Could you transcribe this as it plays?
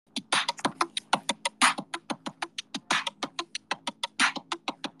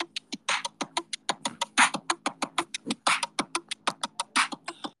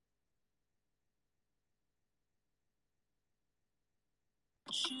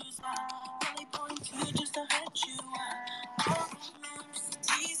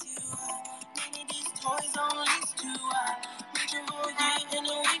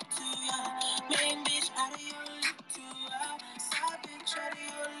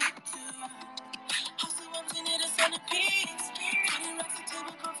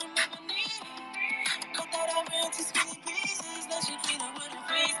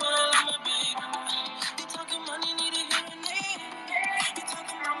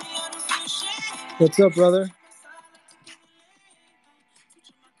What's up, brother?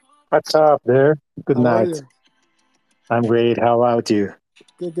 What's up there? Good How are night. you? I'm great. How about you?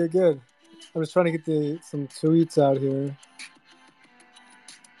 Good. I was trying to get some tweets out here.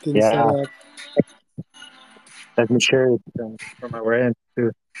 Getting set Yeah, up. let me share it from our end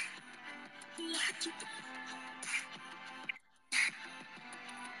too.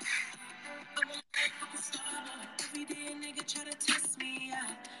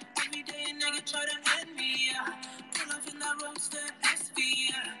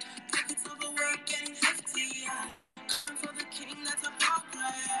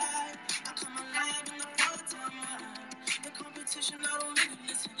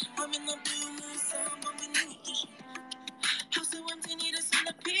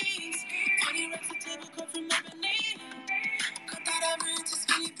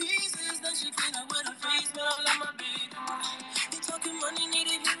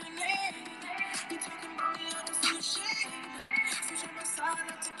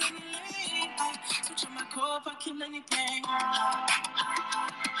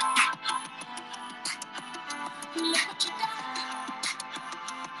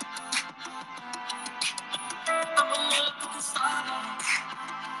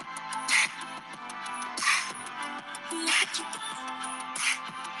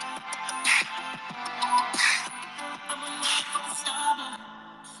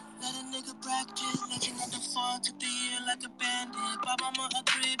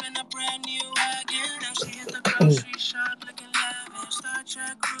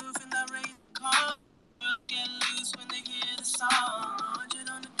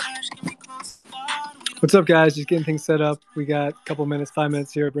 What's up, guys? Just getting things set up. We got a couple minutes, 5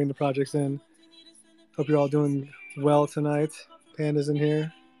 minutes here to bring the projects in. Hope you're all doing well tonight. Panda's in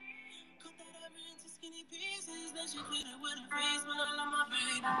here.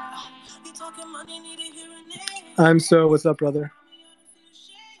 I'm so. What's up, brother?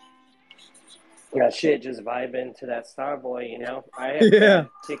 Yeah, shit, just vibing to that Starboy, you know? I have had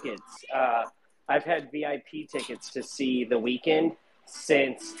tickets. I've had VIP tickets to see The Weeknd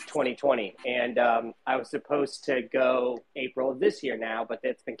since 2020. And I was supposed to go April of this year now, but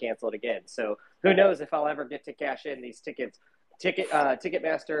that's been canceled again. So who knows if I'll ever get to cash in these tickets.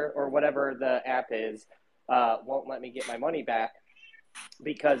 Ticketmaster or whatever the app is won't let me get my money back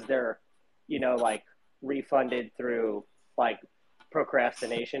because they're, like refunded through like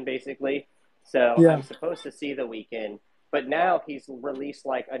procrastination, basically. So I'm supposed to see The Weeknd, but now he's released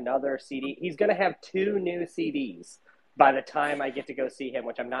like another CD. He's going to have 2 new CDs by the time I get to go see him,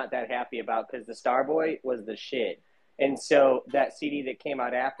 which I'm not that happy about because the Starboy was the shit. And so that CD that came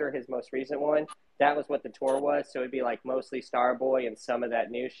out after his most recent one, that was what the tour was. So it'd be like mostly Starboy and some of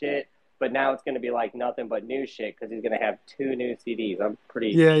that new shit. But now it's going to be like nothing but new shit because he's going to have 2 new CDs. I'm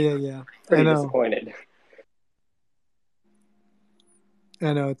pretty disappointed.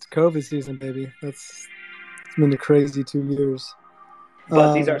 I know, it's COVID season, baby. It's been a crazy 2 years.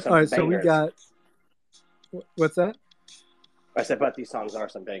 But these are some bangers. So we got... What's that? I said, but these songs are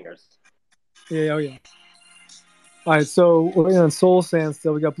some bangers. Yeah. All right, so we're on SolSand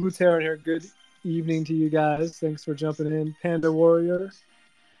still. We got Blue Terra in here. Good evening to you guys. Thanks for jumping in. Panda Warrior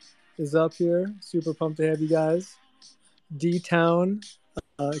is up here. Super pumped to have you guys. DeTown,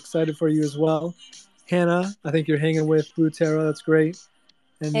 excited for you as well. Hannah, I think you're hanging with Blue Terra. That's great.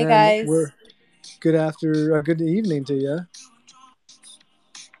 And hey, then guys. Good evening to you.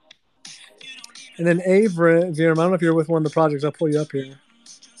 And then Avram, I don't know if you're with one of the projects. I'll pull you up here.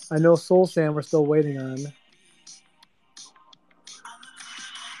 I know SolSand we're still waiting on.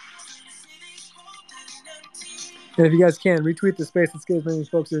 And if you guys can, retweet the space. Let's get as many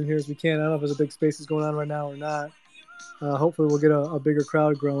folks in here as we can. I don't know if there's a big spaces going on right now or not. Hopefully we'll get a bigger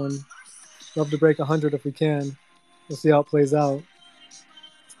crowd growing. Love to break 100 if we can. We'll see how it plays out.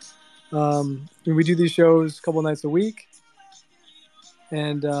 We do these shows a couple nights a week.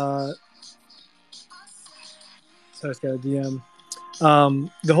 And sorry, I just got a DM.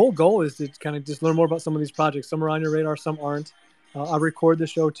 The whole goal is to kind of just learn more about some of these projects. Some are on your radar, some aren't. I record the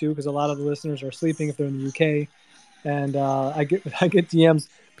show too because a lot of the listeners are sleeping if they're in the UK. And I get DMs.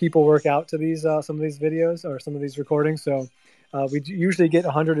 People work out to these some of these videos or some of these recordings. So We usually get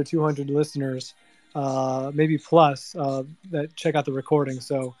 100 to 200 listeners, maybe plus, that check out the recording.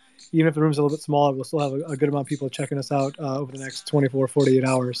 So even if the room's a little bit smaller, we'll still have a good amount of people checking us out over the next 24, 48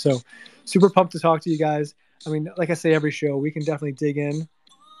 hours. So super pumped to talk to you guys. I mean, like I say every show, we can definitely dig in,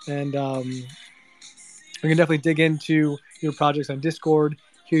 and we can definitely dig into your projects on Discord,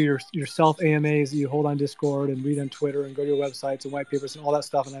 hear your self AMAs that you hold on Discord and read on Twitter and go to your websites and white papers and all that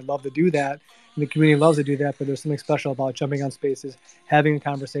stuff. And I'd love to do that. And the community loves to do that. But there's something special about jumping on spaces, having a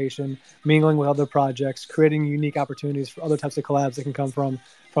conversation, mingling with other projects, creating unique opportunities for other types of collabs that can come from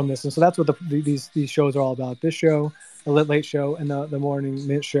this. And so that's what these shows are all about. This show, the Late Show, and the Morning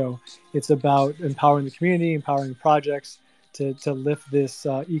Mint Show. It's about empowering the community, empowering projects to lift this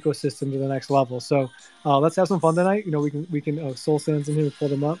ecosystem to the next level. So let's have some fun tonight. You know, we can SolSand's in here, we pull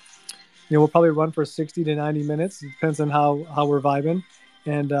them up. You know, we'll probably run for 60 to 90 minutes. It depends on how we're vibing.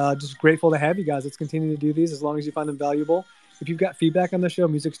 And just grateful to have you guys. Let's continue to do these as long as you find them valuable. If you've got feedback on the show,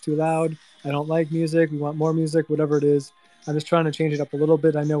 music's too loud, I don't like music, we want more music, whatever it is, I'm just trying to change it up a little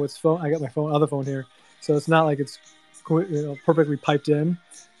bit. I know it's phone. I got my other phone here, so it's not like it's perfectly piped in.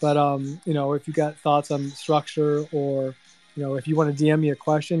 But if you got thoughts on structure, or if you want to DM me a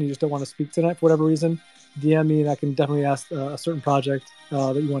question, you just don't want to speak tonight for whatever reason, DM me and I can definitely ask a certain project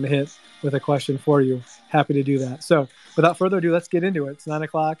that you want to hit with a question for you. Happy to do that. So without further ado, let's get into it. It's 9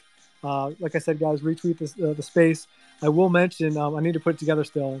 o'clock. Like I said, guys, retweet the space. I will mention, I need to put it together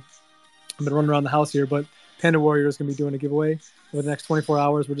still. I've been running around the house here, but Panda Warrior is going to be doing a giveaway over the next 24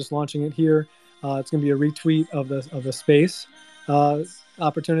 hours. We're just launching it here. It's going to be a retweet of the space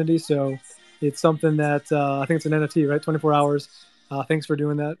opportunity. So it's something that I think it's an NFT, right? 24 hours. Thanks for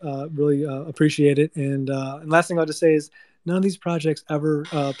doing that. Really appreciate it. And last thing I'll just say is none of these projects ever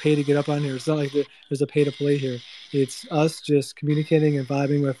pay to get up on here. It's not like there's a pay to play here. It's us just communicating and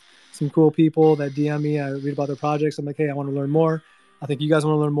vibing with some cool people that DM me. I read about their projects. I'm like, hey, I want to learn more. I think you guys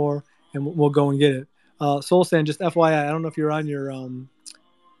want to learn more, and we'll go and get it. SolSand, just FYI, I don't know if you're on your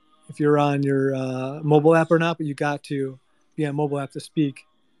mobile app or not, but you got to be on mobile app to speak.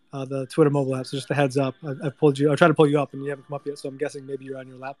 The Twitter mobile app. So just a heads up. I tried to pull you up and you haven't come up yet. So I'm guessing maybe you're on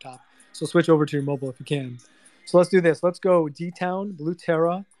your laptop. So switch over to your mobile if you can. So let's do this. Let's go DeTown, Blue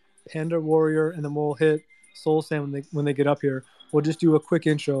Terra, Panda Warrior, and then we'll hit SolSand when they get up here. We'll just do a quick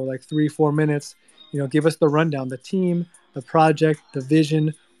intro, like 3-4 minutes. Give us the rundown, the team, the project, the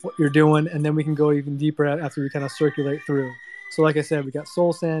vision, what you're doing, and then we can go even deeper after we kind of circulate through. So like I said, we got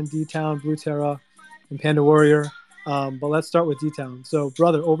SolSand, DeTown, Blue Terra, and Panda Warrior. But let's start with DeTown. So,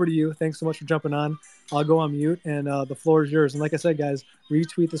 brother, over to you. Thanks so much for jumping on. I'll go on mute, and the floor is yours. And like I said, guys,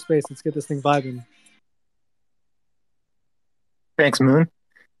 retweet the space. Let's get this thing vibing. Thanks, Moon.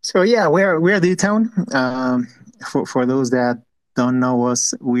 So yeah, we're DeTown. For those that don't know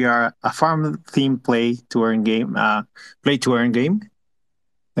us, we are a farm themed play to earn game,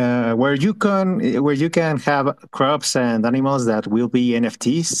 where you can have crops and animals that will be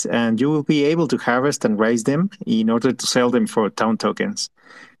NFTs, and you will be able to harvest and raise them in order to sell them for town tokens.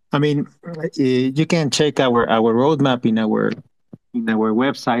 I mean, you can check our roadmap in our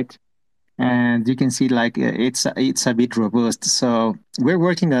website, and you can see like it's a bit robust. So we're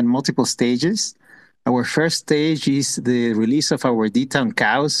working on multiple stages. Our first stage is the release of our DeTown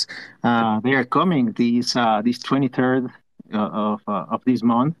cows. They are coming this 23rd of this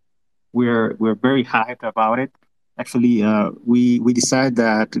month. We're very hyped about it. Actually, we decided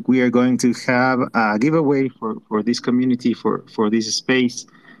that we are going to have a giveaway for this community, for this space,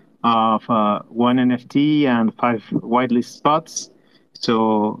 of one NFT and 5 whitelist spots.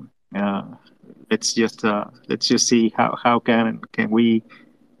 So let's just see how can we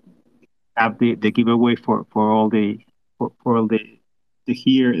have the giveaway for all the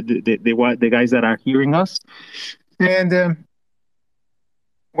guys that are hearing us. And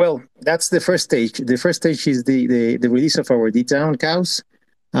well, that's the first stage. The first stage is the release of our DeTown cows.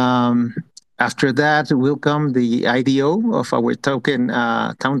 After that will come the IDO of our token,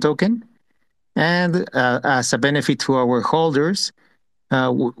 town token. And as a benefit to our holders,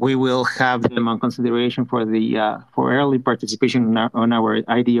 we will have them on consideration for early participation on our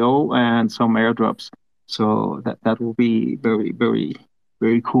IDO and some airdrops. So that will be very, very,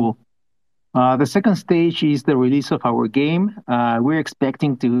 very cool. The second stage is the release of our game. We're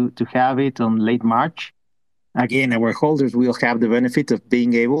expecting to have it on late March. Again, our holders will have the benefit of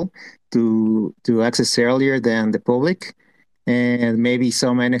being able to access earlier than the public, and maybe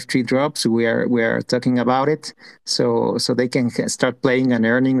some NFT drops. We are talking about it, so they can start playing and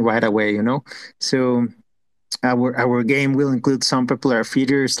earning right away. So our game will include some popular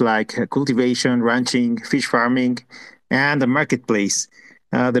features like cultivation, ranching, fish farming, and the marketplace.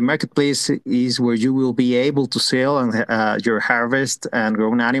 The marketplace is where you will be able to sell your harvest and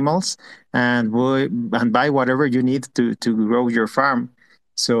grown animals, and buy whatever you need to grow your farm.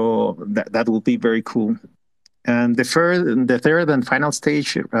 So that will be very cool. And the third and final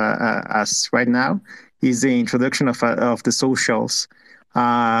stage, as right now, is the introduction of the socials.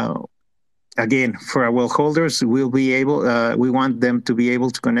 Uh, Again, for our holders, we want them to be able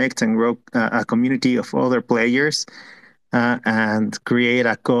to connect and grow a community of other players, and create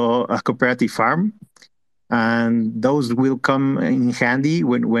a cooperative farm. And those will come in handy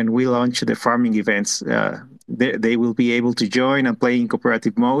when we launch the farming events. They will be able to join and play in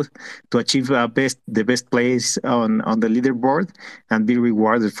cooperative mode to achieve the best place on the leaderboard and be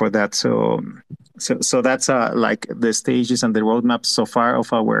rewarded for that. So that's like the stages and the roadmap so far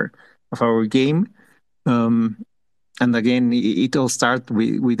of our game. Um, and again, it all starts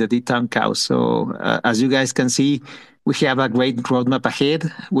with the DeTown cows. So as you guys can see, we have a great roadmap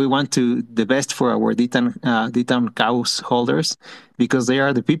ahead. We want the best for our DeTown cows holders, because they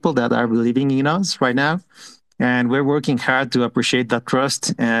are the people that are believing in us right now, and we're working hard to appreciate that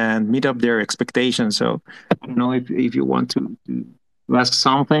trust and meet up their expectations. So I don't know if you want to ask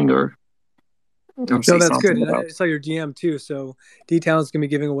something or No, say that's good. something And I about. saw your DM too. So DTown's gonna be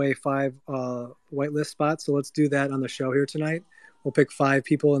giving away 5 whitelist spots. So let's do that on the show here tonight. We'll pick 5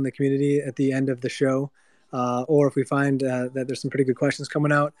 people in the community at the end of the show, or if we find that there's some pretty good questions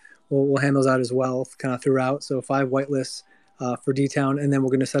coming out, we'll hand those out as well, kind of throughout. So 5 whitelists for DTown, and then we're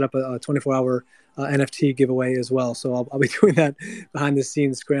going to set up a 24-hour NFT giveaway as well. So I'll be doing that behind the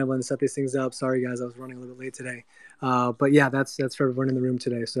scenes, scrambling to set these things up. Sorry guys, I was running a little bit late today, but yeah, that's for everyone in the room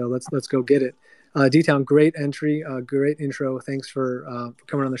today. So let's go get it. DTown, great entry, great intro. Thanks for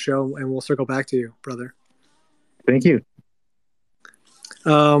coming on the show, and we'll circle back to you, brother. Thank you.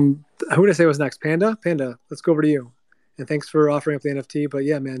 Who did I say was next? Panda? Panda, let's go over to you. And thanks for offering up the NFT. But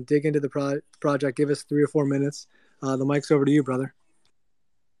yeah, man, dig into the project. Give us 3 or 4 minutes. The mic's over to you, brother.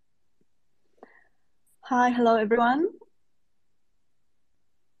 Hi, hello, everyone.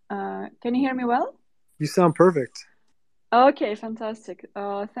 Can you hear me well? You sound perfect. Okay, fantastic.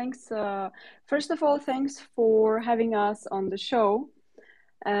 Thanks. First of all, thanks for having us on the show.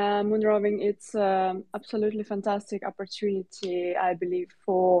 Moonroving, it's absolutely fantastic opportunity, I believe,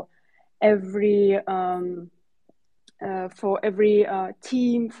 for every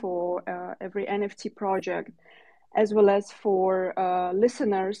team, for every NFT project, as well as for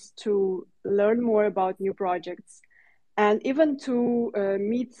listeners to learn more about new projects, and even to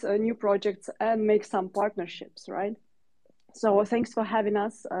meet new projects and make some partnerships, right? So thanks for having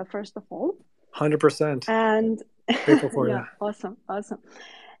us, first of all. 100%. And grateful for yeah, awesome.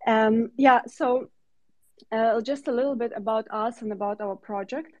 Yeah, so just a little bit about us and about our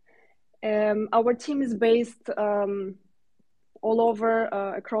project. Our team is based all over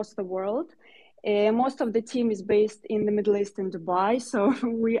across the world. Most of the team is based in the Middle East and Dubai, so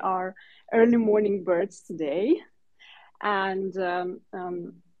we are early morning birds today. And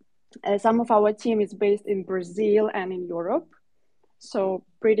some of our team is based in Brazil and in Europe. So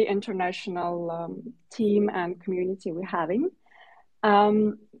pretty international team and community we're having.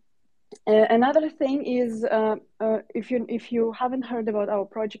 Another thing is, if you haven't heard about our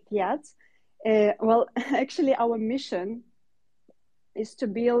project yet, well, actually our mission is to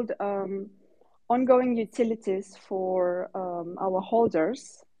build ongoing utilities for our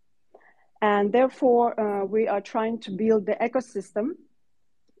holders. And therefore, we are trying to build the ecosystem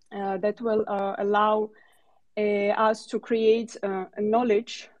that will allow us to create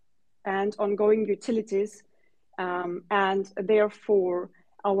knowledge and ongoing utilities, and therefore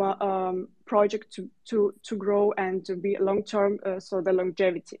our project to grow and to be long-term, so the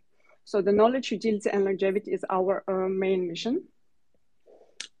longevity. So the knowledge, utility, and longevity is our main mission.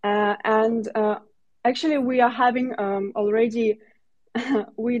 And actually, we are having already,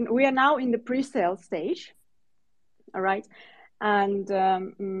 we are now in the pre-sale stage, all right? And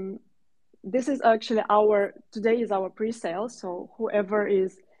this is actually today is our pre-sale. So whoever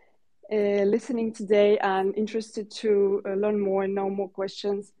is listening today and interested to learn more and know more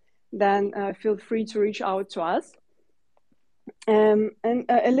questions, then feel free to reach out to us. And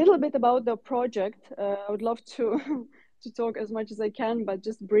a little bit about the project. I would love to talk as much as I can, but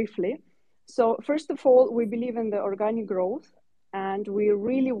just briefly. So first of all, we believe in the organic growth, and we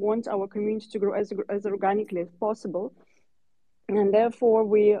really want our community to grow as organically as possible. And therefore,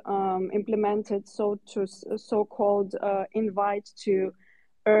 we implemented so-called invite to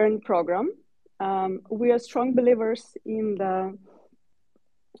earn program. We are strong believers in the.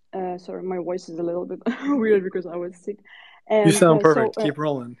 Sorry, my voice is a little bit weird because I was sick. And, you sound perfect. Keep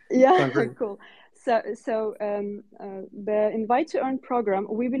rolling. Yeah, cool. The Invite to Earn program,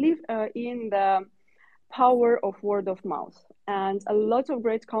 we believe in the power of word of mouth, and a lot of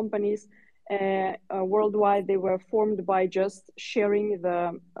great companies worldwide, they were formed by just sharing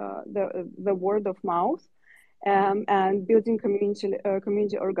the word of mouth and building community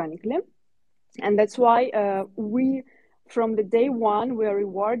organically. And that's why we, from the day one, we are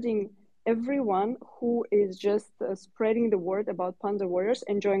rewarding everyone who is just spreading the word about Panda Warriors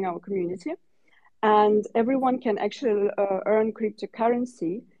and joining our community. And everyone can actually earn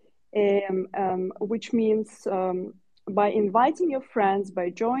cryptocurrency, which means by inviting your friends, by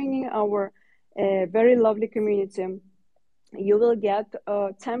joining our very lovely community, you will get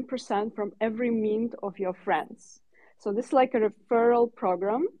 10% from every mint of your friends. So this is like a referral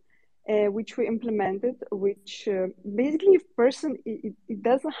program which we implemented, which basically if person it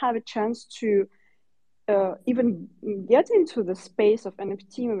doesn't have a chance to even get into the space of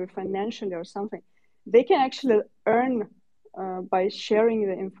NFT, maybe financially or something, they can actually earn by sharing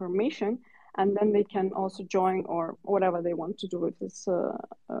the information, and then they can also join or whatever they want to do with this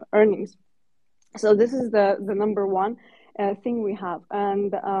earnings. So this is the number one thing we have.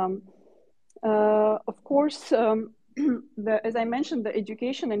 And of course, as I mentioned, the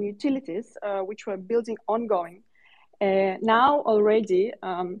education and utilities, which we're building ongoing. Now already,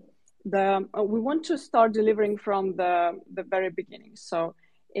 we want to start delivering from the very beginning. So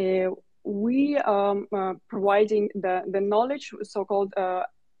we are providing the knowledge, so-called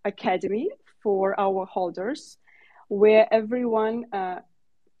academy for our holders, where everyone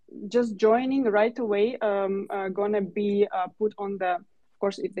just joining right away gonna be put on the, of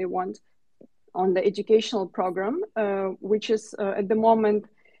course, if they want, on the educational program, which is at the moment,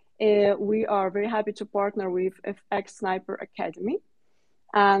 we are very happy to partner with FX Sniper Academy.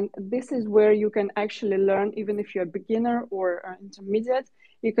 And this is where you can actually learn, even if you're a beginner or intermediate,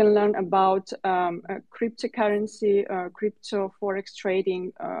 you can learn about cryptocurrency, crypto forex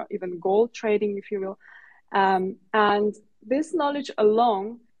trading, even gold trading, if you will. And this knowledge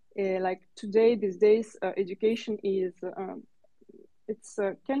alone, like today, these days, education is,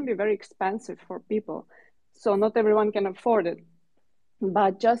 can be very expensive for people. So not everyone can afford it.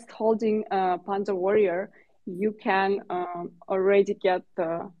 But just holding Panda Warrior, you can already get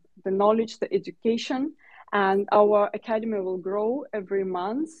the knowledge, the education, and our academy will grow every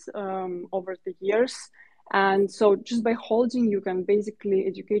month over the years. And so just by holding, you can basically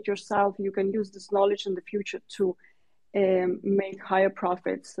educate yourself. You can use this knowledge in the future to make higher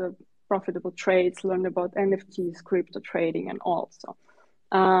profits, profitable trades, learn about NFTs, crypto trading, and all. So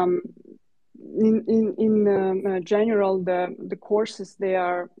in general, the courses, they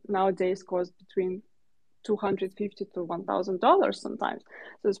are nowadays cost between $250 to $1,000 sometimes.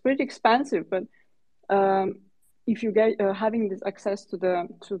 So it's pretty expensive, but if you get having this access to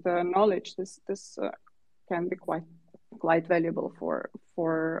the knowledge, this can be quite valuable for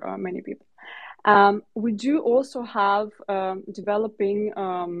many people. We do also have developing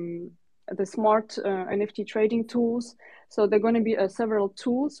the smart NFT trading tools. So there are going to be several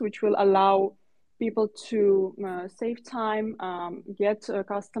tools which will allow people to save time, get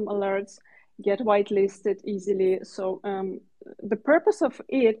custom alerts, get whitelisted easily. So the purpose of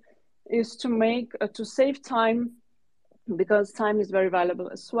it is to make to save time, because time is very valuable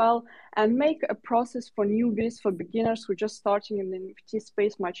as well, and make a process for newbies, for beginners who are just starting in the NFT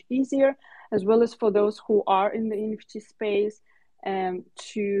space much easier, as well as for those who are in the NFT space,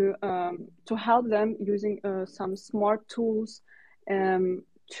 to help them using some smart tools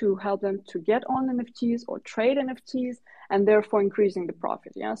to help them to get on NFTs or trade NFTs, and therefore increasing the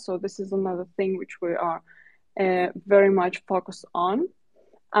profit. Yeah, so this is another thing which we are very much focused on.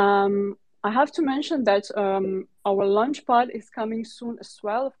 I have to mention that our launchpad is coming soon as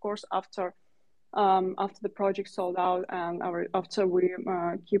well. Of course, after the project sold out and after we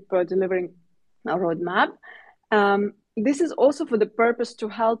keep delivering our roadmap. This is also for the purpose to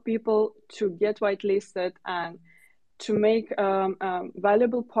help people to get whitelisted and to make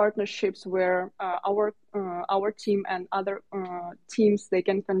valuable partnerships where our team and other teams, they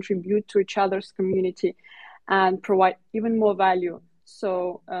can contribute to each other's community and provide even more value.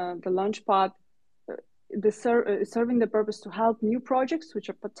 So the Launchpad is serving the purpose to help new projects which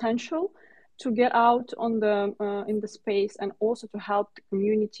are potential to get out on the in the space, and also to help the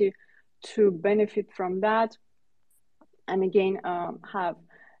community to benefit from that, and again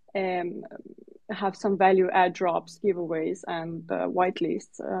have some value add drops, giveaways, and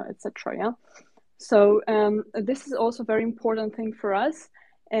whitelists, etc. Yeah. So this is also a very important thing for us.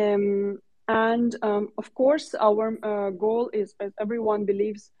 And of course, our goal is, as everyone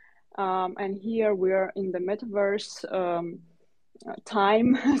believes, and here we're in the metaverse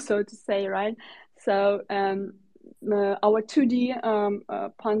time, so to say, right? So our 2D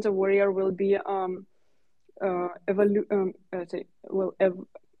Panda Warrior will be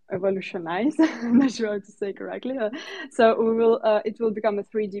evolutionize. I'm not sure how to say correctly. So it will become a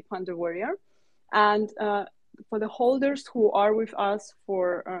 3D Panda Warrior, and for the holders who are with us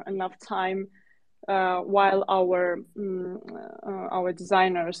for enough time, while our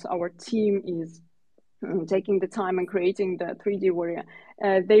designers, our team is taking the time and creating the 3D Warrior,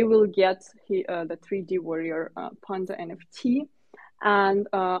 they will get the 3D Warrior Panda NFT. And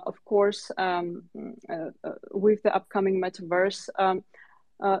of course, with the upcoming metaverse,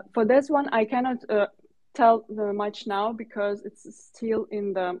 for this one, I cannot tell much now because it's still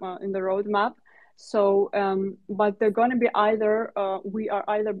in the roadmap. So, but they're going to be either we are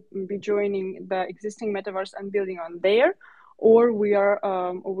either be joining the existing metaverse and building on there, or we are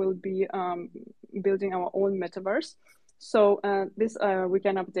will be building our own metaverse. So this we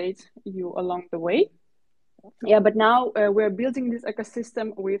can update you along the way. Yeah, but now we're building this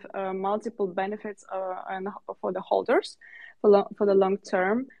ecosystem with multiple benefits and for the holders for the long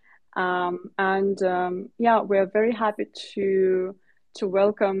term, yeah, we're very happy to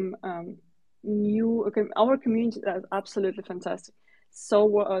welcome our community is absolutely fantastic, so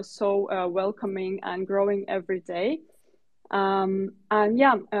welcoming and growing every day. And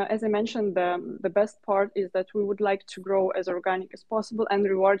yeah, as I mentioned, the best part is that we would like to grow as organic as possible and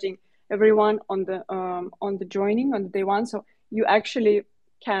rewarding everyone on the joining on day one. So you actually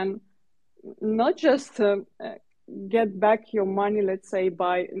can not just get back your money, let's say,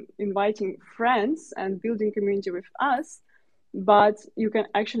 by inviting friends and building community with us, but you can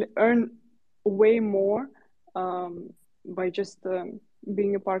actually earn way more by just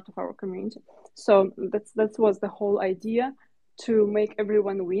being a part of our community. So that was the whole idea, to make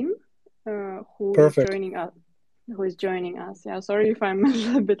everyone win who Perfect. is joining us. Yeah, sorry if I'm a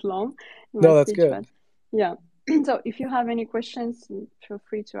little bit long. No, that's good. But yeah. So if you have any questions, feel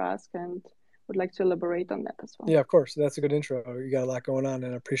free to ask, and would like to elaborate on that as well. Yeah, of course. That's a good intro. You got a lot going on,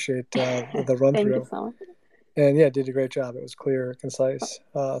 and I appreciate the run Thank through. you so much. And yeah, did a great job. It was clear, concise.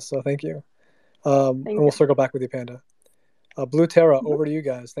 So thank you. Thank and we'll you. circle back with you, Panda. Blue Terra, over to you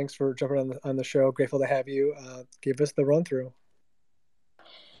guys. Thanks for jumping on the show. Grateful to have you. Give us the run through.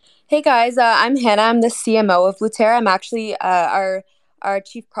 Hey guys, I'm Hannah. I'm the CMO of Blue Terra. I'm actually our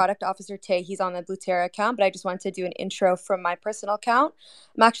Chief Product Officer, Tay. He's on the Blue Terra account, but I just wanted to do an intro from my personal account.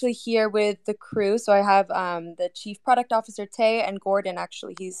 I'm actually here with the crew. So I have the Chief Product Officer, Tay, and Gordon,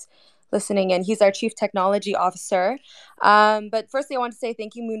 actually. He's listening in. He's our Chief Technology Officer. But firstly, I want to say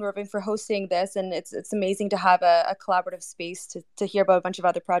thank you, Moon Roving, for hosting this. And it's amazing to have a collaborative space to hear about a bunch of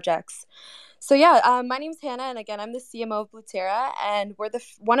other projects. So yeah, my name's Hannah, and again, I'm the CMO of Blue Terra, and we're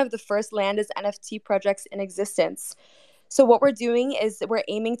one of the first land as NFT projects in existence. So what we're doing is we're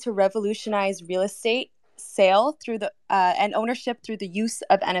aiming to revolutionize real estate sale through and ownership through the use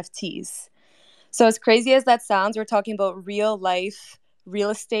of NFTs. So as crazy as that sounds, we're talking about real life real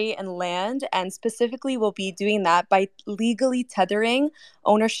estate and land, and specifically we'll be doing that by legally tethering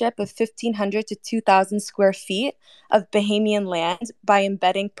ownership of 1,500 to 2,000 square feet of Bahamian land by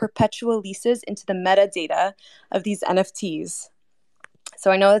embedding perpetual leases into the metadata of these NFTs. So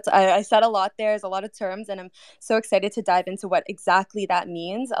I know I said a lot there. There's a lot of terms, and I'm so excited to dive into what exactly that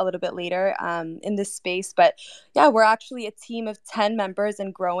means a little bit later in this space. But yeah, we're actually a team of 10 members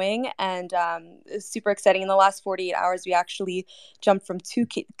and growing, and it's super exciting. In the last 48 hours, we actually jumped from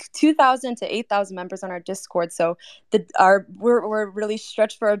 2,000 to 8,000 members on our Discord. So we're really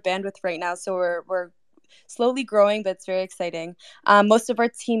stretched for our bandwidth right now. So we're slowly growing, but it's very exciting. Most of our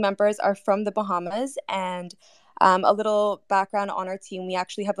team members are from the Bahamas, and a little background on our team. We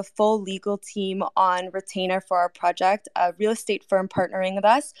actually have a full legal team on retainer for our project, a real estate firm partnering with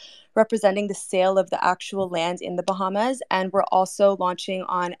us, representing the sale of the actual land in the Bahamas. And we're also launching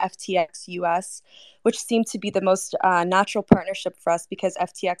on FTX US, which seemed to be the most natural partnership for us because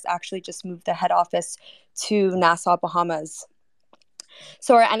FTX actually just moved the head office to Nassau, Bahamas.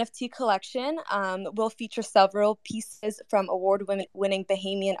 So our NFT collection will feature several pieces from award-winning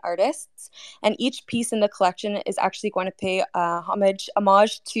Bahamian artists, and each piece in the collection is actually going to pay homage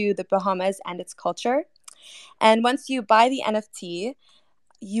to the Bahamas and its culture. And once you buy the NFT,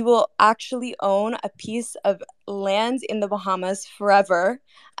 you will actually own a piece of land in the Bahamas forever,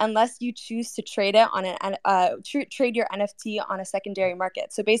 unless you choose to trade it on trade your NFT on a secondary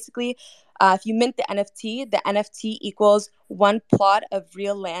market. So basically, if you mint the NFT equals one plot of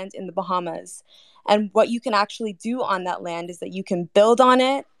real land in the Bahamas. And what you can actually do on that land is that you can build on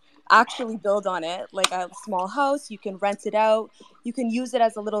it, actually build on it, like a small house. You can rent it out. You can use it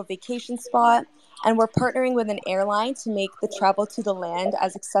as a little vacation spot. And we're partnering with an airline to make the travel to the land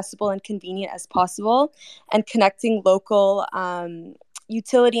as accessible and convenient as possible, and connecting local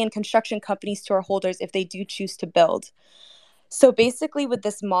utility and construction companies to our holders if they do choose to build. So basically, with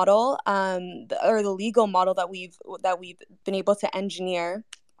this model, or the legal model that we've been able to engineer,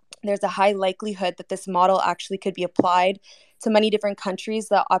 there's a high likelihood that this model actually could be applied to many different countries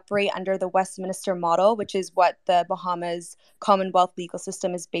that operate under the Westminster model, which is what the Bahamas Commonwealth legal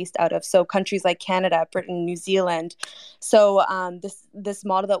system is based out of. So countries like Canada, Britain, New Zealand. So this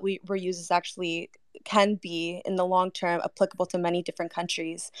model that we're using is actually can be in the long term applicable to many different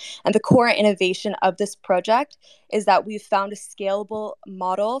countries. And the core innovation of this project is that we've found a scalable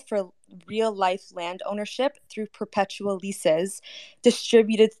model for real life land ownership through perpetual leases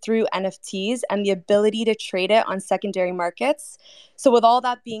distributed through NFTs, and the ability to trade it on secondary markets. So with all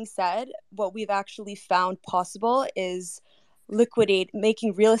that being said, what we've actually found possible is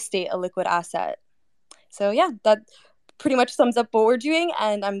making real estate a liquid asset. So yeah, that pretty much sums up what we're doing,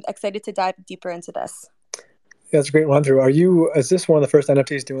 and I'm excited to dive deeper into this. Yeah, that's a great run through. Is this one of the first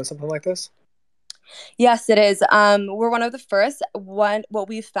NFTs doing something like this? Yes, it is. We're one of the first. What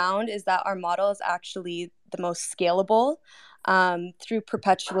we've found is that our model is actually the most scalable through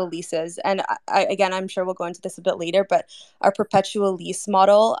perpetual leases. And again, I'm sure we'll go into this a bit later, but our perpetual lease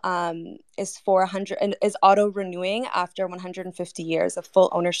model is is auto renewing after 150 years of full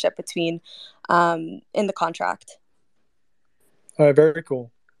ownership between in the contract. All right, very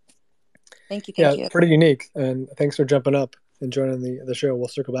cool. Thank you. Yeah, pretty unique. And thanks for jumping up and joining the show. We'll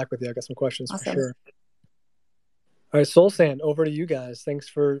circle back with you. I got some questions for sure. All right, SolSand, over to you guys. Thanks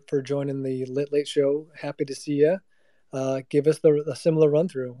for joining the Lit Late Show. Happy to see you. Give us a similar run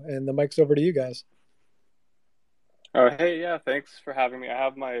through, and the mic's over to you guys. Hey, yeah, thanks for having me. I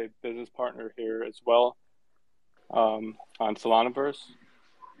have my business partner here as well on Solanaverse.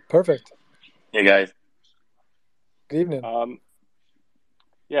 Perfect. Hey, guys. Good evening.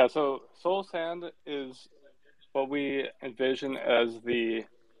 Yeah, so SolSand is what we envision as the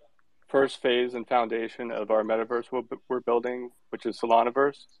first phase and foundation of our metaverse we're building, which is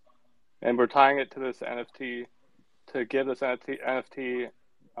Solanaverse. And we're tying it to this NFT to give this NFT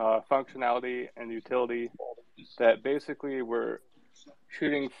functionality and utility that basically we're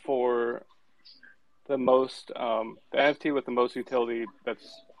shooting for the most, the NFT with the most utility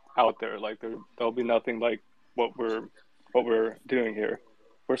that's out there. Like there'll be nothing like what we're doing here.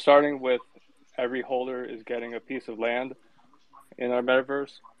 We're starting with every holder is getting a piece of land in our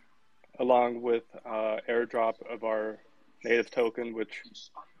metaverse, along with airdrop of our native token, which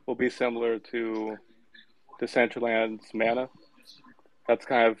will be similar to Decentraland's Mana. That's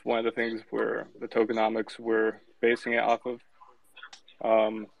kind of one of the things where the tokenomics we're basing it off of.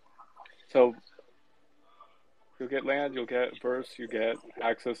 So you'll get land, you'll get verse, you get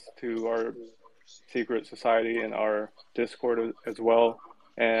access to our secret society and our Discord as well.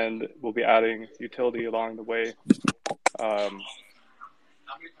 And we'll be adding utility along the way.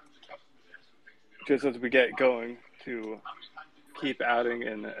 Just as we get going to keep adding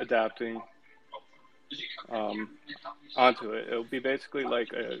and adapting onto it. It'll be basically like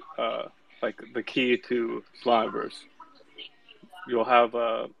the key to Solanaverse. You'll have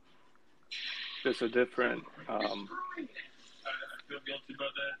just a different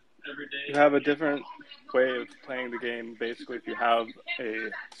you have a different way of playing the game. Basically, if you have a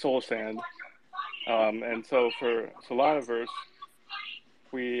SolSand, and so for Solanaverse,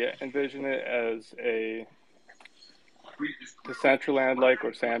 we envision it as a Decentraland-like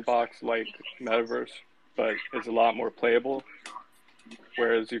or sandbox-like metaverse, but it's a lot more playable.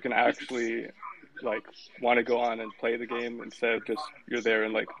 Whereas you can actually want to go on and play the game instead of just you're there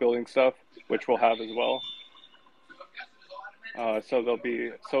and building stuff, which we'll have as well. So there'll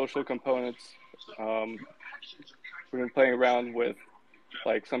be social components. We've been playing around with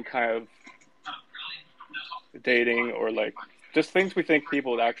some kind of dating or just things we think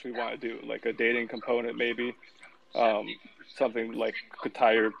people would actually want to do, like a dating component maybe. Something could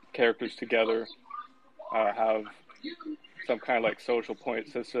tie your characters together, have some kind of social point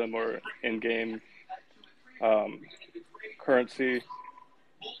system or in-game currency,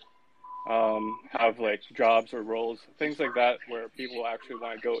 have jobs or roles, things like that, where people actually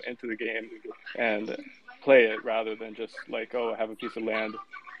want to go into the game and play it rather than just I have a piece of land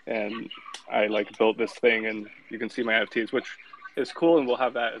and I built this thing and you can see my NFTs, which is cool, and we'll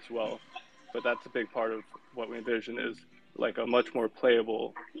have that as well. But that's a big part of what we envision is a much more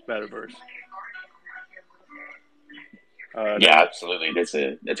playable metaverse. Yeah, absolutely.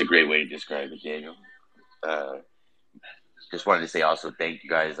 That's a great way to describe it, Daniel. just wanted to say also thank you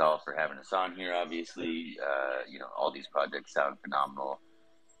guys all for having us on here. Obviously, all these projects sound phenomenal.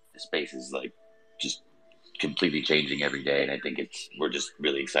 The space is like just completely changing every day, and I think we're just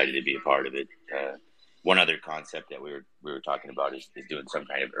really excited to be a part of it. One other concept that we were talking about is doing some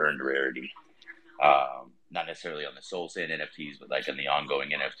kind of earned rarity, not necessarily on the SolSand NFTs, but like on the ongoing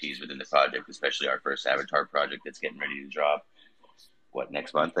NFTs within the project, especially our first Avatar project that's getting ready to drop.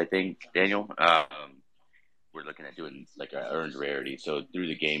 Next month, I think, Daniel? We're looking at doing like an earned rarity. So through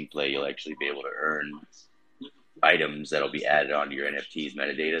the gameplay, you'll actually be able to earn items that'll be added onto your NFT's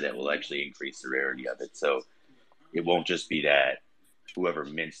metadata that will actually increase the rarity of it. So it won't just be that whoever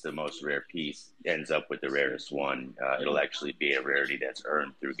mints the most rare piece ends up with the rarest one. It'll actually be a rarity that's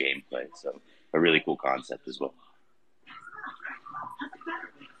earned through gameplay. So a really cool concept as well.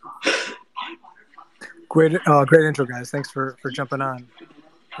 Great intro, guys. Thanks for jumping on.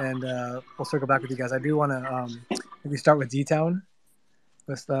 And we'll circle back with you guys. I do want to maybe start with DeTown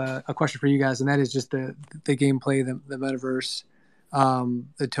with a question for you guys, and that is just the gameplay, the metaverse,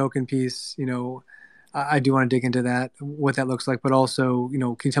 the token piece. I do want to dig into that, what that looks like, but also,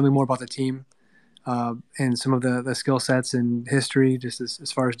 can you tell me more about the team and some of the skill sets and history, just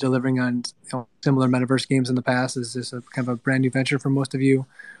as far as delivering on similar metaverse games in the past? Is this a kind of a brand new venture for most of you,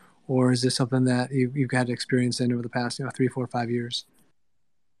 or is this something that you've had experience in over the past 3, 4, 5 years?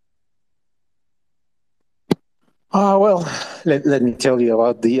 Well, let me tell you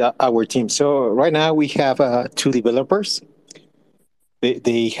about our team. So right now we have 2 developers.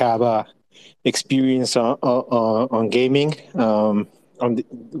 They have experience on gaming.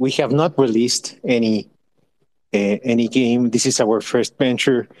 We have not released any game. This is our first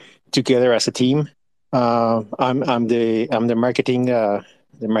venture together as a team. I'm the marketing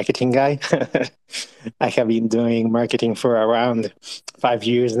guy. I have been doing marketing for around 5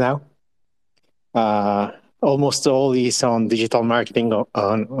 years now. Almost all is on digital marketing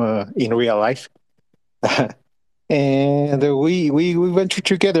in real life. And we went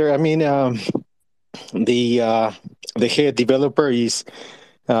together. I mean, the head developer is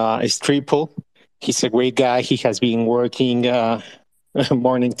Triple. He's a great guy. He has been working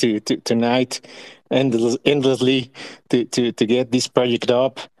morning to night, endlessly to get this project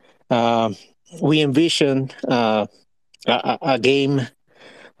up. We envision a game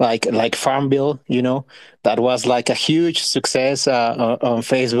like Farmville, that was like a huge success on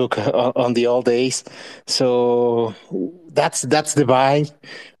Facebook on the old days. So that's the vibe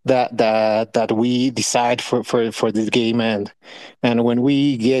that we decide for this game, and when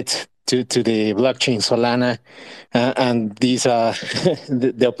we get to the blockchain Solana and these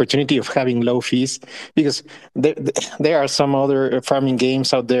the opportunity of having low fees, because there are some other farming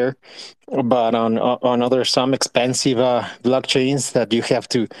games out there, but on other some expensive blockchains that you have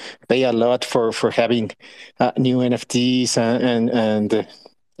to pay a lot for having new NFTs and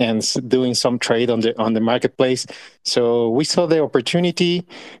doing some trade on the marketplace. So we saw the opportunity,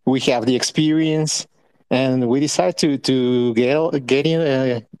 we have the experience, and we decided to get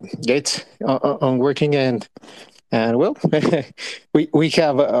on working, and well, we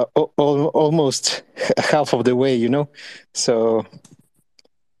have almost half of the way, so.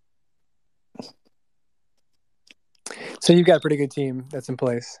 So you've got a pretty good team that's in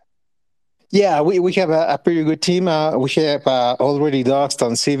place. Yeah, we have a pretty good team. We have already doxed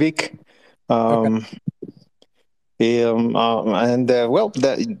on Civic. Okay. Well,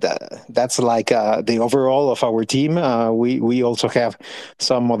 that's like the overall of our team. We also have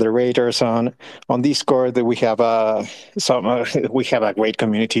some moderators on Discord. We have we have a great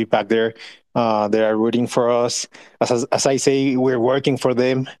community back there. They are rooting for us. As I say, we're working for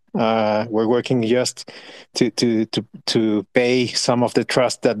them. We're working just to pay some of the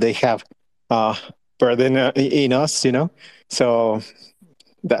trust that they have burden in us. So.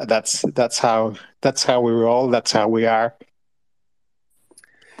 That's how we roll. That's how we are.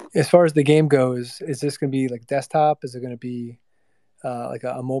 As far as the game goes, is this going to be like desktop? Is it going to be like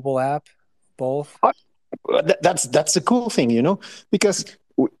a mobile app? Both. That's the cool thing, because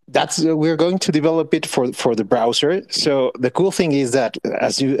we're going to develop it for the browser. So the cool thing is that,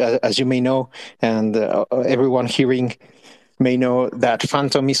 as you may know, and everyone hearing may know, that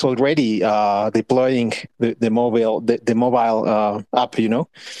Phantom is already deploying the mobile app,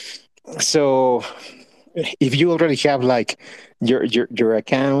 So if you already have like your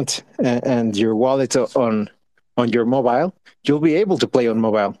account and your wallet on your mobile, you'll be able to play on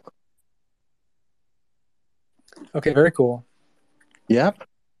mobile. Okay, very cool. Yep.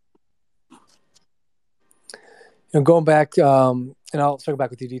 Going back, and I'll circle back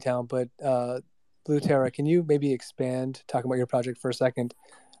with you, DeTown, but Blue Terra, can you maybe expand, talking about your project for a second,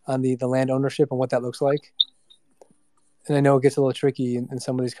 on the land ownership and what that looks like? and I know it gets a little tricky in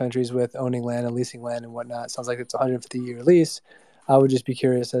some of these countries with owning land and leasing land and whatnot. It sounds like it's a 150-year lease. I would just be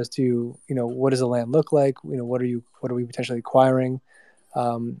curious as to, what does the land look like? What are we potentially acquiring?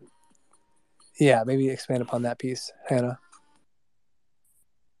 Maybe expand upon that piece, Hannah.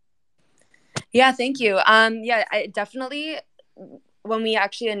 Yeah, thank you. I definitely, when we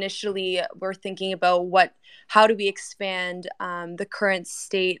actually initially were thinking about how do we expand the current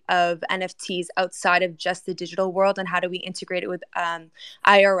state of NFTs outside of just the digital world, and how do we integrate it with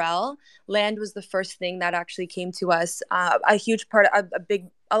IRL, land was the first thing that actually came to us. A huge part,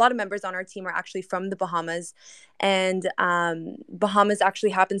 a lot of members on our team are actually from the Bahamas, and Bahamas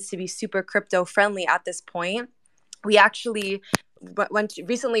actually happens to be super crypto friendly at this point. We actually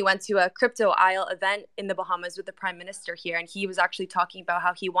recently went to a crypto aisle event in the Bahamas with the Prime Minister here, and he was actually talking about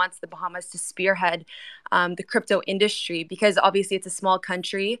how he wants the Bahamas to spearhead the crypto industry, because obviously it's a small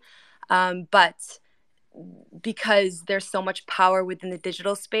country, but because there's so much power within the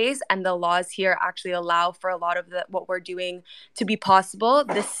digital space, and the laws here actually allow for a lot of what we're doing to be possible.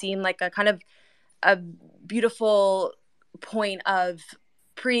 This seemed like a kind of a beautiful point of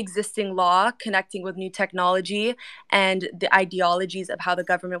pre-existing law connecting with new technology and the ideologies of how the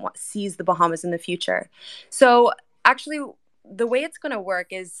government sees the Bahamas in the future. So actually, the way it's going to work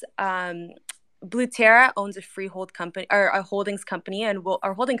is Blue Terra owns a freehold company, or a holdings company, and we'll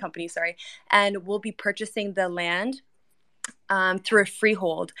be purchasing the land through a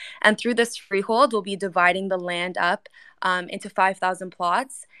freehold. And through this freehold, we'll be dividing the land up into 5,000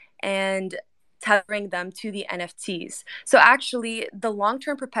 plots and tethering them to the NFTs. So actually, the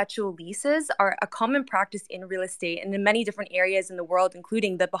long-term perpetual leases are a common practice in real estate and in many different areas in the world,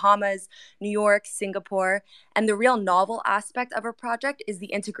 including the Bahamas, New York, Singapore. And the real novel aspect of our project is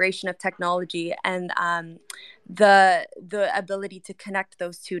the integration of technology and the ability to connect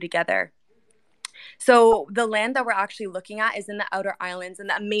those two together. So the land that we're actually looking at is in the outer islands. And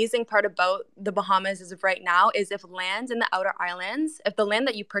the amazing part about the Bahamas as of right now is if land in the outer islands, if the land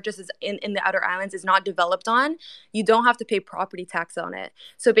that you purchase is in the outer islands is not developed on, you don't have to pay property tax on it.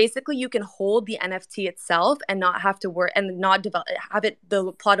 So basically you can hold the NFT itself and not have to work and not have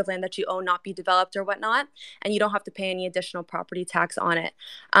the plot of land that you own not be developed or whatnot. And you don't have to pay any additional property tax on it.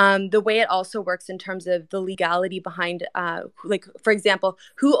 The way it also works in terms of the legality behind, like, for example,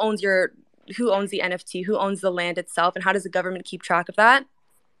 who owns the NFT, who owns the land itself, and how does the government keep track of that?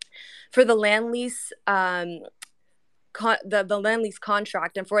 For the land lease, the land lease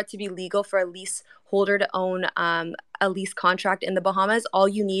contract, and for it to be legal for a lease holder to own a lease contract in the Bahamas, all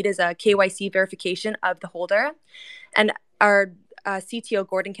you need is a KYC verification of the holder. And our CTO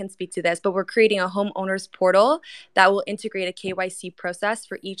Gordon can speak to this, but we're creating a homeowners portal that will integrate a KYC process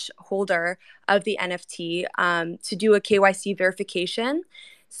for each holder of the NFT to do a KYC verification,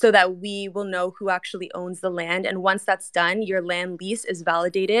 so that we will know who actually owns the land. And once that's done, your land lease is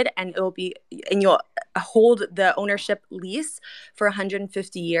validated, and you'll hold the ownership lease for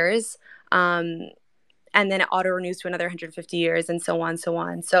 150 years. And then it auto renews to another 150 years, and so on, so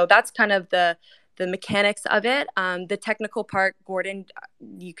on. So that's kind of the mechanics of it. The technical part, Gordon,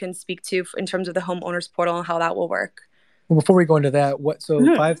 you can speak to in terms of the homeowners portal and how that will work. Well, before we go into that,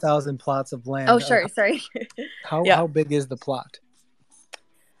 5,000 plots of land. Oh, sure. Sorry. How big is the plot?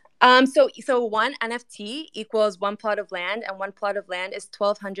 So one NFT equals one plot of land, and one plot of land is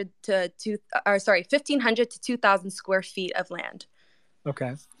 1,500 to 2,000 square feet of land.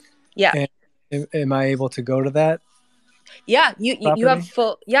 Okay. Yeah. And am I able to go to that? Yeah, you have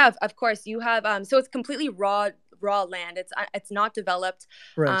full. Yeah, of course you have. So it's completely raw land. It's not developed.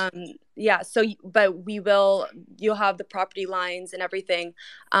 Right. But you'll have the property lines and everything.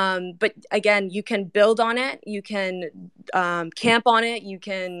 But again, you can build on it. You can camp on it. You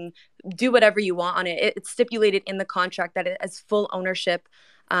can do whatever you want on it. It's stipulated in the contract that it has full ownership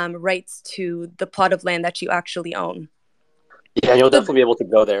rights to the plot of land that you actually own. Yeah, you'll definitely be able to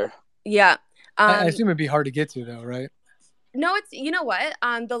go there. Yeah. I assume it'd be hard to get to though, right? No, it's, you know what,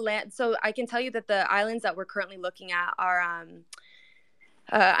 the land. So I can tell you that the islands that we're currently looking at are,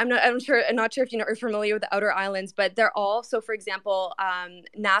 I'm not sure if you're familiar with the outer islands, but they're all, so for example,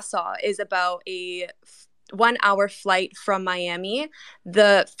 Nassau is about a 1 hour flight from Miami.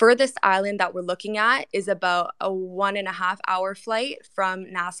 The furthest island that we're looking at is about a 1.5 hour flight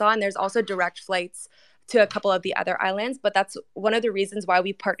from Nassau. And there's also direct flights to a couple of the other islands, but that's one of the reasons why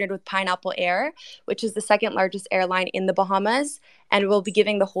we partnered with Pineapple Air, which is the second largest airline in the Bahamas, and we'll be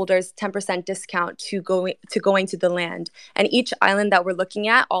giving the holders 10% discount to going to the land. And each island that we're looking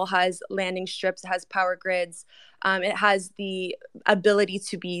at all has landing strips, it has power grids, it has the ability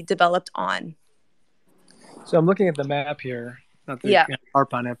to be developed on. So I'm looking at the map here, not to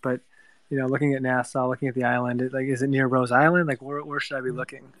harp on it, but looking at Nassau, looking at the island, is it near Rose Island? Like, where should I be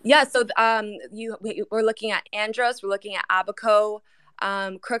looking? Yeah, so we're looking at Andros, we're looking at Abaco,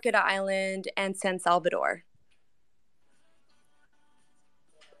 Crooked Island, and San Salvador.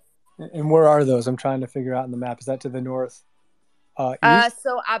 And where are those? I'm trying to figure out on the map. Is that to the north? East?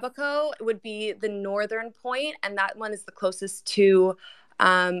 So Abaco would be the northern point, and that one is the closest to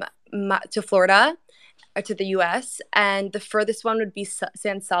Florida, or to the U.S. And the furthest one would be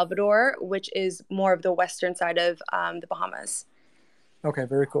San Salvador, which is more of the western side of the Bahamas. Okay,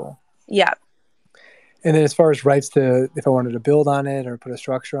 very cool. Yeah. And then as far as rights to, if I wanted to build on it or put a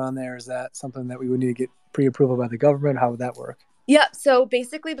structure on there, is that something that we would need to get pre-approval by the government? How would that work? Yeah, so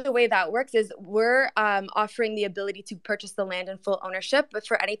basically the way that works is we're offering the ability to purchase the land in full ownership, but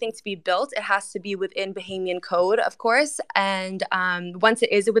for anything to be built, it has to be within Bahamian code, of course. And once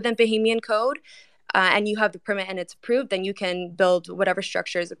it is within Bahamian code and you have the permit and it's approved, then you can build whatever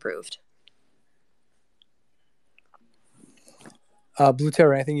structure is approved. Blue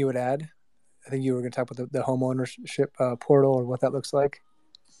Terra, anything you would add? I think you were going to talk about the home ownership portal or what that looks like.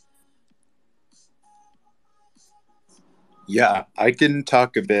 Yeah, I can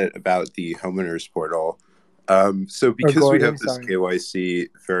talk a bit about the homeowners portal. So because Gordon, we have this KYC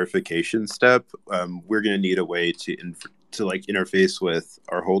verification step, we're going to need a way to interface with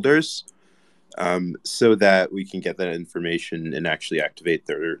our holders, so that we can get that information and actually activate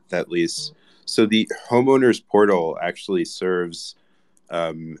that lease. So the homeowners portal actually serves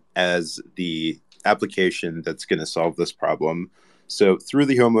as the application that's going to solve this problem. So through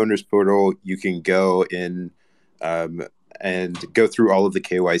the homeowners portal, you can go in and go through all of the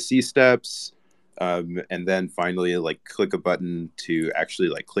KYC steps, and then finally click a button to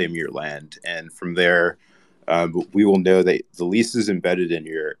actually claim your land. And from there, we will know that the leases embedded in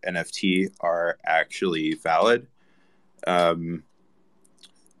your NFT are actually valid. The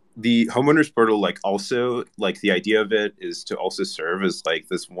homeowners portal, also the idea of it is to also serve as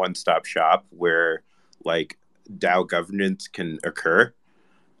this one-stop shop where DAO governance can occur.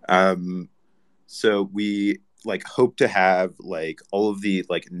 So we hope to have all of the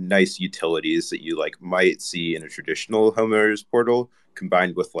nice utilities that you might see in a traditional homeowners portal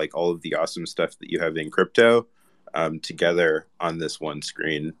combined with all of the awesome stuff that you have in crypto together on this one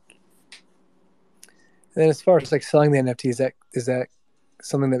screen. And then as far as selling the NFT, is that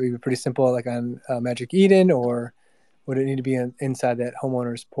something that would be pretty simple on Magic Eden, or would it need to be inside that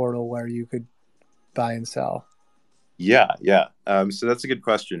homeowners portal where you could buy and sell? Yeah. So that's a good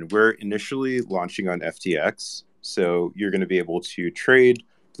question. We're initially launching on FTX. So you're going to be able to trade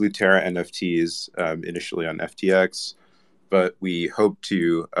Blue Terra NFTs initially on FTX. But we hope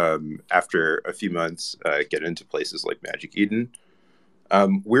to, after a few months, get into places like Magic Eden.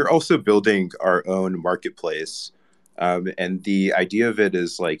 We're also building our own marketplace. And the idea of it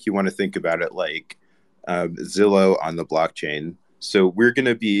is you want to think about it like Zillow on the blockchain. So we're going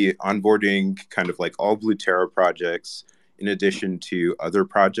to be onboarding kind of all Blue Terra projects in addition to other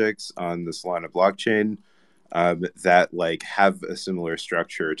projects on the Solana blockchain that have a similar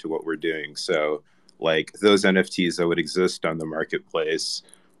structure to what we're doing. So those NFTs that would exist on the marketplace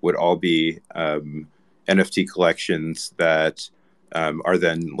would all be NFT collections that are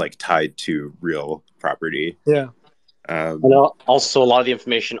then tied to real property. Yeah. And also, a lot of the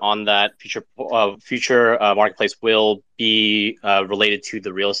information on that future marketplace will be related to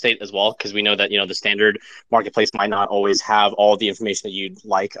the real estate as well, because we know that the standard marketplace might not always have all the information that you'd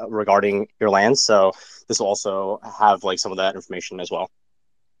like regarding your land. So this will also have some of that information as well.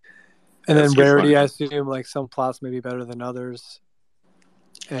 And then rarity, I assume some plots may be better than others.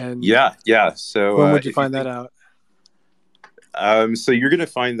 And yeah. So when would you find that out? So you're going to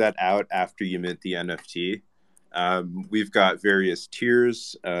find that out after you mint the NFT. We've got various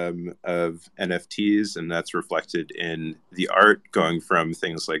tiers of NFTs, and that's reflected in the art, going from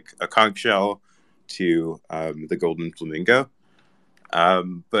things like a conch shell to the golden flamingo.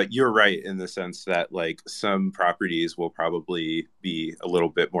 But you're right in the sense that some properties will probably be a little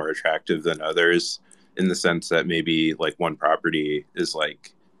bit more attractive than others, in the sense that maybe one property is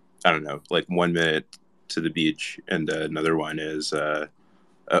I don't know, 1 minute to the beach, and another one is a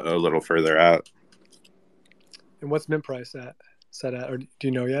little further out. And what's mint price set at, or do you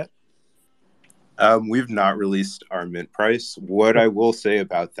know yet? We've not released our mint price. What I will say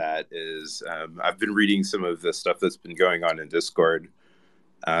about that is I've been reading some of the stuff that's been going on in Discord,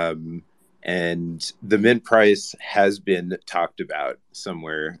 and the mint price has been talked about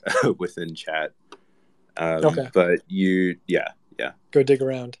somewhere within chat. Okay. But go dig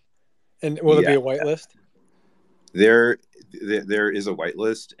around. And will it be a whitelist? There is a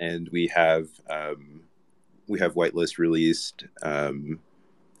whitelist, and we have whitelist released.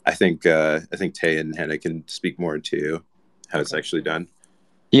 I think Tay and Hannah can speak more to how it's actually done.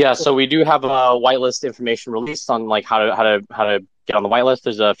 Yeah, so we do have a whitelist information released on like how to get on the whitelist.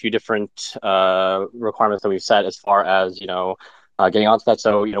 There's a few different requirements that we've set as far as getting onto that.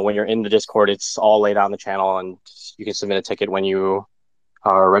 So when you're in the Discord, it's all laid out on the channel, and you can submit a ticket when you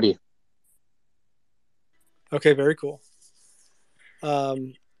are ready. Okay, very cool. I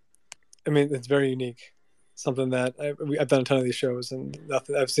mean, it's very unique. Something that I've done a ton of these shows, and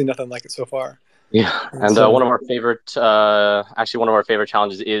I've seen nothing like it so far. Yeah, and one of our favorite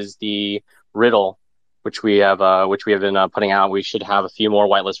challenges is the riddle, which we have been putting out. We should have a few more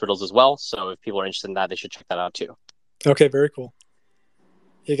whitelist riddles as well. So if people are interested in that, they should check that out too. Okay, very cool.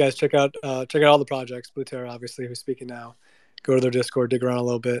 You guys check out all the projects. Blue Terra, obviously, who's speaking now. Go to their Discord, dig around a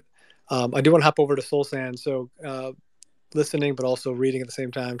little bit. I do want to hop over to SolSand. So listening, but also reading at the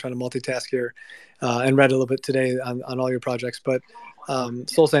same time, trying to multitask here, and read a little bit today on all your projects. But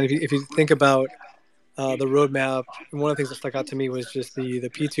SolSand, if you think about the roadmap, and one of the things that stuck out to me was just the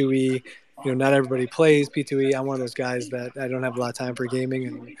P2E. Not everybody plays P2E. I'm one of those guys that I don't have a lot of time for gaming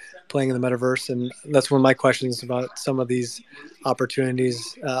and playing in the metaverse, and that's one of my questions about some of these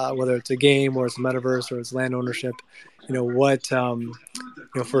opportunities, whether it's a game or it's a metaverse or it's land ownership. What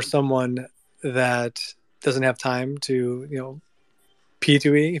for someone that doesn't have time to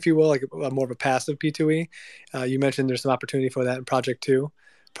P2E, if you will, like more of a passive P2E. You mentioned there's some opportunity for that in Project 2.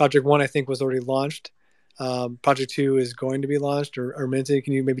 Project 1, I think, was already launched. Project 2 is going to be launched or minted.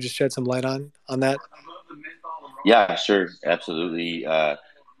 Can you maybe just shed some light on that? Yeah, sure. Absolutely.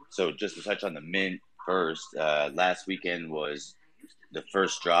 So just to touch on the mint first, last weekend was the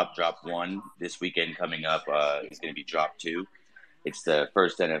first drop 1. This weekend coming up is going to be drop 2. It's the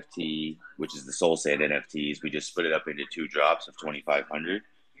first NFT, which is the SolSand NFTs. We just split it up into 2 drops of 2,500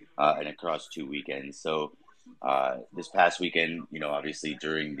 and across 2 weekends. So this past weekend, obviously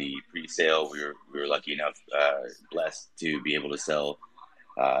during the pre-sale, we were lucky enough, blessed to be able to sell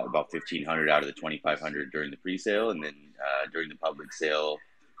about 1,500 out of the 2,500 during the pre-sale, and then during the public sale,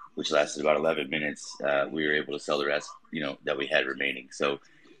 which lasted about 11 minutes, we were able to sell the rest, that we had remaining. So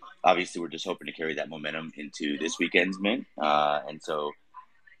obviously, we're just hoping to carry that momentum into this weekend's mint, and so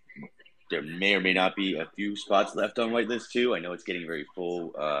there may or may not be a few spots left on whitelist too. I know it's getting very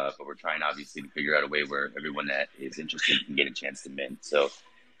full, but we're trying obviously to figure out a way where everyone that is interested can get a chance to mint. So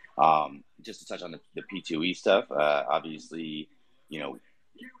just to touch on the P2E stuff, obviously,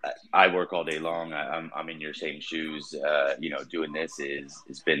 I work all day long. I'm in your same shoes. Doing this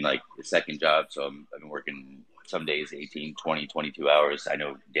it's been like the second job. So I've been working some days 18, 20, 22 hours. I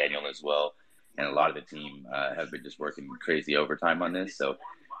know Daniel as well. And a lot of the team have been just working crazy overtime on this. So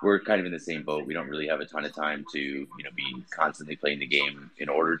we're kind of in the same boat. We don't really have a ton of time to, be constantly playing the game in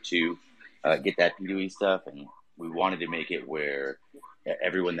order to get that P2E stuff. And we wanted to make it where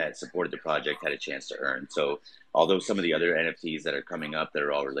everyone that supported the project had a chance to earn. So although some of the other NFTs that are coming up that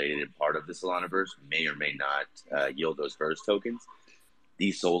are all related and part of the Solanaverse may or may not yield those first tokens,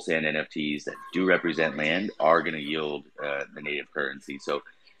 these SolSand NFTs that do represent land are going to yield the native currency. So,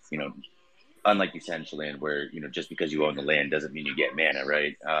 unlike Decentraland, where just because you own the land doesn't mean you get mana,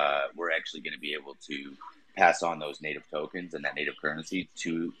 right? We're actually going to be able to pass on those native tokens and that native currency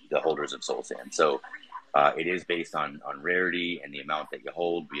to the holders of SolSand. So it is based on rarity and the amount that you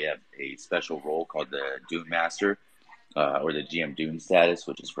hold. We have a special role called the Dune Master, or the GM Dune status,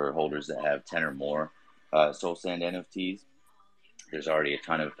 which is for holders that have 10 or more SolSand NFTs. There's already a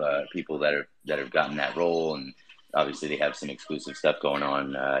ton of people that have gotten that role, and obviously they have some exclusive stuff going on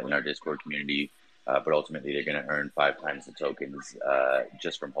in our Discord community. But ultimately, they're going to earn 5 times the tokens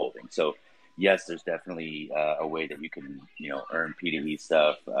just from holding. So yes, there's definitely a way that you can earn P2E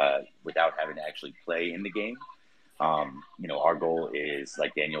stuff without having to actually play in the game. Our goal is,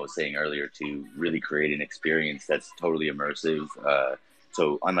 like Daniel was saying earlier, to really create an experience that's totally immersive.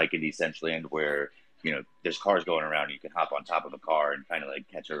 So unlike in Decentraland, where there's cars going around, you can hop on top of a car and kind of like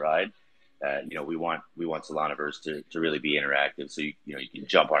catch a ride. We want Solanaverse to really be interactive. So you can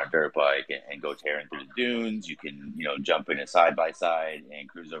jump on a dirt bike and go tearing through the dunes. You can jump in a side by side and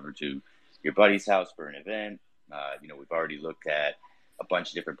cruise over to your buddy's house for an event. We've already looked at a bunch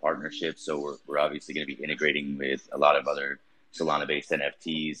of different partnerships. So we're obviously going to be integrating with a lot of other Solana-based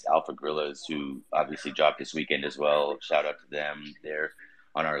NFTs. Alpha Gorillas, who obviously dropped this weekend as well. Shout out to them. They're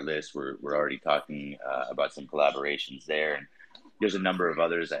on our list. We're already talking about some collaborations there. And there's a number of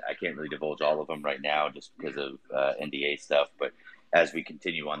others. I can't really divulge all of them right now just because of NDA stuff. But as we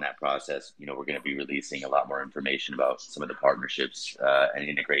continue on that process, we're going to be releasing a lot more information about some of the partnerships and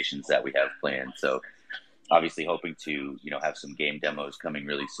integrations that we have planned. So obviously hoping to, have some game demos coming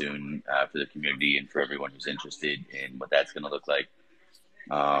really soon for the community and for everyone who's interested in what that's going to look like.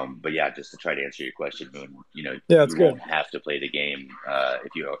 But yeah, just to try to answer your question, Moon, Yeah, you won't have to play the game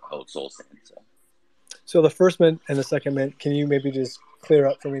if you hold SolSand. So the first mint and the second mint, can you maybe just clear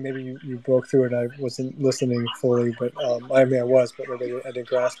up for me? Maybe you broke through it. I wasn't listening fully, but I mean I was, but maybe I didn't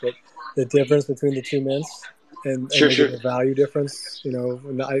grasp it. The difference between the two mints and maybe the value difference.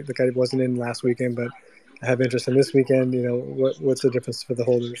 I wasn't in last weekend, but I have interest in this weekend. What's the difference for the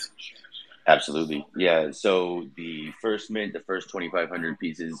holders? Absolutely. Yeah. So the first mint, the first 2,500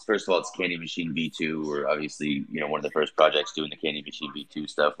 pieces, first of all, it's Candy Machine V2. We're obviously, one of the first projects doing the Candy Machine V2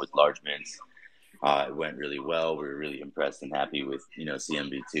 stuff with large mints. It went really well. We were really impressed and happy with,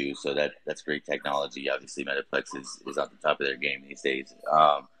 CMV2. So that's great technology. Obviously, Metaplex is on the top of their game these days.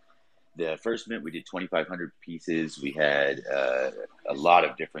 The first mint, we did 2,500 pieces. We had a lot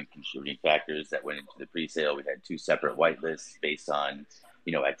of different contributing factors that went into the pre-sale. We had 2 separate whitelists based on,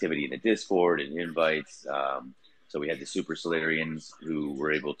 activity in the Discord and invites. So we had the Super Solarians who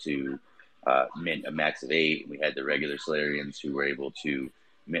were able to mint a max of 8. We had the regular Solarians who were able to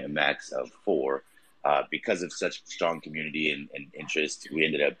mint a max of 4. Because of such strong community and interest, we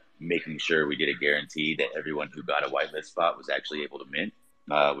ended up making sure we did a guarantee that everyone who got a whitelist spot was actually able to mint.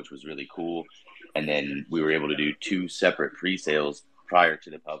 Which was really cool. And then we were able to do 2 separate pre-sales prior to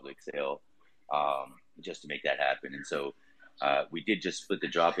the public sale just to make that happen. And so we did just split the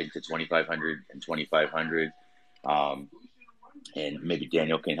drop into 2,500 and 2,500. And maybe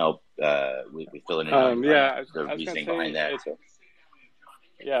Daniel can help with filling in on the reasoning behind that.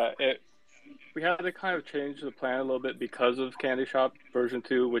 Yeah, we had to kind of change the plan a little bit because of Candy Shop version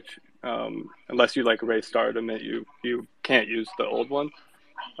 2, which unless you restart a mint, you can't use the old one.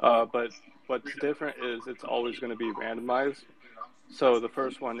 But what's different is it's always going to be randomized. So the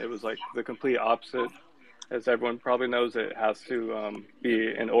first one, it was the complete opposite. As everyone probably knows, it has to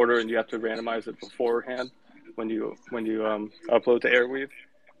be in order, and you have to randomize it beforehand when you upload to Airweave.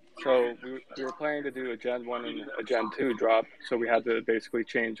 So we were planning to do a Gen 1 and a Gen 2 drop, so we had to basically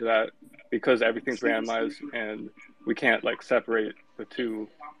change that because everything's randomized, and we can't separate the two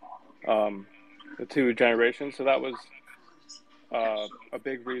generations. So that was a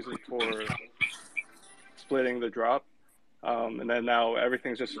big reason for splitting the drop. And then now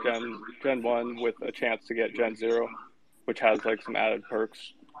everything's just Gen 1 with a chance to get Gen 0, which has some added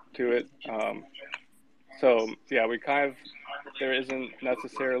perks to it. So yeah, there isn't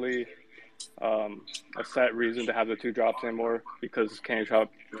necessarily a set reason to have the 2 drops anymore because Candy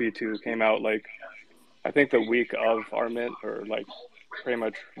Shop V2 came out I think the week of our mint, or pretty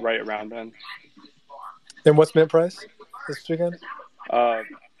much right around then. And what's mint price this weekend? For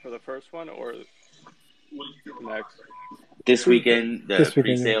the first one or next? This weekend, the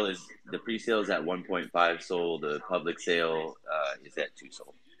pre-sale is at 1.5 sold. The public sale is at 2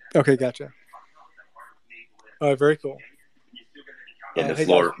 sold. Okay, gotcha. All right, very cool. Yeah,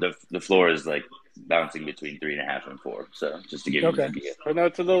 the floor is bouncing between 3.5 and 4. So just to give you an idea. But no,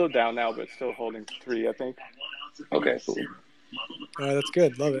 it's a little down now, but still holding 3, I think. Okay, cool. All right, that's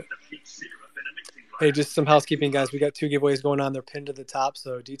good. Love it. Hey, just some housekeeping, guys. We got 2 giveaways going on. They're pinned to the top.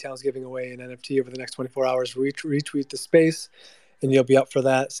 So DeTown's giving away an NFT over the next 24 hours. Retweet the space, and you'll be up for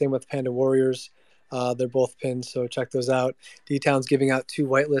that. Same with Panda Warriors. They're both pinned, so check those out. DeTown's giving out 2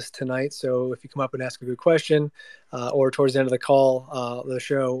 whitelists tonight. So if you come up and ask a good question, or towards the end of the call, the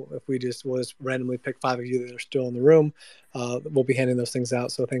show, if we'll just randomly pick 5 of you that are still in the room, we'll be handing those things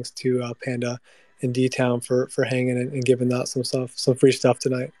out. So thanks to Panda and DeTown for hanging and giving out some free stuff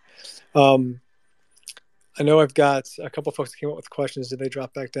tonight. I know I've got a couple folks that came up with questions. Did they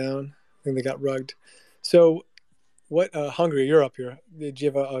drop back down? I think they got rugged. So what, Hungry, you're up here. Did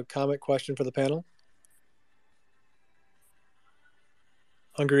you have a comment question for the panel?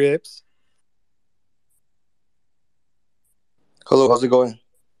 Hungry Apes? Hello, how's it going?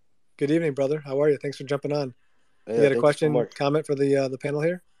 Good evening, brother. How are you? Thanks for jumping on. Yeah, you got a question, comment for the panel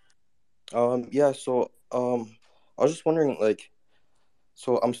here? Yeah, so I was just wondering,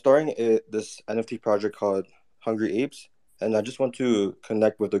 so I'm starting this NFT project called Hungry Apes, and I just want to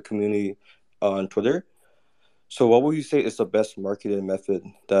connect with the community on Twitter. So what would you say is the best marketing method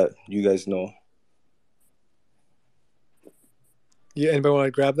that you guys know? Yeah, anybody want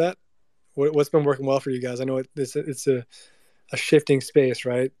to grab that? What's been working well for you guys? I know it's a shifting space,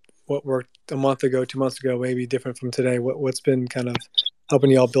 right? What worked a month ago, 2 months ago, maybe different from today. What's been kind of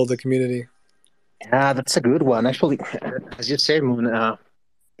helping you all build the community? Yeah, that's a good one. Actually, as you said, Moon,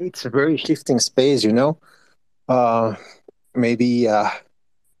 it's a very shifting space, maybe,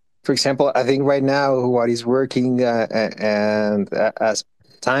 for example, I think right now what is working, and as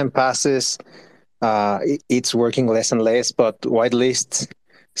time passes, it's working less and less, but whitelist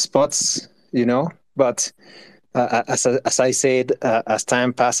spots, but as I said, as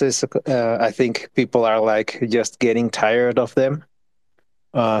time passes, I think people are like just getting tired of them.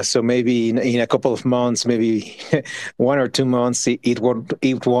 So maybe in a couple of months, maybe 1 or 2 months, it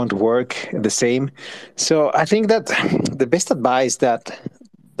won't work the same. So I think that the best advice that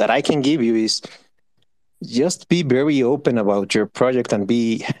I can give you is just be very open about your project and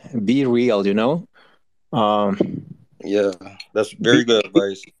be real. Um, Yeah, that's very be, good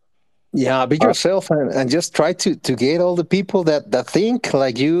advice. yeah, be Uh, yourself and just try to get all the people that think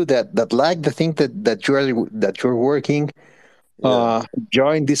like you, that like the thing that you're working, yeah,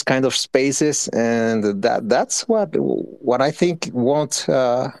 join these kind of spaces, and that's what I think won't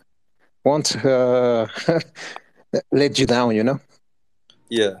let you down.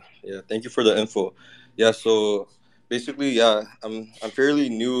 yeah, yeah. Thank you for the info. Yeah, so basically, yeah, I'm fairly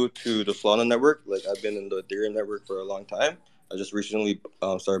new to the Solana network. Like I've been in the Ethereum network for a long time. I just recently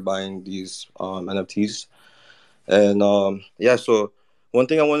started buying these NFTs, and yeah. So one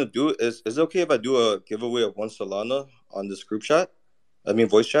thing I want to do is it okay if I do a giveaway of one Solana on this group chat? I mean,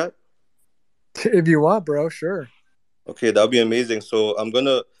 voice chat. If you want, bro, sure. Okay, that'll be amazing. So I'm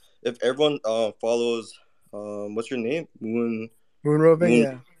gonna, if everyone follows, what's your name? Moon roving, Moon.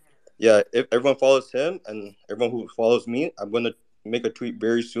 yeah. Yeah, if everyone follows him and everyone who follows me, I'm gonna make a tweet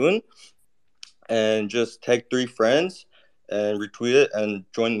very soon and just tag 3 friends and retweet it and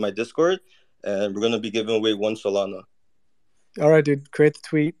join my Discord, and we're gonna be giving away one Solana. All right, dude. Create the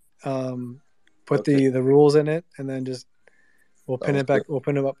tweet. Put Okay, the rules in it, and then just we'll pin sounds it good. back. We'll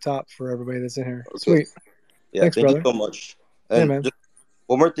pin them up top for everybody that's in here. Okay, Sweet. yeah, Thanks, thank you brother. so much. Yeah, And man. just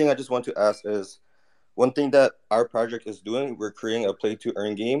one more thing, I just want to ask is one thing that our project is doing. We're creating a play to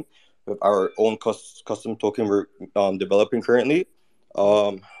earn game with our own custom token we're developing currently.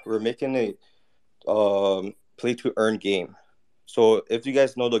 We're making a play to earn game. So if you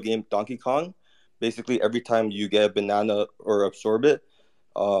guys know the game Donkey Kong, basically every time you get a banana or absorb it,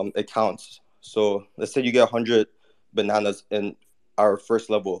 it counts. So let's say you get 100 bananas in our first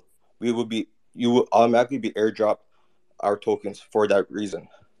level, you will automatically be airdrop our tokens for that reason.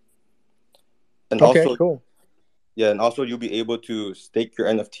 And Okay, also, cool. yeah, and also you'll be able to stake your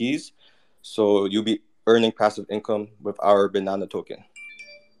NFTs, so you'll be earning passive income with our banana token.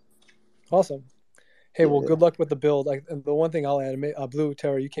 Awesome. Hey, Yeah, well, yeah, good luck with the build. And the one thing I'll add, Blue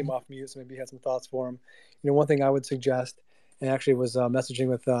Terra, you came off mute, so maybe you had some thoughts for him. One thing I would suggest, and actually was messaging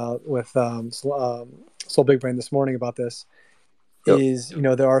with Soul Big Brain this morning about this, yep, is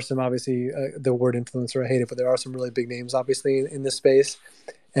there are some, obviously, the word influencer, I hate it, but there are some really big names obviously in this space,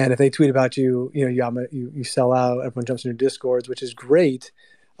 and if they tweet about you, you sell out, everyone jumps in your discords, which is great.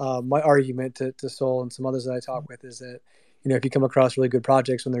 My argument to Soul and some others that I talk with is that if you come across really good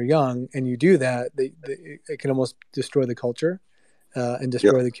projects when they're young and you do that, it can almost destroy the culture and yep,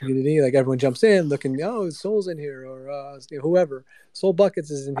 destroy the community. Like everyone jumps in looking, oh, Soul's in here, or whoever, Soul Buckets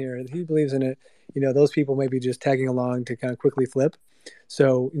is in here, and he believes in it. Those people may be just tagging along to kind of quickly flip.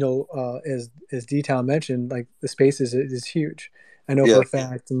 So as DeTown mentioned, like the space is huge. I know for yeah, a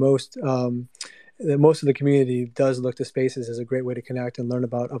fact that most of the community does look to spaces as a great way to connect and learn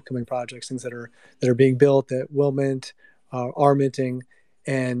about upcoming projects, things that are being built, that will mint, are minting.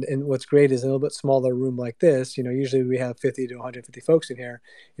 And what's great is in a little bit smaller room like this, usually we have 50 to 150 folks in here.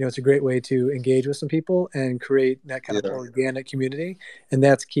 It's a great way to engage with some people and create that kind of yeah, organic community. And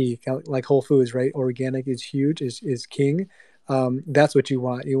that's key. Kind of like Whole Foods, right? Organic is huge, is king. That's what you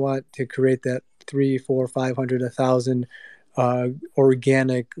want. You want to create that 3, 4, 500, 1,000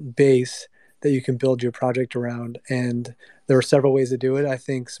 organic base that you can build your project around. And there are several ways to do it. I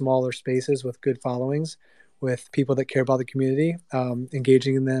think smaller spaces with good followings, with people that care about the community,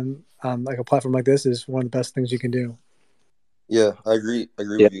 engaging in them, like a platform like this is one of the best things you can do. yeah. I agree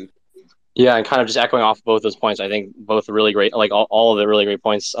Yeah. with you. Yeah, and kind of just echoing off of both those points, I think both are really great. Like all of the really great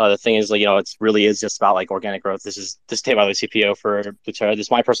points. The thing is, like, it's really is just about like organic growth. This tape by the CPO for Butera. This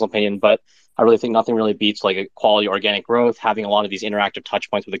is my personal opinion, but I really think nothing really beats like a quality organic growth, having a lot of these interactive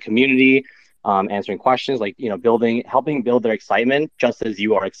touch points with the community, answering questions, like helping build their excitement, just as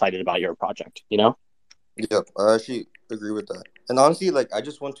you are excited about your project. Yep, I actually agree with that. And honestly, like I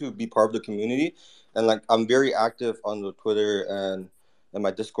just want to be part of the community, and like I'm very active on the Twitter and my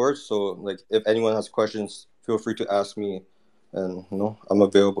Discord. So like if anyone has questions, feel free to ask me, and I'm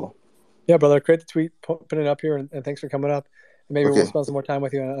available. Yeah, brother, create the tweet, put it up here, and thanks for coming up. And maybe we'll Okay, spend some more time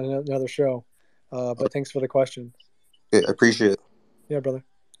with you on another show. But thanks for the question. okay, I appreciate it. Yeah, brother.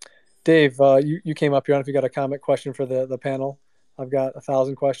 Dave, you came up here. I don't know if you got a comment question for the panel. I've got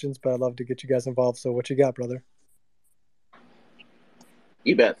 1,000 questions, but I'd love to get you guys involved. So what you got, brother?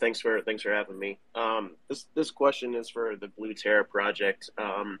 You bet. Thanks for having me. This question is for the Blue Terra project.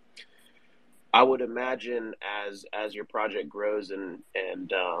 I would imagine as your project grows and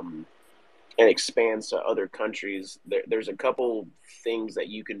expands to other countries, there's a couple things that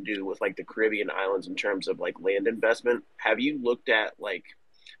you can do with like the Caribbean islands in terms of like land investment. Have you looked at like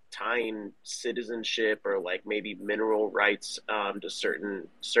tying citizenship or like maybe mineral rights to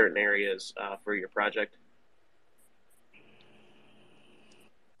certain areas for your project?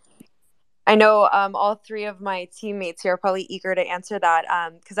 I know all three of my teammates here are probably eager to answer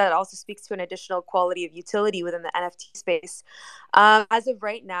that because that also speaks to an additional quality of utility within the NFT space. As of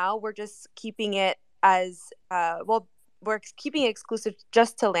right now, we're just keeping it as we're keeping it exclusive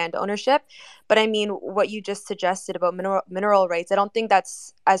just to land ownership. But I mean, what you just suggested about mineral rights, I don't think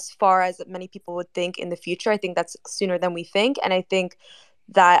that's as far as many people would think in the future. I think that's sooner than we think. And I think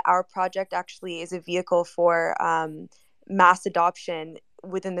that our project actually is a vehicle for mass adoption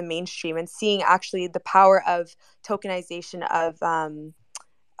within the mainstream and seeing actually the power of tokenization of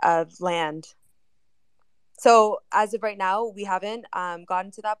land. So as of right now, we haven't gotten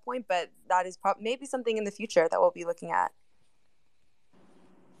to that point, but that is maybe something in the future that we'll be looking at.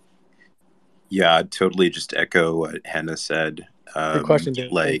 Yeah, I'd totally just echo what Hannah said. Good question,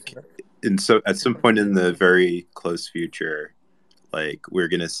 Dave. Like, and so at some point in the very close future, like we're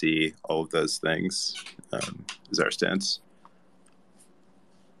gonna see all of those things. Is our stance.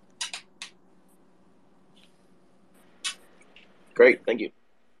 Great, thank you.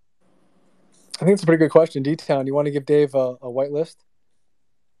 I think it's a pretty good question. DeTown, you want to give Dave a whitelist?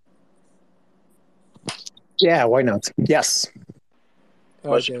 Yeah, why not? Yes.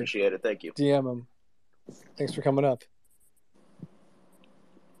 Much appreciated. Thank you. DM him. Thanks for coming up.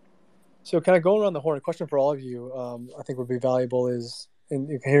 So kind of going around the horn, a question for all of you I think would be valuable is,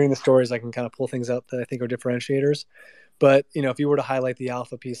 in hearing the stories, I can kind of pull things out that I think are differentiators. But, if you were to highlight the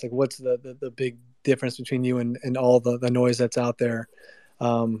alpha piece, like what's the big difference between you and all the noise that's out there?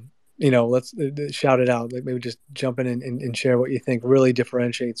 Let's shout it out. Like maybe just jump in and share what you think really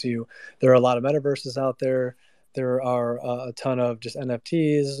differentiates you. There are a lot of metaverses out there. There are a ton of just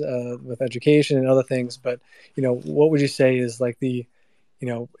NFTs with education and other things. But, what would you say is like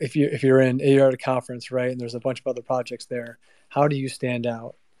if you're at a conference, right, and there's a bunch of other projects there, how do you stand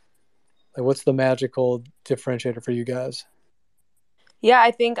out? Like, what's the magical differentiator for you guys? Yeah,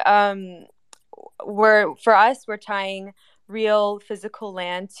 I think we're tying real physical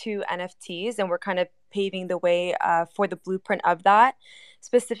land to NFTs, and we're kind of paving the way for the blueprint of that.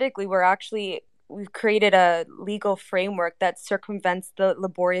 Specifically, we've created a legal framework that circumvents the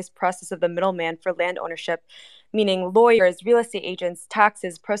laborious process of the middleman for land ownership, meaning lawyers, real estate agents,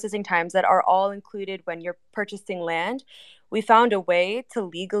 taxes, processing times that are all included when you're purchasing land. We found a way to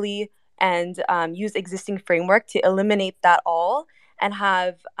legally and use existing framework to eliminate that all and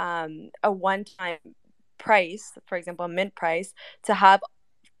have a one-time price, for example, a mint price, to have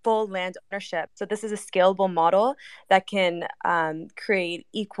full land ownership. So this is a scalable model that can create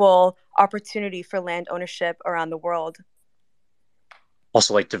equal opportunity for land ownership around the world.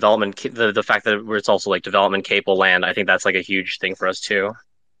 Also, like development, the fact that it's also like development capable land, I think that's like a huge thing for us too.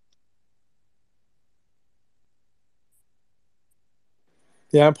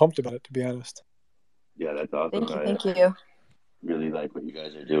 Yeah, I'm pumped about it, to be honest. Yeah, that's awesome. Thank you. Really like what you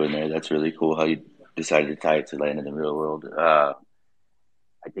guys are doing there. That's really cool how you decided to tie it to land in the real world. I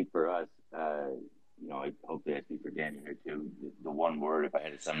think for us, hopefully I speak for Danny here too. The one word, if I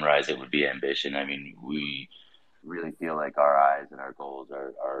had to summarize it, would be ambition. I mean, we really feel like our eyes and our goals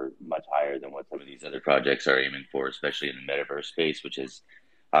are much higher than what some of these other projects are aiming for, especially in the metaverse space, which has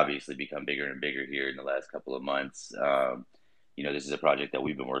obviously become bigger and bigger here in the last couple of months. This is a project that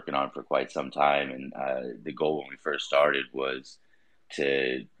we've been working on for quite some time, and the goal when we first started was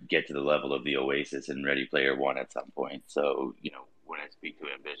to get to the level of the Oasis and Ready Player One at some point. So, when I speak to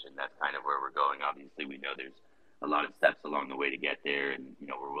ambition, that's kind of where we're going. Obviously, we know there's a lot of steps along the way to get there, and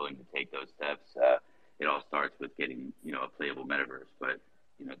we're willing to take those steps. It all starts with getting a playable metaverse, but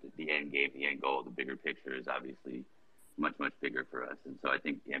the end game, the end goal, the bigger picture is obviously much bigger for us, and so I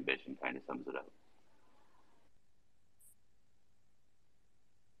think the ambition kind of sums it up.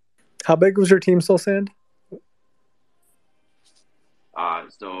 How big was your team, SolSand?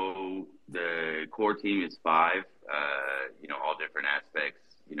 So the core team is 5, all different aspects.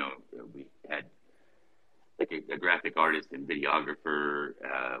 We had like a graphic artist and videographer.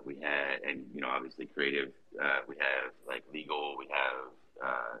 We had, and obviously creative. We have like legal. We have,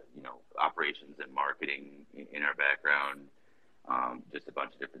 operations and marketing in our background. Just a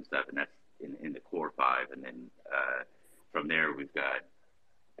bunch of different stuff, and that's in the core 5. And then from there, we've got,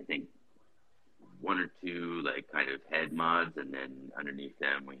 I think, 1 or 2 like kind of head mods, and then underneath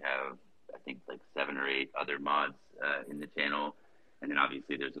them we have I think like 7 or 8 other mods in the channel, And then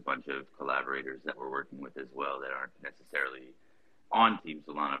obviously there's a bunch of collaborators that we're working with as well that aren't necessarily on Team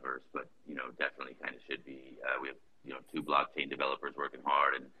Solanaverse, but definitely kind of should be. We have 2 blockchain developers working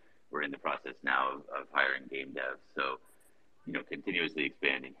hard, and we're in the process now of hiring game devs. So continuously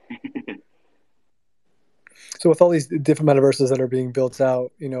expanding. So with all these different metaverses that are being built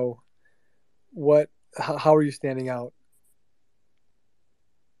out, how are you standing out?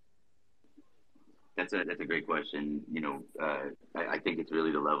 That's a great question. I think it's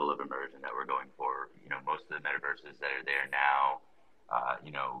really the level of immersion that we're going for. Most of the metaverses that are there now,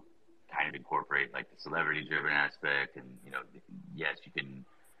 kind of incorporate like the celebrity-driven aspect, and yes, you can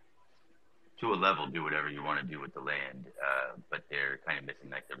to a level do whatever you want to do with the land, but they're kind of missing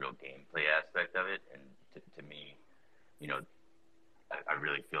like the real gameplay aspect of it. And to me, I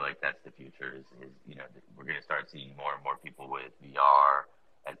really feel like that's the future. Is we're going to start seeing more and more people with VR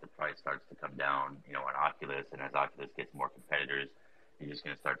as the price starts to come down, on Oculus, and as Oculus gets more competitors, you're just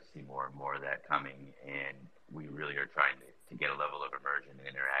going to start to see more and more of that coming. And we really are trying to get a level of immersion and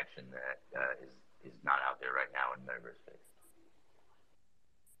interaction that is not out there right now in metaverse space.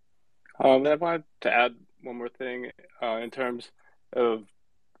 I wanted to add one more thing in terms of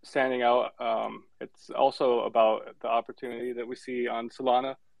standing out. It's also about the opportunity that we see on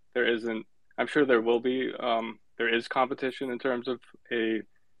Solana. I'm sure there will be, there is competition in terms of a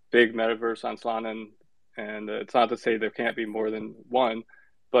big metaverse on Solana, and it's not to say there can't be more than one,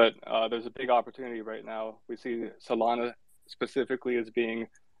 but there's a big opportunity right now. We see Solana specifically as being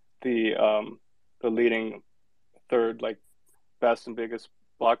the leading third, like, best and biggest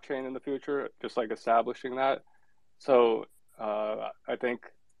blockchain in the future, just like establishing that. So I think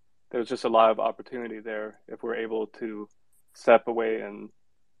there's just a lot of opportunity there if we're able to step away and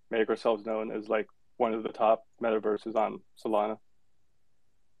make ourselves known as like one of the top metaverses on Solana.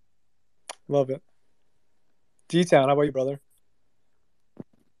 Love it. DeTown, how about you, brother?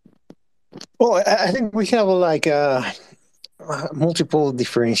 Well, I think we have like multiple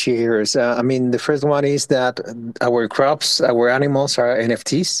differentiators. The first one is that our crops, our animals are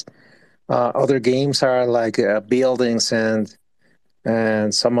NFTs. Other games are like buildings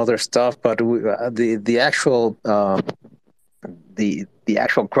and some other stuff, but the actual the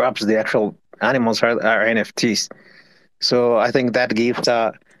actual crops, the actual animals are NFTs. So I think that gives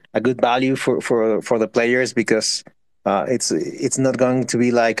a good value for the players, because it's not going to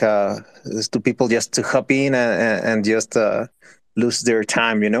be like to people just to hop in and just lose their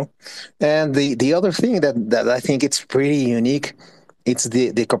time, And the other thing that I think it's pretty unique, it's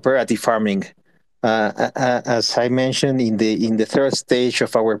the cooperative farming. As I mentioned, in the third stage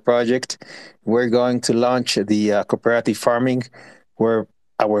of our project, we're going to launch the cooperative farming, where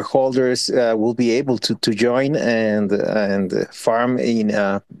our holders will be able to join and farm in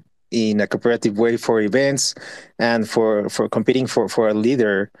a cooperative way for events and for competing for a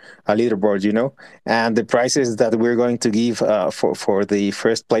leaderboard, And the prizes that we're going to give for the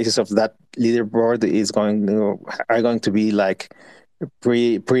first places of that leaderboard are going to be like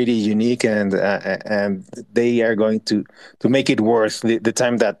pretty unique, and they are going to make it worth the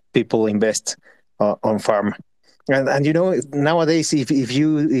time that people invest on farm. And nowadays, if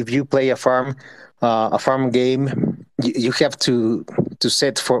you play a farm game, you have to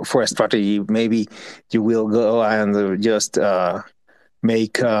set for a strategy. Maybe you will go and just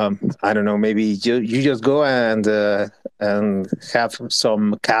make I don't know. Maybe you just go and have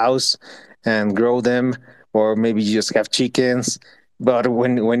some cows and grow them, or maybe you just have chickens. But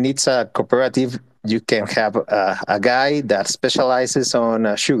when it's a cooperative, you can have a guy that specializes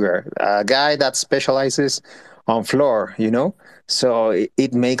on sugar, a guy that specializes on flour, So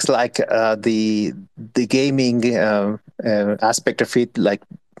it makes like the gaming aspect of it like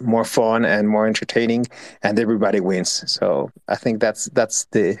more fun and more entertaining, and everybody wins. So I think that's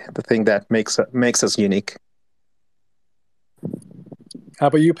the thing that makes us unique. How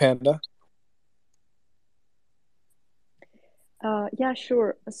about you, Panda? Yeah,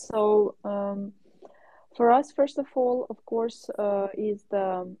 sure. So for us, first of all, of course, is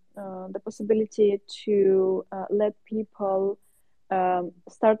the possibility to let people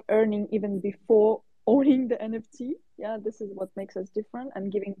start earning even before owning the NFT. Yeah, this is what makes us different,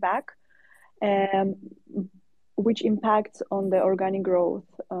 and giving back, which impacts on the organic growth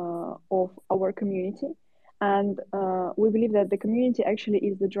of our community. And we believe that the community actually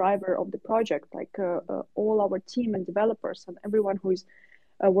is the driver of the project, like all our team and developers and everyone who is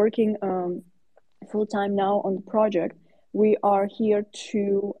working full time now on the project. We are here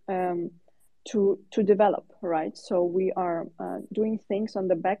to develop, right? So we are doing things on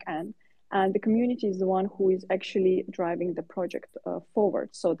the back end, and the community is the one who is actually driving the project forward.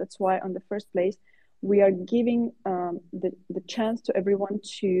 So that's why, on the first place, we are giving the chance to everyone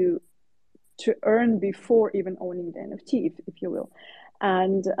to earn before even owning the NFT, if you will.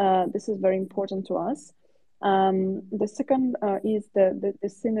 And this is very important to us. The second is the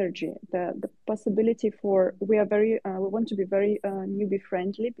synergy, the possibility for, we want to be very newbie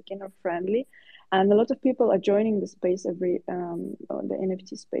friendly, beginner friendly, and a lot of people are joining the space the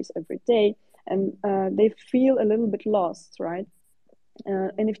NFT space every day, and they feel a little bit lost, right?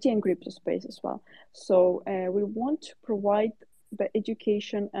 NFT and crypto space as well. So we want to provide the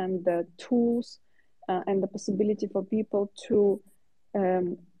education and the tools and the possibility for people to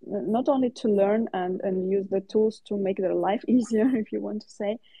not only to learn and use the tools to make their life easier, if you want to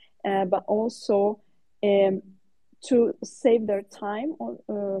say, but also to save their time,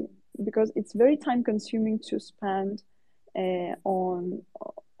 because it's very time consuming to spend on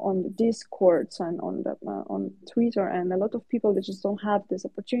the Discords and on Twitter, and a lot of people, they just don't have this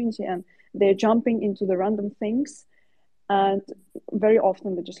opportunity, and they're jumping into the random things, and very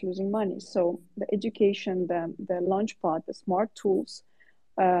often they're just losing money. So the education, the launchpad, the smart tools,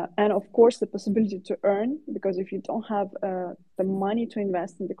 and of course the possibility to earn, because if you don't have the money to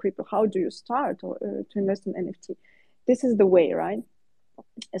invest in the crypto, how do you start to invest in NFT? This is the way, right?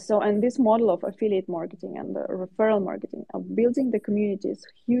 So, and this model of affiliate marketing and the referral marketing of building the communities,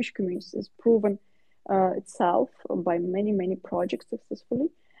 huge communities, is proven itself by many projects successfully.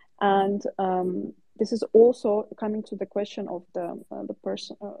 And this is also coming to the question of the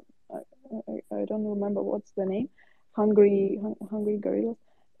person. I don't remember what's the name. Hungry Gorillas.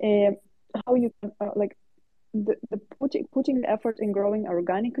 How you can like the putting the effort in growing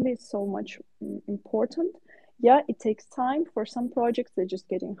organically is so much important. Yeah, it takes time. For some projects, they're just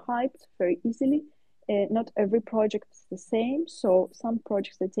getting hyped very easily. Not every project is the same. So some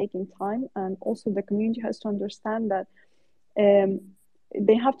projects are taking time, and also the community has to understand that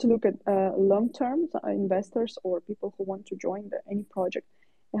they have to look at long-term investors or people who want to join any project.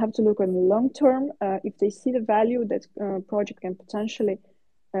 They have to look at long-term. If they see the value that project can potentially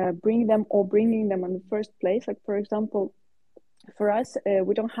bring them, or bringing them in the first place. Like, for example, for us,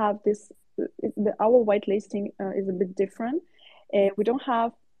 we don't have this. Our whitelisting is a bit different. We don't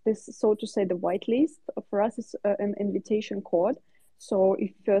have this, so to say, the whitelist. For us, it's an invitation code. So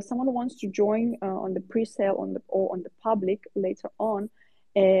if someone wants to join on the pre-sale or on the public later on,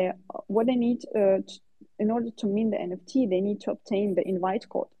 what they need in order to mint the NFT, they need to obtain the invite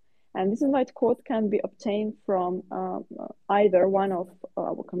code. And this invite code can be obtained from either one of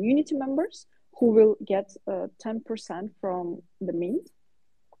our community members, who will get 10% from the mint,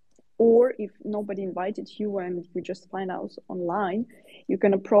 or if nobody invited you and you just find out online, you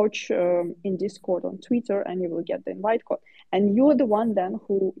can approach in Discord, on Twitter, and you will get the invite code. And you're the one then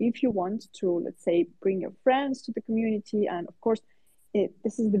who, if you want to, let's say, bring your friends to the community, and of course,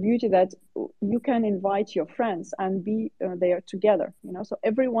 this is the beauty, that you can invite your friends and be there together, you know, so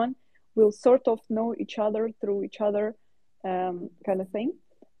everyone will sort of know each other through each other, kind of thing.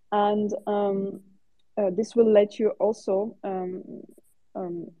 And this will let you also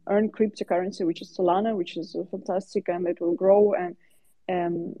earn cryptocurrency, which is Solana, which is fantastic, and it will grow and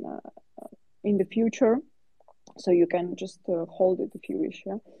in the future. So you can just hold it if you wish.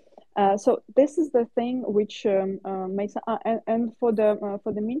 Yeah. So this is the thing which makes and for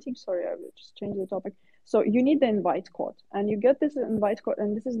the minting. Sorry, I will just change the topic. So you need the invite code, and you get this invite code,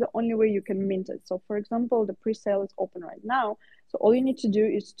 and this is the only way you can mint it. So, for example, the pre-sale is open right now. So all you need to do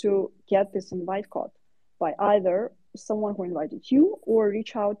is to get this invite code by either someone who invited you, or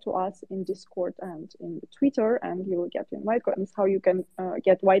reach out to us in Discord and in the Twitter, and you will get the invite code. And that's how you can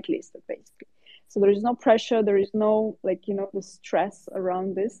get whitelisted, basically. So there is no pressure, there is no, like, you know, the stress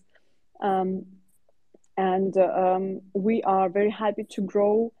around this. We are very happy to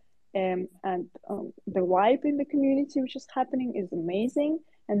grow, and the vibe in the community which is happening is amazing,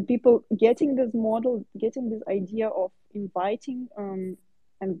 and people getting this model, getting this idea of inviting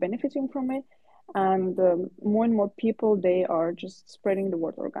and benefiting from it, and more and more people, they are just spreading the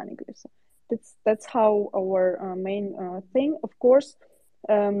word organically. So that's how our main thing. Of course,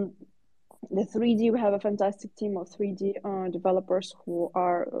 the 3D, we have a fantastic team of 3D developers who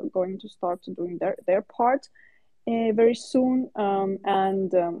are going to start doing their part very soon,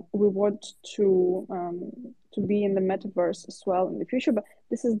 and we want to be in the metaverse as well in the future, but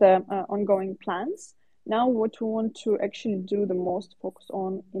this is the ongoing plans. Now what we want to actually do the most focus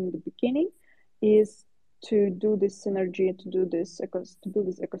on in the beginning is to do this synergy, to do this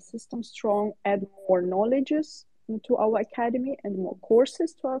ecosystem strong, add more knowledges to our academy and more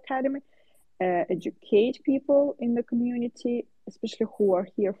courses to our academy, educate people in the community, especially who are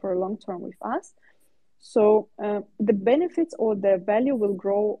here for a long term with us. So the benefits or the value will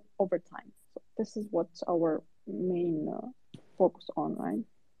grow over time. So this is what our main focus on, right?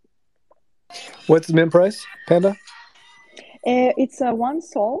 What's the mint price, Panda? It's a 1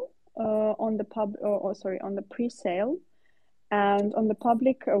 sol on the on the pre-sale, and on the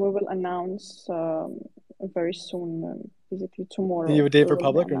public we will announce very soon. Basically tomorrow. Do you have a date for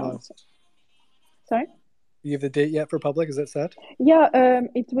public or no? Sorry. You have the date yet for public? Is that set? Yeah,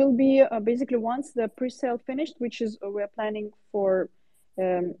 it will be basically once the pre-sale finished, which is we're planning for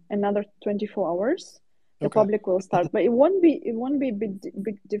another 24 hours. The public will start, but it won't be a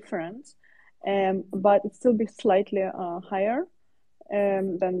big difference, but it still be slightly higher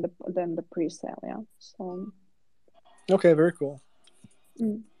than the pre-sale. Yeah. So. Okay, very cool.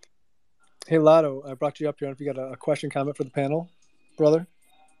 Mm. Hey, Lotto, I brought you up here. If you got a question, comment for the panel, brother.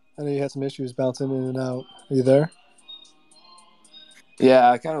 I know you had some issues bouncing in and out. Are you there? Yeah,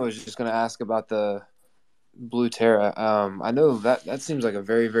 I kind of was just going to ask about the Blue Terra. I know that seems like a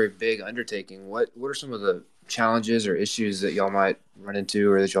very, very big undertaking. What are some of the challenges or issues that y'all might run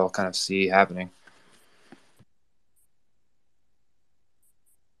into or that y'all kind of see happening?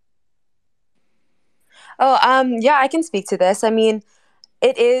 Yeah, I can speak to this. I mean,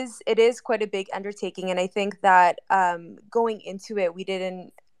 it is quite a big undertaking, and I think that going into it, we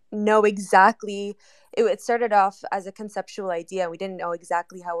didn't know exactly. It started off as a conceptual idea. We didn't know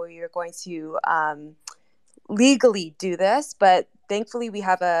exactly how we were going to legally do this, but thankfully we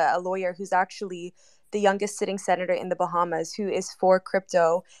have a lawyer who's actually the youngest sitting senator in the Bahamas, who is for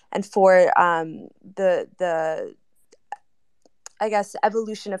crypto and for the I guess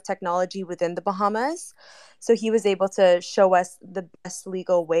evolution of technology within the Bahamas. So he was able to show us the best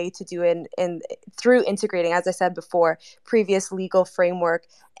legal way to do it in through integrating, as I said before, previous legal framework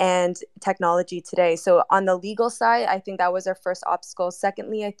and technology today. So on the legal side, I think that was our first obstacle.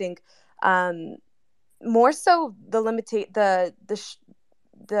 Secondly, I think more so the limitations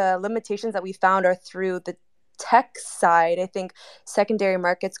that we found are through the tech side. I think secondary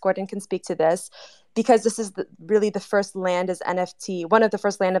markets, Gordon can speak to this, because this is really the first land as NFT, one of the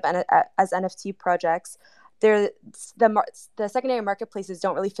first land as NFT projects. The secondary marketplaces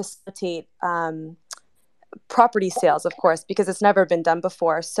don't really facilitate property sales, of course, because it's never been done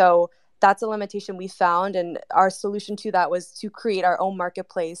before. So that's a limitation we found, and our solution to that was to create our own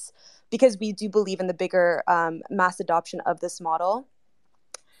marketplace, because we do believe in the bigger mass adoption of this model.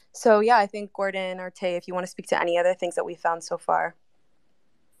 So yeah, I think Gordon or Tay, if you want to speak to any other things that we found so far.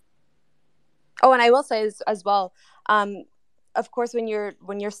 Oh, and I will say as well, of course, when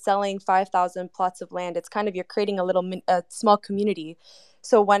you're selling 5,000 plots of land, it's kind of, you're creating a small community.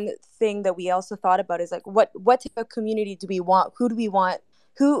 So one thing that we also thought about is like, what type of community do we want? Who do we want?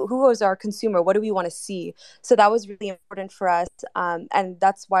 Who is our consumer? What do we want to see? So that was really important for us, and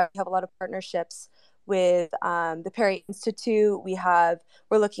that's why we have a lot of partnerships with the Perry Institute. We're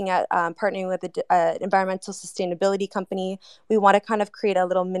looking at partnering with an environmental sustainability company. We want to kind of create a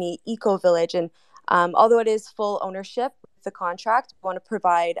little mini eco village, and although it is full ownership with the contract, we want to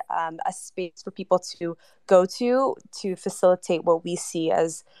provide a space for people to go to facilitate what we see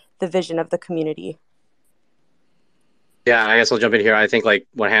as the vision of the community. Yeah, I guess I'll jump in here. I think like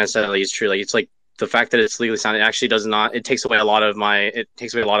what Hannah said is true. Like, it's like the fact that it's legally signed, it actually does not, it takes away a lot of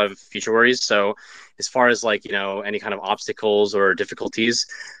future worries. So as far as like, any kind of obstacles or difficulties,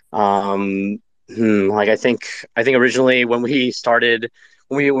 like I think originally when we started,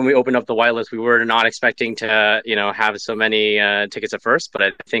 when we opened up the whitelist, we were not expecting to, have so many tickets at first, but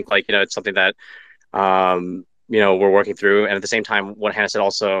I think like, it's something that, we're working through. And at the same time, what Hannah said,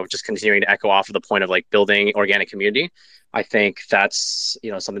 also just continuing to echo off of the point of like building organic community. I think that's,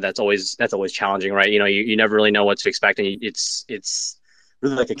 something that's always challenging, right? You never really know what to expect. And it's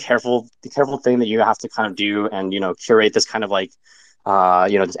really like a careful thing that you have to kind of do, and, curate this kind of like,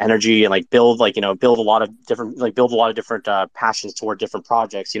 this energy, and like build a lot of different passions toward different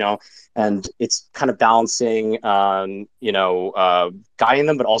projects, and it's kind of balancing, guiding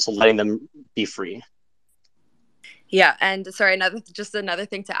them, but also letting them be free. Yeah, and sorry, another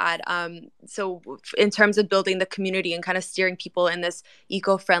thing to add. So in terms of building the community and kind of steering people in this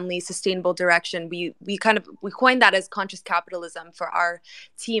eco-friendly, sustainable direction, we coined that as conscious capitalism for our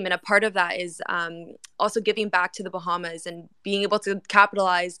team, and a part of that is also giving back to the Bahamas and being able to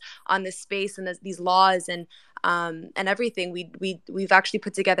capitalize on this space and these laws and everything. We've actually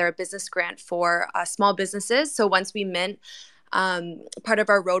put together a business grant for small businesses. So once we mint, part of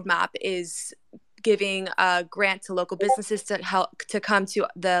our roadmap is giving a grant to local businesses to help to come to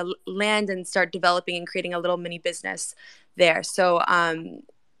the land and start developing and creating a little mini business there. So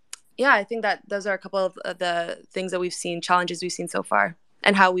yeah, I think that those are a couple of the things that we've seen, challenges we've seen so far,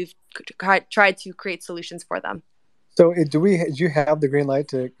 and how we've tried to create solutions for them. So do you have the green light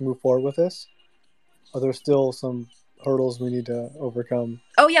to move forward with this? are there still some hurdles we need to overcome?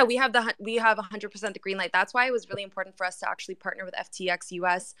 Oh yeah, we have 100% the green light. That's why it was really important for us to actually partner with FTX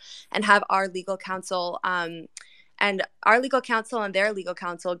US and have our legal counsel and their legal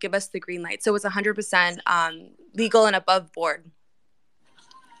counsel give us the green light. So it's 100% legal and above board.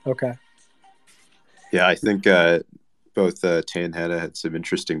 Okay. Yeah, I think both Tay and Hannah had some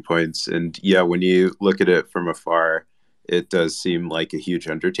interesting points. And yeah, when you look at it from afar, it does seem like a huge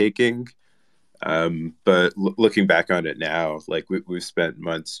undertaking. But looking back on it now, like we've spent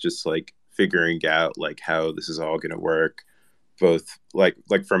months just like figuring out like how this is all going to work, both like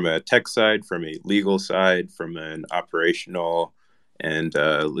from a tech side, from a legal side, from an operational and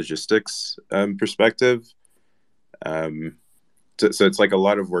logistics perspective. So it's like a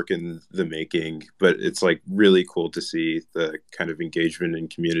lot of work in the making, but it's like really cool to see the kind of engagement and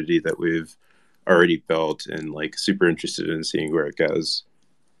community that we've already built, and like super interested in seeing where it goes.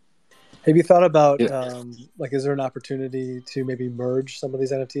 Have you thought about like, is there an opportunity to maybe merge some of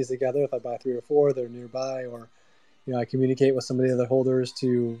these NFTs together? If I buy 3 or 4, they're nearby, or I communicate with some of the other holders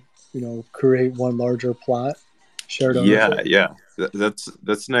to create one larger plot, shared ownership. Yeah.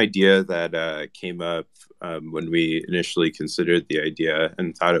 That's an idea that came up when we initially considered the idea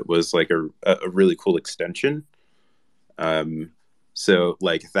and thought it was like a really cool extension. So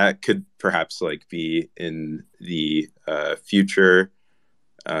like that could perhaps like be in the future.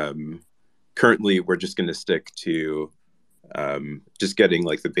 Currently, we're just going to stick to just getting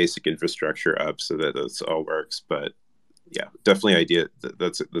like the basic infrastructure up so that this all works. But yeah, definitely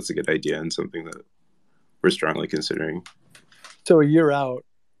that's a good idea and something that we're strongly considering. So a year out,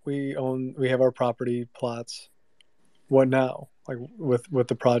 we have our property plots. What now? Like with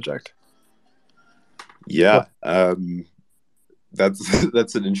the project? Yeah,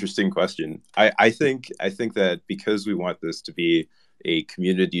 that's an interesting question. I think that because we want this to be a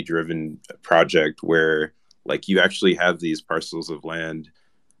community-driven project where like you actually have these parcels of land,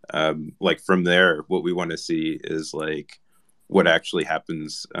 like from there, what we want to see is like what actually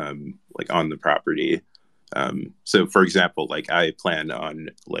happens like on the property. So for example, like I plan on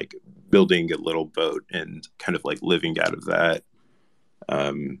like building a little boat and kind of like living out of that.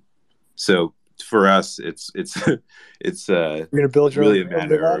 So for us, it's you're gonna build your really own a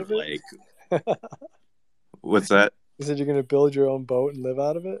matter out of of like, what's that? You said you're gonna build your own boat and live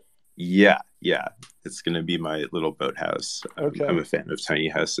out of it? Yeah. It's gonna be my little boathouse. Okay. I'm a fan of tiny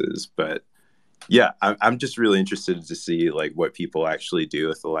houses, but yeah, I'm just really interested to see like what people actually do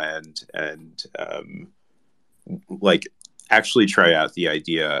with the land, and like actually try out the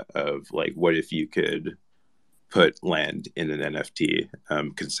idea of like what if you could put land in an NFT.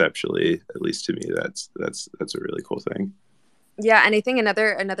 Conceptually, at least to me, that's a really cool thing. Yeah, and I think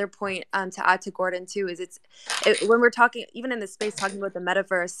another point to add to Gordon too is when we're talking, even in this space, talking about the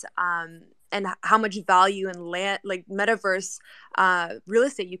metaverse and how much value in land, like metaverse real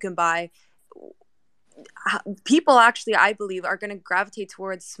estate you can buy. People actually, I believe, are going to gravitate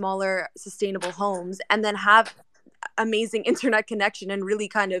towards smaller, sustainable homes, and then have amazing internet connection and really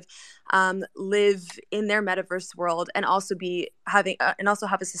kind of live in their metaverse world, and also have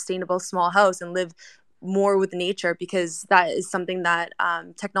a sustainable small house and live more with nature, because that is something that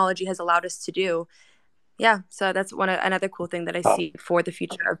technology has allowed us to do. Yeah, so that's another cool thing that I see for the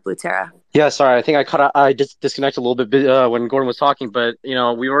future of Blue Terra. Yeah, sorry, I think I just disconnected a little bit when Gordon was talking, but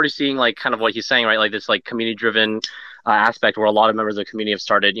we're already seeing like kind of what he's saying, right? Like this like community driven aspect where a lot of members of the community have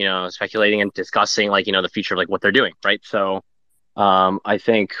started speculating and discussing like the future of like what they're doing, right? So I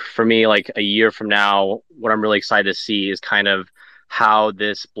think for me, like a year from now, what I'm really excited to see is kind of how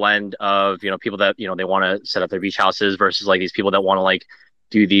this blend of people that they want to set up their beach houses versus like these people that want to like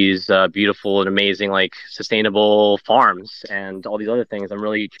do these beautiful and amazing like sustainable farms and all these other things. I'm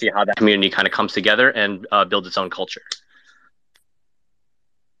really curious how that community kind of comes together and builds its own culture.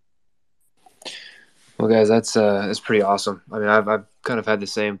 Well, guys, that's pretty awesome. I mean, I've kind of had the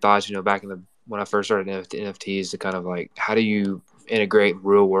same thoughts, back when I first started NFTs, to kind of like, how do you integrate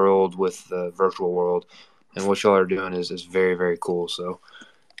real world with the virtual world? And what y'all are doing is very, very cool. So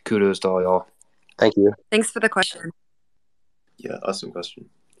kudos to all y'all. Thank you. Thanks for the question. Yeah, awesome question.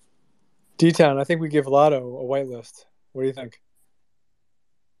 DeTown, I think we give Lotto a whitelist. What do you think?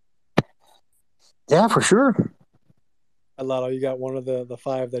 Yeah, for sure. Lotto, you got one of the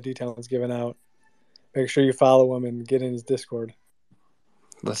 5 that DeTown's given out. Make sure you follow him and get in his Discord.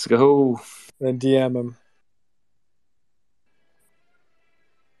 Let's go. Then DM him.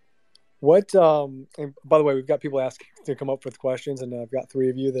 What? And by the way, we've got people asking to come up with questions, and I've got 3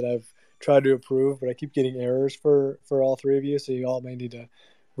 of you that I've tried to approve, but I keep getting errors for all 3 of you, so you all may need to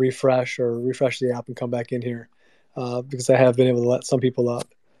refresh the app and come back in here, because I have been able to let some people up.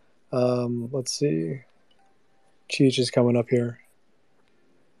 Let's see. Cheech is coming up here.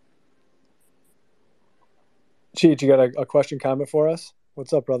 Cheech, you got a question, comment for us?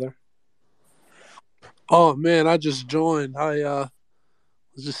 What's up, brother? Oh man, I just joined. I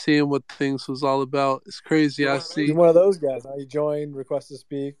was just seeing what things was all about. It's crazy. I see. You're one of those guys. You join, request to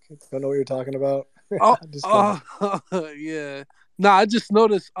speak. Don't know what you're talking about. Yeah. Nah, I just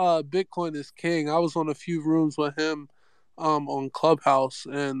noticed Bitcoin is king. I was on a few rooms with him on Clubhouse,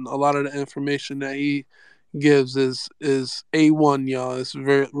 and a lot of the information that he gives is A1, y'all. It's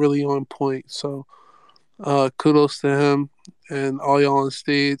really on point. So kudos to him and all y'all on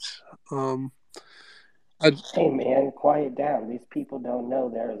stage. Hey man, quiet down. These people don't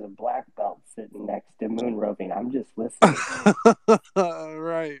know there is a black belt sitting next to moon roving. I'm just listening.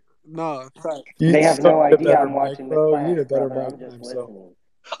 Right. No. They have no idea I'm watching the class, you need a better brother. mic. I'm just listening.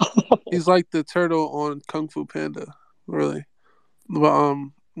 He's like the turtle on Kung Fu Panda, really. But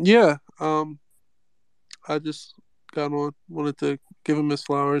yeah. I just got on, wanted to give him his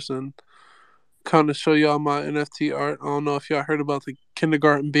flowers and kind of show y'all my NFT art. I don't know if y'all heard about the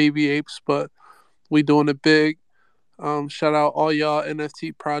kindergarten baby apes, but we doing it big. Shout out all y'all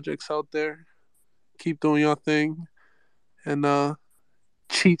NFT projects out there. Keep doing your thing, and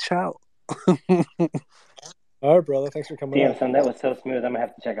cheech out. All right, brother. Thanks for coming. Damn, son, that was so smooth. I'm gonna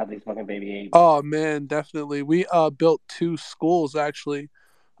have to check out these fucking baby apes. Oh man, definitely. We built 2 schools actually,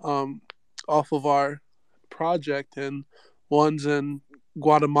 off of our project, and one's in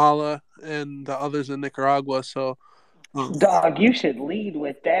Guatemala and the other's in Nicaragua. So, dog, you should lead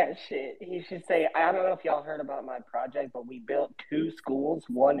with that shit. You should say, I don't know if y'all heard about my project, but we built 2 schools,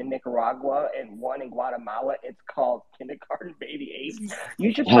 one in Nicaragua and one in Guatemala. It's called Kindergarten Baby Apes.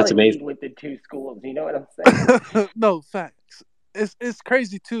 You should probably lead with the 2 schools. You know what I'm saying? No, facts. It's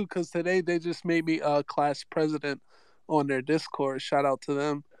crazy too, because today they just made me class president on their Discord. Shout out to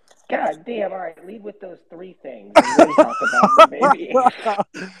them. God damn! All right, lead with those 3 things, and then talk about the baby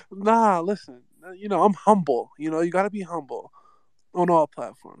apes. Nah, listen. You know, I'm humble. You know, you got to be humble on all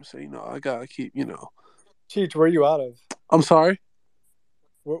platforms. So, you know, I got to keep, you know. Cheech, where are you out of? I'm sorry?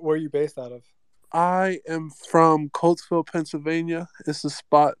 Where are you based out of? I am from Coatesville, Pennsylvania. It's a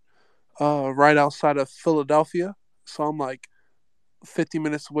spot right outside of Philadelphia. So I'm like 50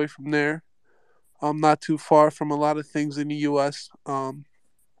 minutes away from there. I'm not too far from a lot of things in the U.S.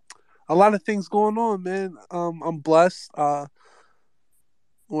 A lot of things going on, man. I'm blessed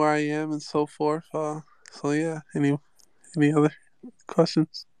where I am and so forth. So yeah. Any other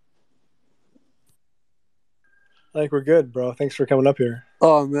questions? I think we're good, bro. Thanks for coming up here.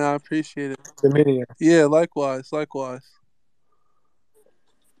 Oh man, I appreciate it. Good meeting you. Yeah, likewise.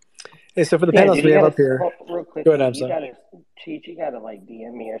 Hey, so for the panels we have up here, real quick, go ahead, you gotta like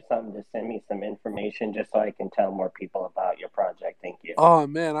DM me or something to send me some information just so I can tell more people about your project. Thank you. Oh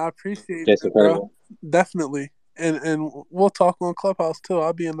man, I appreciate it, bro. Definitely. And we'll talk on Clubhouse too.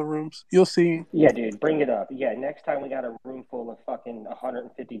 I'll be in the rooms. You'll see. Yeah, dude, bring it up. Yeah, next time we got a room full of fucking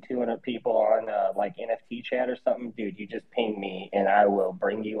 150, 200 people on like NFT chat or something, dude, you just ping me and I will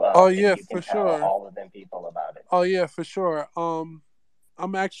bring you up. Oh yeah, and you can tell all of them people about it. Oh yeah, for sure.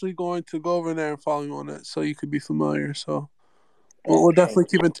 I'm actually going to go over there and follow you on it so you could be familiar. So we'll definitely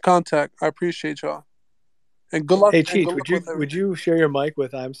keep in contact. I appreciate y'all. And good luck. Hey, Cheech, would you share your mic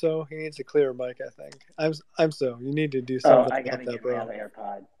with IMSO? He needs a clearer mic, I think. IMSO, you need to do something I gotta about that, get bro. my other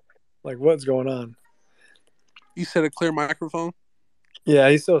AirPod. Like, what's going on? You said a clear microphone? Yeah,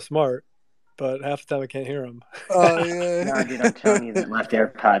 he's so smart, but half the time I can't hear him. Oh yeah. No, dude, I'm telling you, that left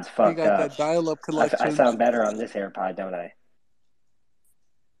AirPod's fucked You got up. that dial-up connection. I sound better on this AirPod, don't I?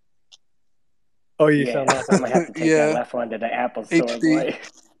 Oh, you sound like I'm gonna have to take that left one to the Apple store, boy.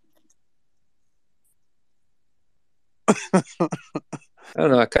 I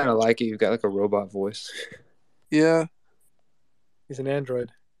don't know. I kind of like it. You've got like a robot voice. Yeah. He's an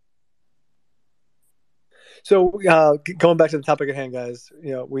android. So going back to the topic at hand, guys,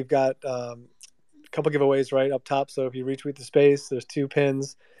 you know, we've got a couple giveaways right up top. So if you retweet the space, there's 2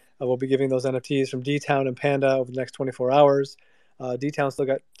 pins. We'll be giving those NFTs from DeTown and Panda over the next 24 hours. DeTown still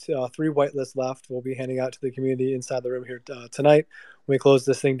got 3 whitelists left. We'll be handing out to the community inside the room here tonight. When we close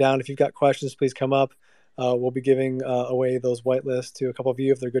this thing down, if you've got questions, please come up. We'll be giving away those whitelists to a couple of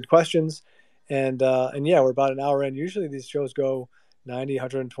you if they're good questions. And yeah, we're about an hour in. Usually these shows go 90,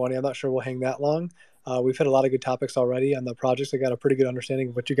 120. I'm not sure we'll hang that long. We've had a lot of good topics already on the projects. I got a pretty good understanding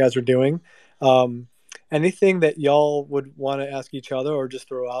of what you guys are doing. Anything that y'all would want to ask each other or just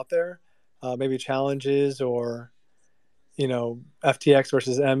throw out there? Maybe challenges or, you know, FTX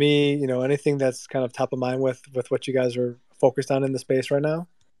versus ME, you know, anything that's kind of top of mind with what you guys are focused on in the space right now?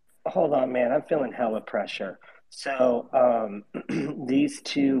 Hold on, man. I'm feeling hella pressure. So these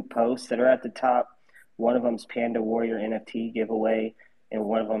two posts that are at the top, one of them's Panda Warrior NFT giveaway, and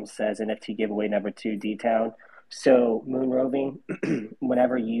one of them says NFT giveaway number 2 DTown. So Moon Roving,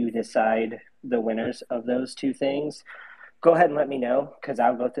 whenever you decide the winners of those two things, go ahead and let me know because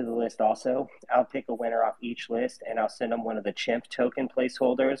I'll go through the list also. I'll pick a winner off each list and I'll send them one of the chimp token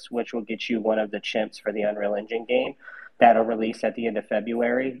placeholders, which will get you one of the chimps for the Unreal Engine game. That'll release at the end of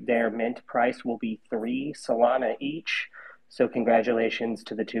February. Their mint price will be 3 Solana each. So congratulations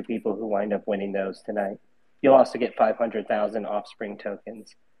to the two people who wind up winning those tonight. You'll also get 500,000 Offspring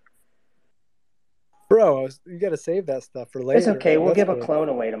tokens. Bro, you got to save that stuff for later. It's okay. We'll give a clone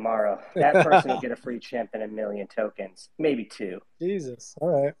away tomorrow. That person will get a free chimp and 1 million tokens. Maybe 2. Jesus. All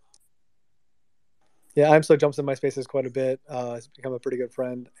right. Yeah, I'm still jumps in my spaces quite a bit. He's become a pretty good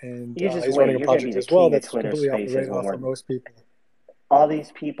friend, and he's running a project as well that's completely off the radar for most people. All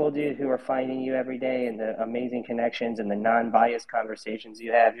these people, dude, who are finding you every day and the amazing connections and the non-biased conversations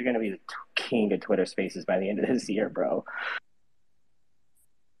you have, you're going to be the king of Twitter spaces by the end of this year, bro.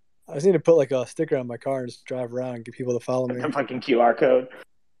 I just need to put like a sticker on my car and just drive around and get people to follow me. The fucking QR code.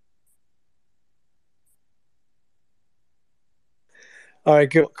 All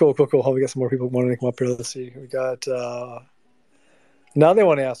right, cool. Hope we got some more people wanting to come up here. Let's see. We got now they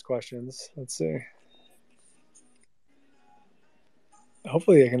want to ask questions. Let's see.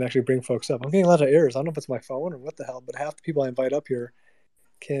 Hopefully I can actually bring folks up. I'm getting a lot of errors. I don't know if it's my phone or what the hell, but half the people I invite up here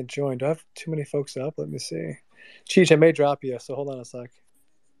can't join. Do I have too many folks up? Let me see. Cheech, I may drop you, so hold on a sec.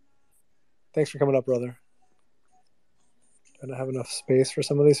 Thanks for coming up, brother. I don't have enough space for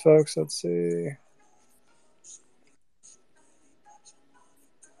some of these folks. Let's see.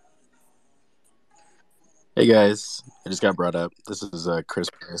 Hey guys, I just got brought up. This is Chris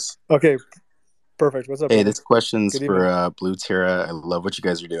Price. Okay, perfect. What's up, Hey, brother? this question's for Blue Terra. I love what you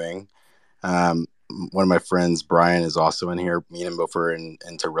guys are doing. One of my friends, Brian, is also in here. Me and him both were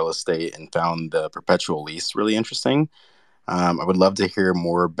into real estate and found the perpetual lease really interesting. I would love to hear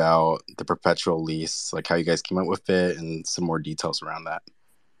more about the perpetual lease, like how you guys came up with it and some more details around that.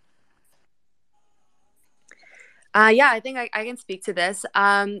 Yeah, I think I can speak to this.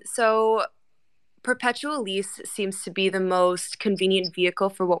 So perpetual lease seems to be the most convenient vehicle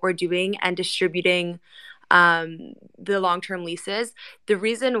for what we're doing and distributing the long-term leases. The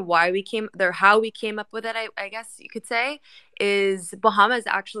reason why how we came up with it, I guess you could say, is the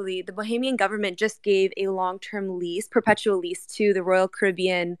Bahamian government just gave a long-term lease, perpetual lease to the Royal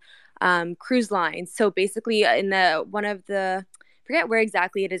Caribbean cruise line. So basically forget where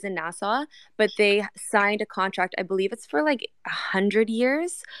exactly it is in Nassau, but they signed a contract, I believe it's for like 100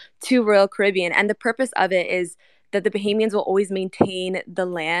 years to Royal Caribbean. And the purpose of it is that the Bahamians will always maintain the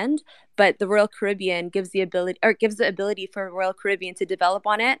land, but the Royal Caribbean gives the ability for Royal Caribbean to develop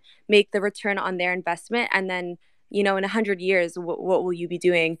on it, make the return on their investment, and then, in 100 years, what will you be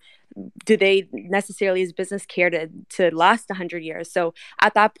doing? Do they necessarily, as business, care to last 100 years? So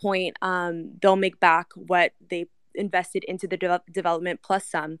at that point, they'll make back what they invested into the development plus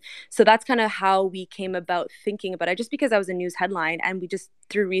some. So that's kind of how we came about thinking about it, just because that was a news headline, and we just,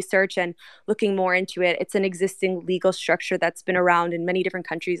 through research and looking more into it, it's an existing legal structure that's been around in many different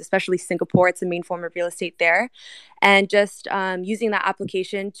countries, especially Singapore. It's the main form of real estate there, and just using that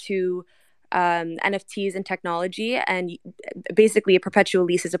application to NFTs and technology. And basically a perpetual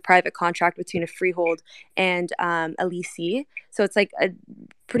lease is a private contract between a freehold and a leasee. So it's like a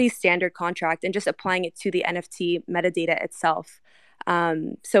pretty standard contract, and just applying it to the NFT metadata itself.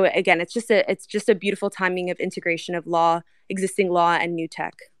 So again, it's just a beautiful timing of integration of existing law and new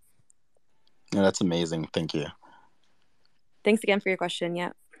tech. Yeah, that's amazing. Thank you. Thanks again for your question.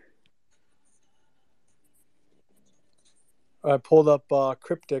 Yeah. I pulled up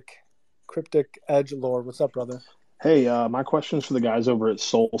Cryptic Edge Lord. What's up, brother? Hey, my question's for the guys over at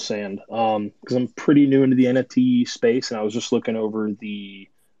SolSand, because I'm pretty new into the NFT space, and I was just looking over the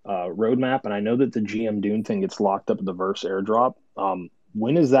roadmap, and I know that the GM Dune thing gets locked up at the Verse airdrop.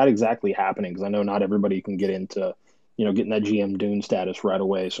 When is that exactly happening? Because I know not everybody can get into, getting that GM Dune status right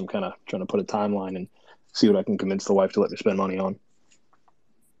away, so I'm kind of trying to put a timeline and see what I can convince the wife to let me spend money on.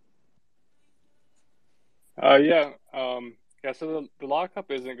 So the lockup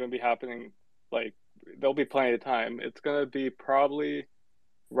isn't going to be happening, like, there'll be plenty of time. It's going to be probably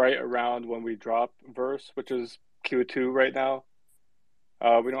right around when we drop Verse, which is Q2 right now.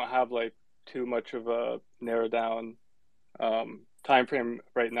 We don't have like too much of a narrowed down time frame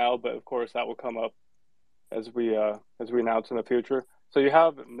right now, but of course that will come up as we announce in the future. So you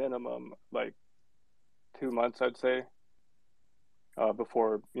have minimum like 2 months, I'd say,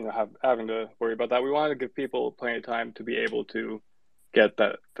 before having to worry about that. We wanted to give people plenty of time to be able to get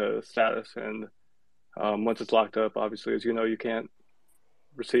the status, and Once it's locked up, obviously, as you know, you can't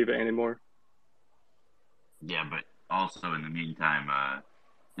receive it anymore. Yeah, but also in the meantime,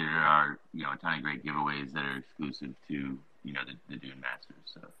 there are a ton of great giveaways that are exclusive to the Dune Masters.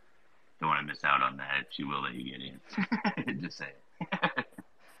 So don't want to miss out on that. She will let you get in. Just saying.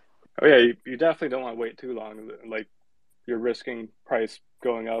 Oh yeah, you definitely don't want to wait too long. Like you're risking price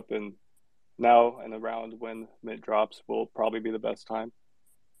going up, and now and around when mint drops will probably be the best time.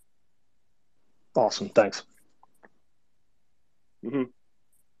 Awesome, thanks. Mm-hmm.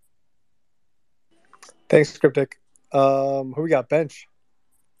 Thanks, Cryptic. Who we got? Bench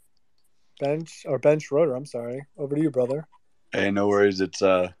Rotor. I'm sorry. Over to you, brother. Hey, no worries. It's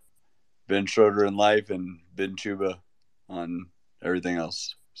Ben Schroeder in life and Ben Chuba on everything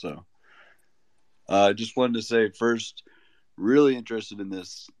else. So I just wanted to say first, really interested in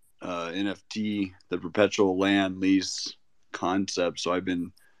this NFT, the perpetual land lease concept. So I've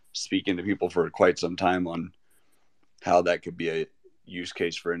been speaking to people for quite some time on how that could be a use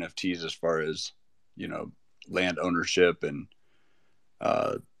case for NFTs as far as, land ownership and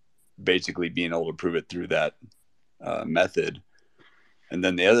basically being able to prove it through that method. And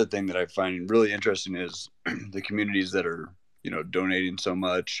then the other thing that I find really interesting is the communities that are, donating so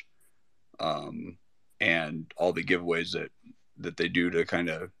much, and all the giveaways that they do to kind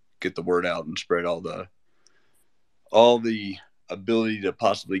of get the word out and spread all the ability to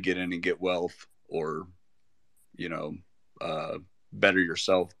possibly get in and get wealth or, better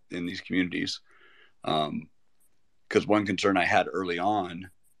yourself in these communities. Because one concern I had early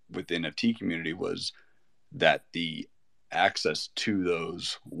on with the NFT community was that the access to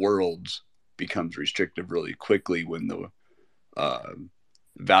those worlds becomes restrictive really quickly when the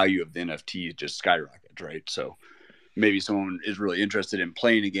value of the NFT just skyrockets, right? So maybe someone is really interested in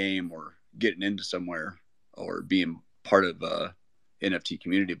playing a game or getting into somewhere or being part of a NFT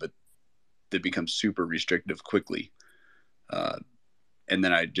community, but that becomes super restrictive quickly. And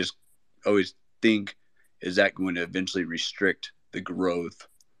then I just always think, is that going to eventually restrict the growth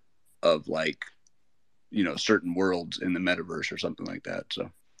of certain worlds in the metaverse or something like that? So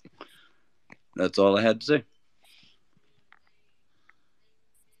that's all I had to say.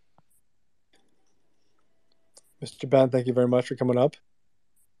 Mr. Ben, thank you very much for coming up.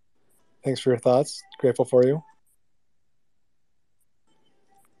 Thanks for your thoughts. Grateful for you.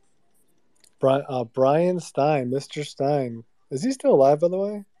 Brian Stein, Mr. Stein. Is he still alive, by the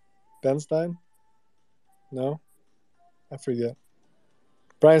way? Ben Stein? No? I forget.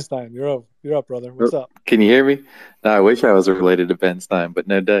 Brian Stein, you're up, brother. What's up? Can you hear me? I wish I was related to Ben Stein, but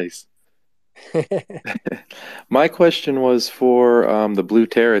no dice. My question was for the Blue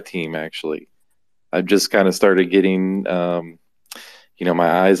Terra team, actually. I've just kind of started getting, my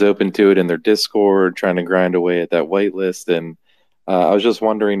eyes open to it in their Discord, trying to grind away at that whitelist. And I was just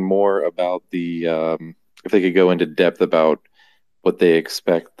wondering more about if they could go into depth about what they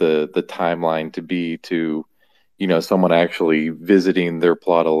expect the timeline to be to, someone actually visiting their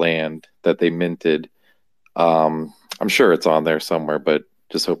plot of land that they minted. I'm sure it's on there somewhere, but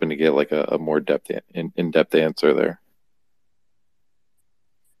just hoping to get like a more in-depth answer there.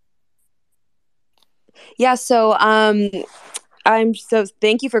 Yeah, so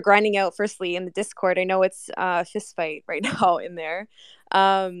thank you for grinding out firstly in the Discord. I know it's a fist fight right now in there.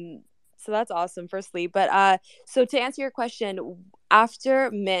 So that's awesome firstly. But so to answer your question,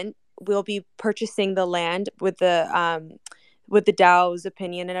 after mint, we'll be purchasing the land with the DAO's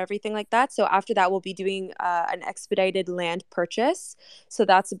opinion and everything like that. So after that, we'll be doing an expedited land purchase. So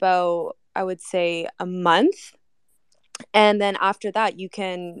that's about, I would say, a month. And then after that, you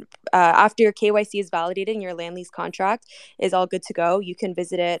can, after your KYC is validated and your land lease contract is all good to go, you can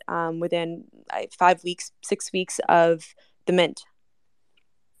visit it within 5 weeks, 6 weeks of the mint.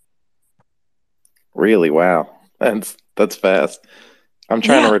 Really? Wow. That's fast. I'm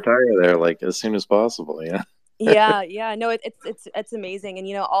trying to retire there like as soon as possible. Yeah. Yeah. No, it's amazing.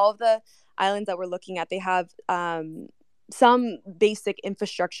 And all of the islands that we're looking at, they have some basic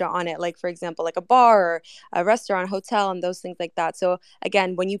infrastructure on it, like for example, like a bar or a restaurant, hotel, and those things like that. So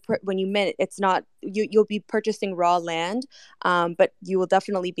again, when you mint, it's not you'll be purchasing raw land, but you will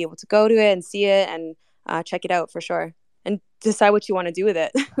definitely be able to go to it and see it and check it out for sure and decide what you want to do with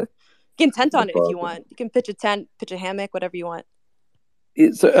it. You can tent on it if you want. You can pitch a tent, pitch a hammock, whatever you want.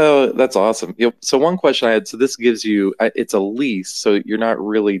 That's awesome. So one question I had, so this gives you, it's a lease, so you're not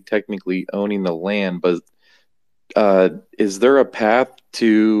really technically owning the land, but is there a path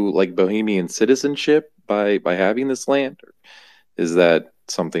to like Bohemian citizenship by having this land? Or is that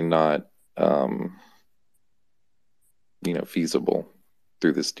something not, feasible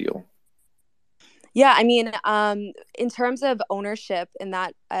through this deal? Yeah, I mean, in terms of ownership and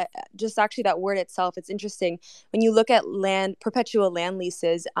that, just actually that word itself, it's interesting. When you look at perpetual land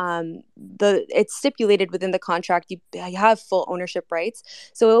leases, it's stipulated within the contract you have full ownership rights.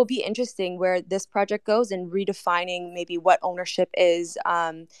 So it will be interesting where this project goes and redefining maybe what ownership is,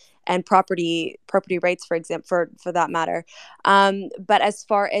 and property rights, for example, for that matter. But as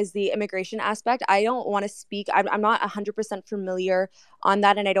far as the immigration aspect, I don't want to speak. I'm not 100% familiar on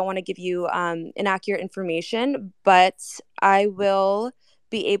that, and I don't want to give you inaccurate information, but I will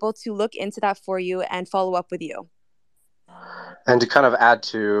be able to look into that for you and follow up with you. And to kind of add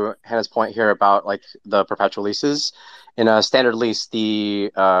to Hannah's point here about like the perpetual leases, in a standard lease,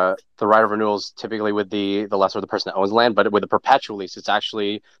 the right of renewal is typically with the lessor, the person that owns land, but with a perpetual lease, it's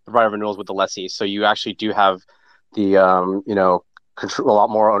actually the right of renewal is with the lessee. So you actually do have the control, a lot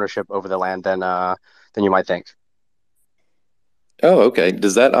more ownership over the land than you might think. Oh, okay.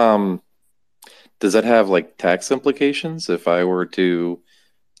 Does that have like tax implications if I were to,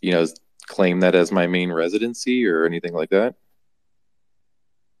 claim that as my main residency or anything like that?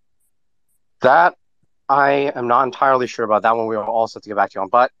 That I am not entirely sure about. That one we will also have to get back to you on.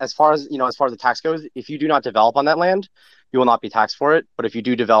 But as far as the tax goes, if you do not develop on that land, you will not be taxed for it. But if you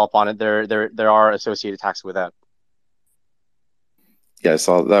do develop on it, there are associated taxes with that. Yeah, I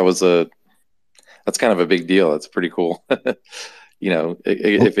saw that's kind of a big deal. That's pretty cool.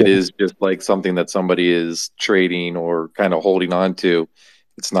 If it is just like something that somebody is trading or kind of holding on to,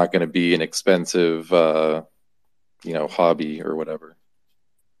 it's not going to be an expensive, hobby or whatever.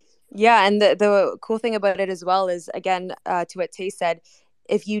 Yeah, and the cool thing about it as well is, again, to what Tay said,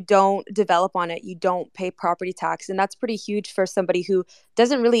 if you don't develop on it, you don't pay property tax. And that's pretty huge for somebody who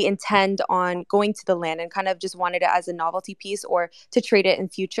doesn't really intend on going to the land and kind of just wanted it as a novelty piece or to trade it in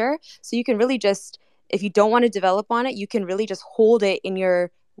future. So you can really just, if you don't want to develop on it, you can really just hold it in your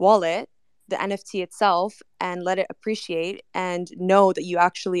wallet, the NFT itself, and let it appreciate and know that you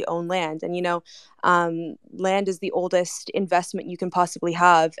actually own land. And land is the oldest investment you can possibly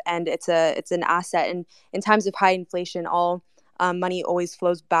have, and it's an asset. And in times of high inflation, all money always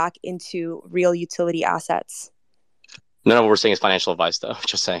flows back into real utility assets. None of what we're saying is financial advice, though.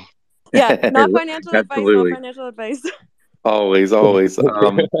 Just saying. Yeah, not financial advice. Not Absolutely. financial advice. Always.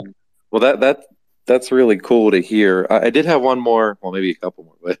 Well, that's really cool to hear. I did have one more, well, maybe a couple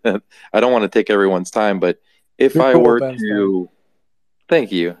more, but I don't want to take everyone's time. But if I were to,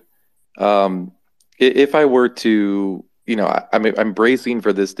 thank you. If I were to, I'm bracing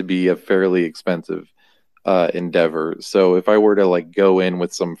for this to be a fairly expensive endeavor. So if I were to like go in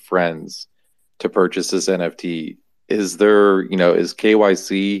with some friends to purchase this NFT, is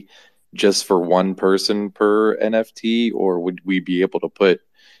KYC just for one person per NFT, or would we be able to put,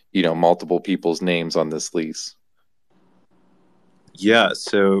 multiple people's names on this lease? Yeah,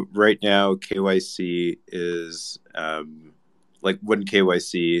 so right now KYC is like one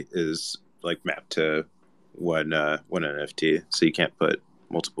KYC is like mapped to one NFT, so you can't put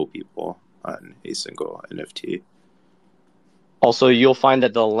multiple people on a single NFT. Also, you'll find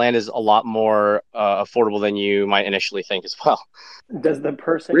that the land is a lot more affordable than you might initially think as well. Does the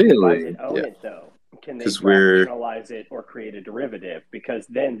person who buys it own it, though? Can they 'Cause we're- fractionalize it or create a derivative? Because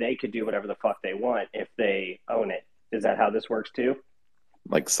then they could do whatever the fuck they want if they own it. Is that how this works too?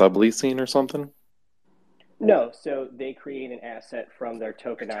 Like subleasing or something? No, so they create an asset from their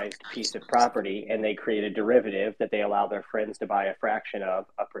tokenized piece of property, and they create a derivative that they allow their friends to buy a fraction of,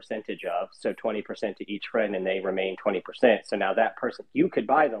 a percentage of, so 20% to each friend, and they remain 20%. So now that person, you could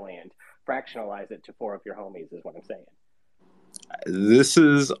buy the land, fractionalize it to 4 of your homies, is what I'm saying. This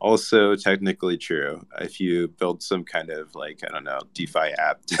is also technically true. If you build some kind of DeFi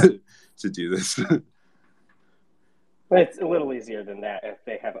app to do this. It's a little easier than that. If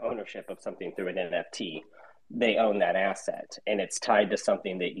they have ownership of something through an NFT, they own that asset, and it's tied to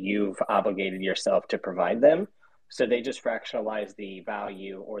something that you've obligated yourself to provide them. So they just fractionalize the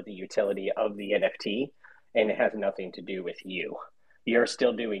value or the utility of the NFT, and it has nothing to do with you. You're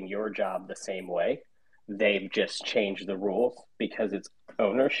still doing your job the same way. They've just changed the rules because it's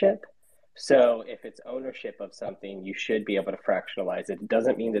ownership. So if it's ownership of something, you should be able to fractionalize it. It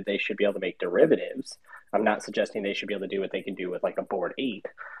doesn't mean that they should be able to make derivatives. I'm not suggesting they should be able to do what they can do with like a Bored Ape,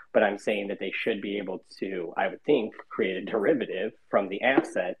 but I'm saying that they should be able to, I would think, create a derivative from the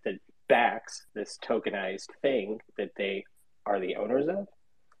asset that backs this tokenized thing that they are the owners of.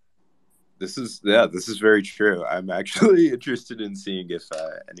 This is very true. I'm actually interested in seeing if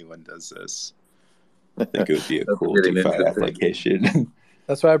anyone does this. I think it would be a cool DeFi application.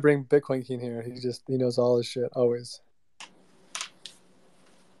 That's why I bring Bitcoin King here. He knows all his shit always.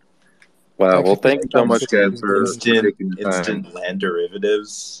 Wow. Well, thank you so much, guys, for taking the time. Instant land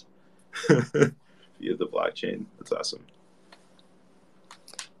derivatives. via the blockchain. That's awesome.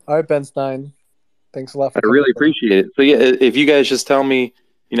 All right, Ben Stein. Thanks a lot for I coming. really appreciate it. So yeah, if you guys just tell me,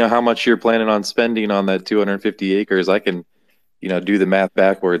 how much you're planning on spending on that 250 acres, I can, do the math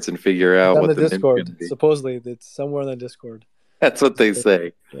backwards and figure out on what the the mint's going Discord. to be. Supposedly, it's somewhere in the Discord. That's what they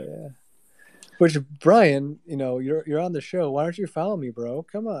say. Yeah. Which, Brian, you're on the show. Why don't you follow me, bro?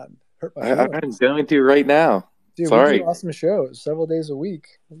 Come on, hurt my feelings. I'm going to right now. Dude, Sorry. we do awesome shows several days a week.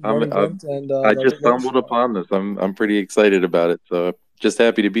 Morning event and I just stumbled upon this. I'm pretty excited about it. So just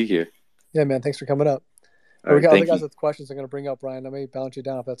happy to be here. Yeah, man. Thanks for coming up. All we right, got other thank guys you. with questions I'm going to bring up, Brian. I may bounce you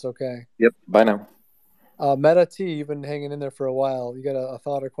down if that's okay. Yep. Bye now. Meta T, you've been hanging in there for a while. You got a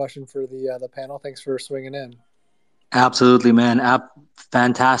thought or question for the panel? Thanks for swinging in. Absolutely, man.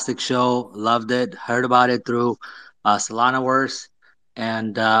 Fantastic show. Loved it. Heard about it through Solanaverse.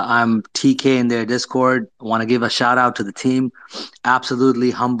 And I'm TK in their Discord. Want to give a shout out to the team. Absolutely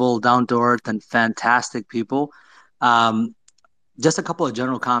humble, down to earth, and fantastic people. Just a couple of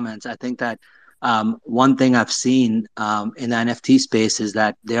general comments. I think that one thing I've seen in the NFT space is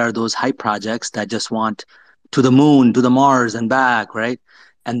that there are those hype projects that just want to the moon, to the Mars, and back, right?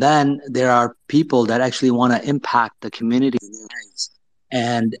 And then there are people that actually want to impact the community in their lives.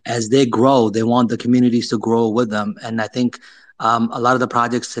 And as they grow, they want the communities to grow with them. And I think a lot of the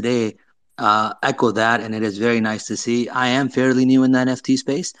projects today echo that, and it is very nice to see. I am fairly new in the NFT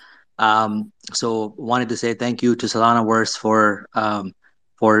space. So wanted to say thank you to Solanaverse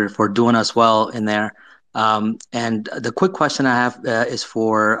for doing us well in there. And the quick question I have is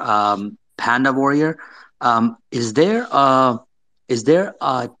for Panda Warrior. Is there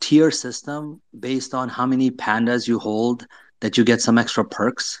a tier system based on how many pandas you hold that you get some extra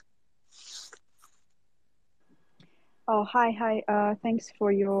perks? Oh, hi. Thanks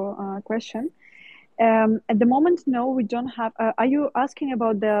for your question. At the moment, no, we don't have. Are you asking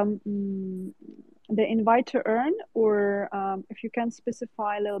about the invite to earn, or if you can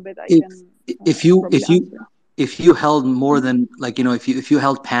specify a little bit, I can probably answer. If you held more than if you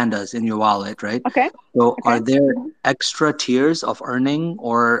held pandas in your wallet, right? Okay. So are there extra tiers of earning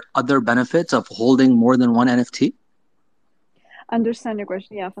or other benefits of holding more than one NFT? Understand your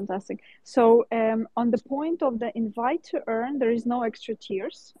question. Yeah, fantastic. So on the point of the invite to earn, there is no extra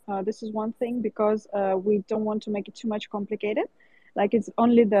tiers. This is one thing because we don't want to make it too much complicated. Like it's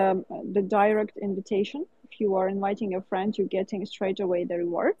only the direct invitation. If you are inviting your friend, you're getting straight away the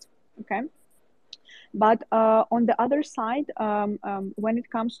reward. Okay. But on the other side, when it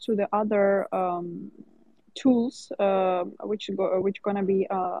comes to the other tools which gonna be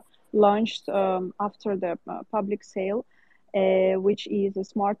launched after the public sale, which is the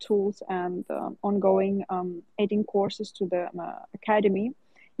smart tools and ongoing adding courses to the academy.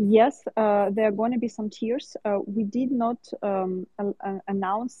 Yes, there are going to be some tiers. We did not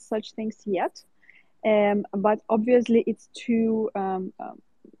announce such things yet, but obviously it's to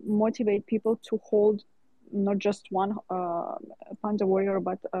motivate people to hold not just one Panda Warrior,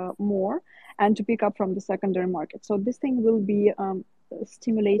 but more, and to pick up from the secondary market. So this thing will be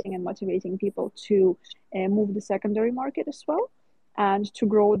stimulating and motivating people to move the secondary market as well, and to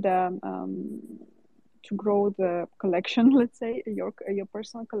grow the collection. Let's say your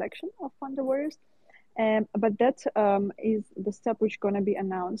personal collection of Panda Warriors. But that is the step which is going to be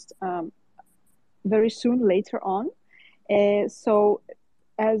announced very soon later on. So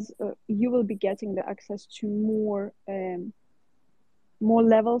as you will be getting the access to more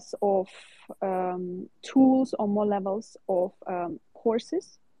levels of tools or more levels of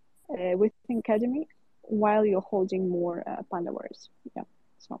courses within Academy while you're holding more Panda Warriors. Yeah.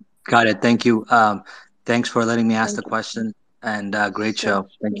 So. Got it. Thank you. Thanks for letting me ask the question, and great show.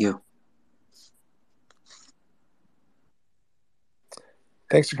 Thank you.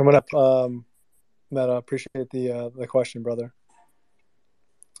 Thanks for coming up, Meta. Appreciate the question, brother.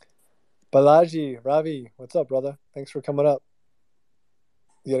 Balaji, Ravi, what's up, brother? Thanks for coming up.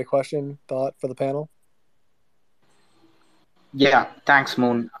 You got a question, thought for the panel? Yeah, thanks,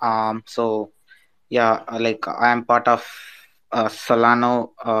 Moon. So yeah, like I'm part of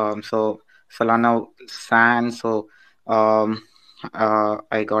Solano. So Solano SolSand. So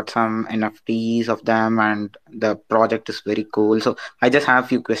I got some NFTs of them, and the project is very cool. So I just have a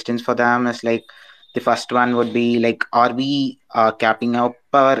few questions for them. It's like the first one would be like, are we capping up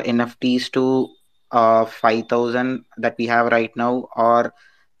our NFTs to 5,000 that we have right now, or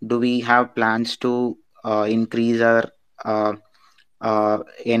do we have plans to increase our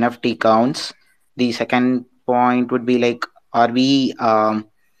NFT counts? The second point would be like, are we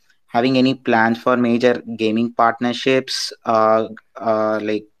having any plans for major gaming partnerships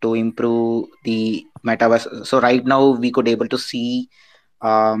like to improve the metaverse? So right now we could able to see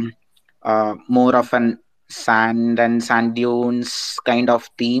more of an sand and sand dunes kind of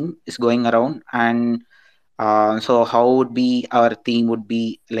theme is going around, and so how would be our theme would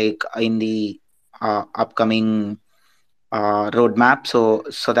be like in the upcoming roadmap,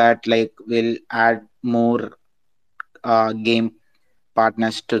 so that like we'll add more game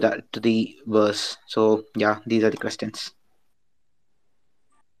partners to the verse. So yeah, these are the questions.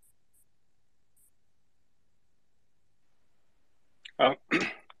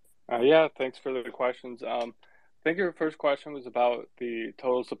 Yeah, thanks for the questions. I think your first question was about the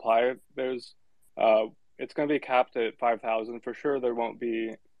total supply. It's going to be capped at 5,000 for sure. There won't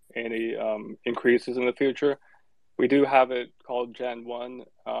be any increases in the future. We do have it called Gen 1.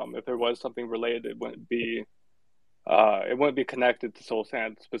 If there was something related, it wouldn't be connected to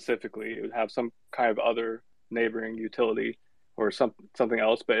SolSand specifically. It would have some kind of other neighboring utility or something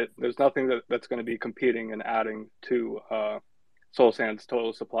else, but there's nothing that's going to be competing and adding to SolSand's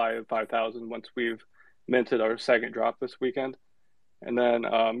total supply of 5,000 once we've minted our second drop this weekend. And then,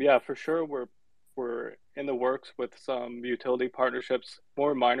 yeah, for sure, we're in the works with some utility partnerships,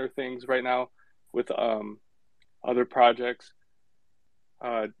 more minor things right now with other projects.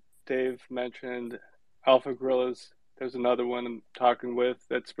 Dave mentioned Alpha Gorillas. There's another one I'm talking with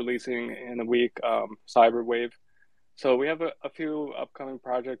that's releasing in a week, Cyberwave. So we have a few upcoming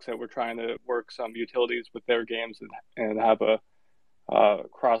projects that we're trying to work some utilities with their games and have a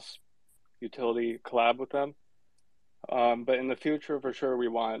cross utility collab with them. But in the future, for sure, we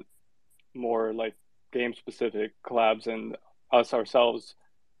want more like game specific collabs, and us ourselves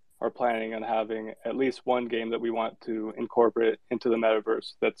are planning on having at least one game that we want to incorporate into the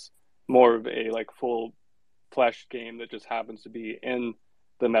metaverse that's more of a like full flesh game that just happens to be in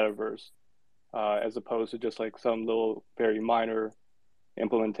the metaverse, as opposed to just like some little very minor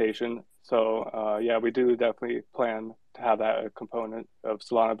implementation. So yeah, we do definitely plan to have that a component of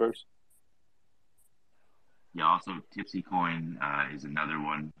Solanaverse. Yeah, also Tipsy Coin is another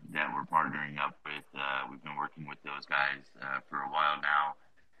one that we're partnering up with. We've been working with those guys for a while now.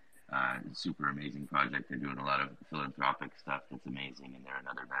 Super amazing project. They're doing a lot of philanthropic stuff that's amazing, and they're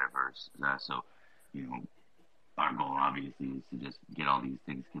another metaverse. So, you know, our goal obviously is to just get all these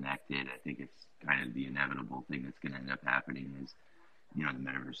things connected. I think it's kind of the inevitable thing that's going to end up happening is, you know, the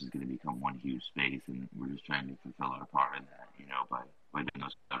metaverse is going to become one huge space, and we're just trying to fulfill our part in that, you know, by doing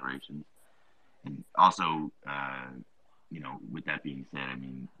those collaborations. And also, you know, with that being said, I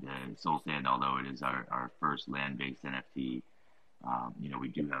mean, the SolSand, although it is our first land-based NFT, you know, we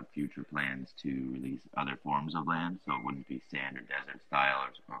do have future plans to release other forms of land, so it wouldn't be sand or desert style,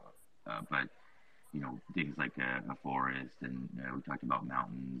 but you know, things like a forest, and we talked about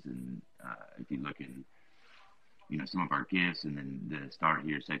mountains, and if you look in, you know, some of our gifts, and then the Start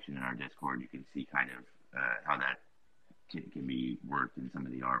Here section in our Discord, you can see kind of how that can be worked in some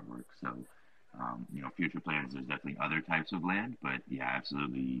of the artwork. So, you know, future plans, there's definitely other types of land, but yeah,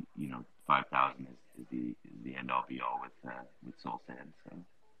 absolutely, you know, 5,000 is the end all be all with SolSand. So.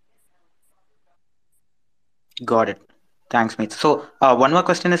 Got it. Thanks, mate. So one more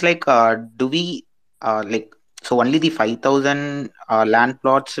question is like, do we like, so only the 5,000 land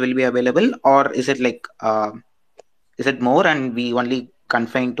plots will be available, or is it like is it more and we only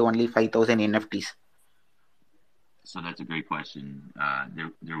confine to only 5,000 NFTs? So that's a great question.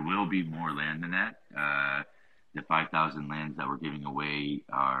 There will be more land than that. The 5,000 lands that we're giving away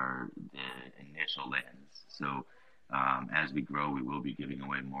are the initial lands. So as we grow, we will be giving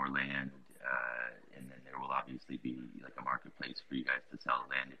away more land, and then there will obviously be like a marketplace for you guys to sell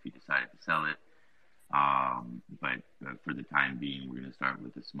land if you decided to sell it. But for the time being, we're going to start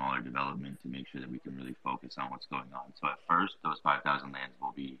with a smaller development to make sure that we can really focus on what's going on. So at first, those 5,000 lands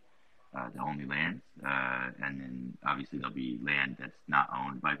will be the only lands, and then obviously there'll be land that's not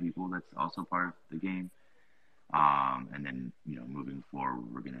owned by people that's also part of the game. And then, you know, moving forward,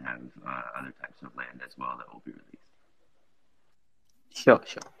 we're going to have other types of land as well that will be released. Sure.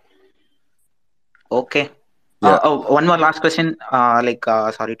 Okay. Yeah. One more last question. Sorry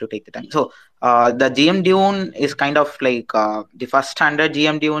to take the time. So, the GM Dune is kind of like the first standard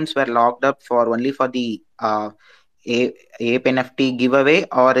GM Dunes were locked up for only for the Ape NFT giveaway,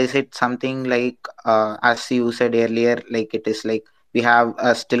 or is it something like as you said earlier, like it is like we have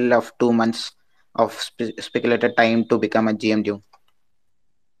still of 2 months of speculated time to become a GM Dune?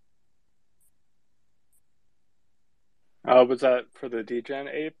 Was that for the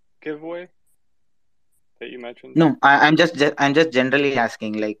DGen Ape giveaway that you mentioned? No, I'm just generally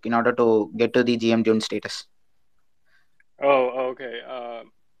asking, like in order to get to the GM Dune status. Oh, okay.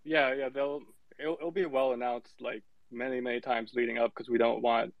 Yeah. It'll be well announced like many times leading up, because we don't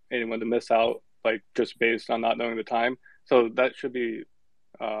want anyone to miss out, like just based on not knowing the time. So that should be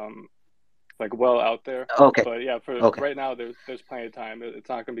like well out there. Okay. But yeah, for Okay. right now, there's plenty of time. It's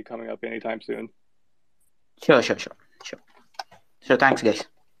not going to be coming up anytime soon. Sure. So thanks, guys.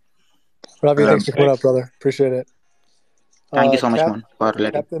 Ravi, thanks for coming Thanks. up, brother. Appreciate it. Thank you so much, man, for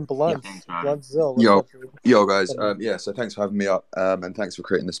letting. Captain Blunt, Thanks, Robbie. Bluntzilla, what's Yo, up, dude? yo, guys. So thanks for having me up, and thanks for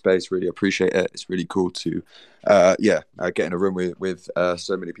creating the space. Really appreciate it. It's really cool to, get in a room with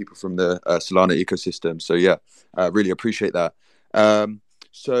so many people from the Solana ecosystem. So yeah, really appreciate that. I'm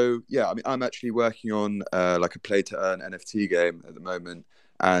actually working on like a play to earn NFT game at the moment,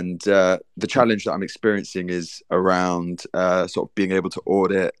 and the challenge that I'm experiencing is around sort of being able to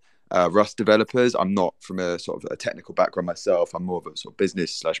audit Rust developers. I'm not from a sort of a technical background myself. I'm more of a sort of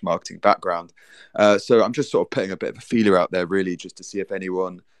business/marketing background. So I'm just sort of putting a bit of a feeler out there, really, just to see if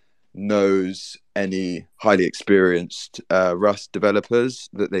anyone knows any highly experienced Rust developers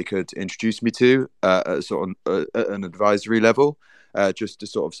that they could introduce me to at sort of at an advisory level, just to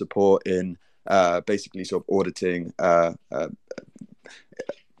sort of support in basically sort of auditing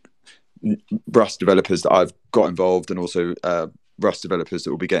Rust developers that I've got involved, and also Rust developers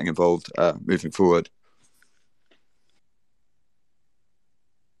that will be getting involved moving forward.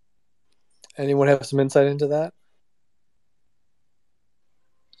 Anyone have some insight into that?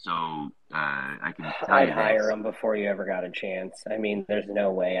 So I can tell I'd you hire this. them before you ever got a chance. I mean, there's no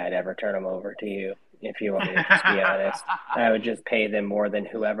way I'd ever turn them over to you, if you want me to just be honest. I would just pay them more than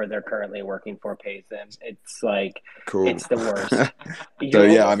whoever they're currently working for pays them. It's like, Cool. it's the worst. So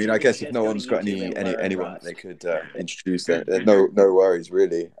yeah, I almost mean, need I to guess if just no go to one's got YouTube and learn anyone that Rust. they could introduce, Good- then good- no worries,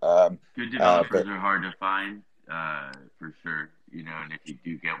 really. Good developers But are hard to find, for sure. And if you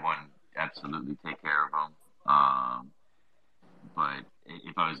do get one, absolutely take care of them. But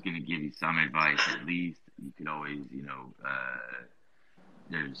if I was going to give you some advice, at least you could always,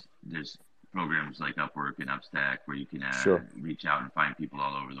 there's programs like Upwork and Upstack where you can Sure. reach out and find people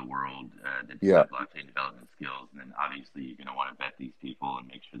all over the world that Yeah. have blockchain development skills. And then obviously you're going to want to vet these people and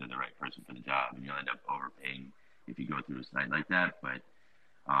make sure they're the right person for the job. And you'll end up overpaying if you go through a site like that. But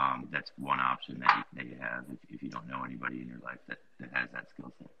that's one option that you have if you don't know anybody in your life that has that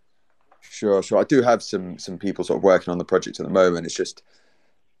skill set. Sure. I do have some people sort of working on the project at the moment. It's just,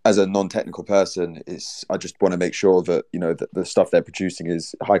 as a non-technical person, I just want to make sure that that the stuff they're producing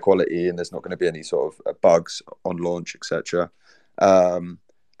is high quality and there's not going to be any sort of bugs on launch, etc. So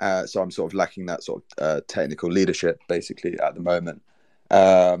I'm sort of lacking that sort of technical leadership basically at the moment.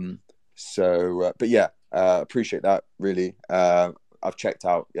 But yeah, appreciate that really. I've checked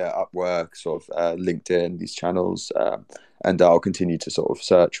out Upwork, sort of LinkedIn, these channels, and I'll continue to sort of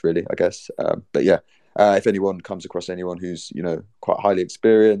search really, I guess. But yeah. If anyone comes across anyone who's quite highly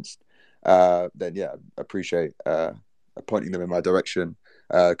experienced, then yeah, appreciate pointing them in my direction,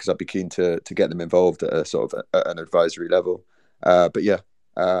 because I'd be keen to get them involved at a sort of an advisory level. But yeah,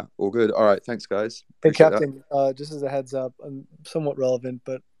 all good. All right, thanks guys. Hey, Appreciate Captain, just as a heads up, somewhat relevant,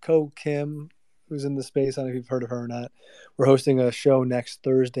 but Ko Kim, who's in the space, I don't know if you've heard of her or not. We're hosting a show next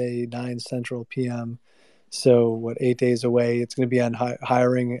Thursday, 9 Central PM. So 8 days away? It's going to be on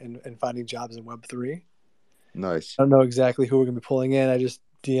hiring and finding jobs in Web3. Nice. I don't know exactly who we're going to be pulling in. I just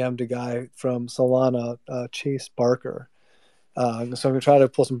DM'd a guy from Solana, Chase Barker. So I'm going to try to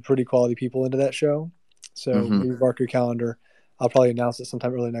pull some pretty quality people into that show. So maybe mark your calendar. I'll probably announce it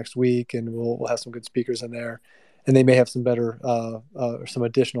sometime early next week, and we'll have some good speakers in there. And they may have some better or some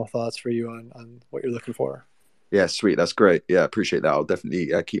additional thoughts for you on what you're looking for. Yeah, sweet. That's great. Yeah, appreciate that. I'll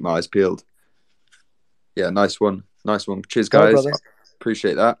definitely keep my eyes peeled. Yeah, nice one. Cheers, guys. Brother.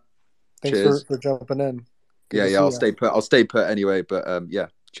 Appreciate that. Thanks Cheers. for jumping in. Yeah. I'll stay put anyway. But yeah,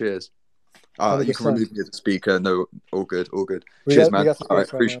 cheers. You can remove me as a speaker. No, all good. Cheers, man. All right,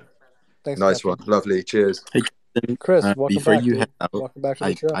 appreciate it. Thanks, nice Captain. one. Lovely. Cheers. Hey, Captain, Chris, welcome before back. you Dude. head out, Welcome back to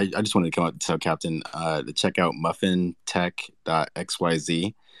the show. I just wanted to come out and tell Captain to check out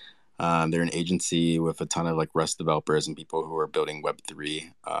muffintech.xyz. They're an agency with a ton of like Rust developers and people who are building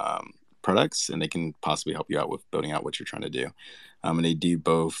Web3 products, and they can possibly help you out with building out what you're trying to do. And they do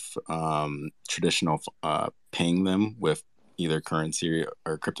both traditional paying them with either currency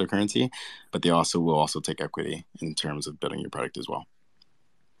or cryptocurrency, but they will also take equity in terms of building your product as well.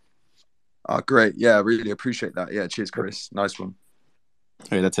 Great. Yeah, really appreciate that. Yeah, cheers, Chris. Nice one.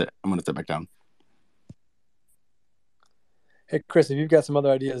 Okay, that's it. I'm going to step back down. Hey, Chris, if you've got some other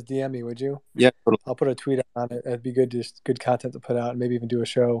ideas, DM me, would you? Yeah, totally. I'll put a tweet on it. It'd be good content to put out, and maybe even do a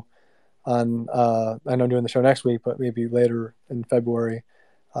show on, I know I'm doing the show next week, but maybe later in February,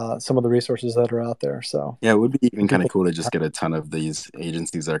 some of the resources that are out there. So yeah, it would be even kind of cool to just get a ton of these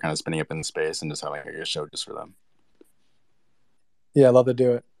agencies that are kind of spinning up in the space and just have like a show just for them. Yeah, I'd love to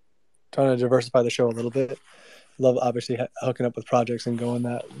do it. Trying to diversify the show a little bit. Love obviously hooking up with projects and going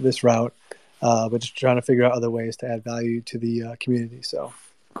this route. but just trying to figure out other ways to add value to the community. So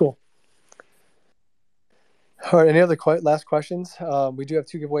cool. All right, any other last questions? We do have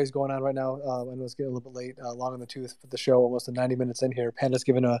 2 giveaways going on right now. I know it's getting a little bit late, long in the tooth for the show, almost 90 minutes in here. Panda's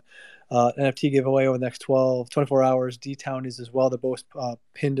giving an NFT giveaway over the next 24 hours. DeTown is as well. They're both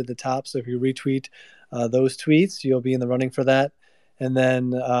pinned to the top, so if you retweet those tweets, you'll be in the running for that. And then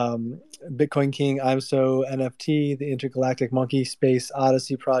Bitcoin King, I'm So NFT, the Intergalactic Monkey Space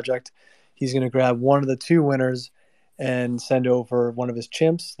Odyssey project. He's going to grab one of the 2 winners and send over one of his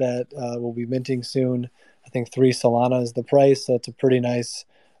chimps that will be minting soon. I think 3 Solana is the price, so it's a pretty nice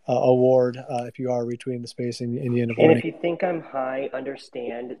award if you are retweeting the space and you end up winning. And if you think I'm high,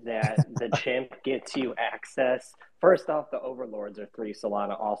 understand that the chimp gets you access. First off, the overlords are 3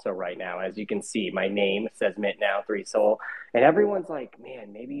 Solana also right now. As you can see, my name says mint now, 3 Sol. And everyone's like,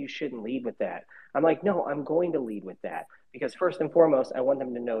 man, maybe you shouldn't lead with that. I'm like, no, I'm going to lead with that. Because first and foremost, I want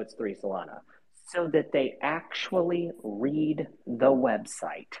them to know it's 3 Solana so that they actually read the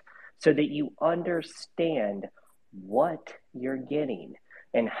website, so that you understand what you're getting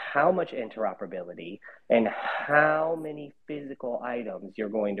and how much interoperability and how many physical items you're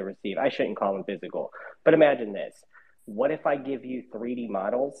going to receive. I shouldn't call them physical, but imagine this. What if I give you 3D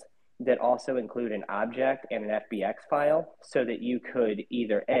models that also include an object and an FBX file so that you could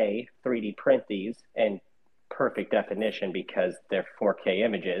either A, 3D print these in perfect definition because they're 4K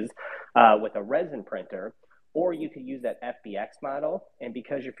images with a resin printer, or you could use that FBX model, and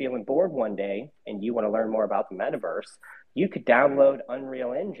because you're feeling bored one day and you want to learn more about the metaverse, you could download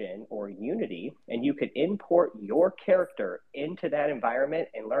Unreal Engine or Unity, and you could import your character into that environment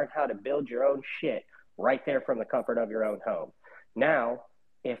and learn how to build your own shit right there from the comfort of your own home. Now,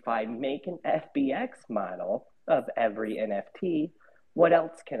 if I make an FBX model of every NFT, what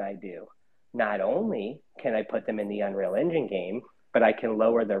else can I do? Not only can I put them in the Unreal Engine game, but I can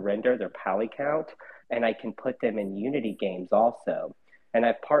lower their render, their poly count, and I can put them in Unity games also. And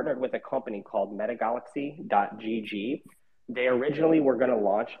I've partnered with a company called metagalaxy.gg. They originally were going to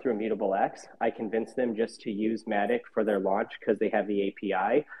launch through Mutable X. I convinced them just to use Matic for their launch because they have the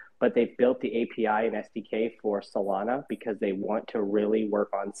API, but they've built the API and SDK for Solana because they want to really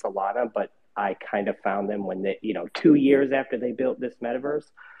work on Solana. But I kind of found them when they, 2 years after they built this metaverse.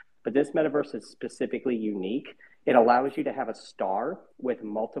 But this metaverse is specifically unique. It allows you to have a star with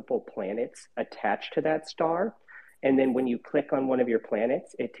multiple planets attached to that star. And then when you click on one of your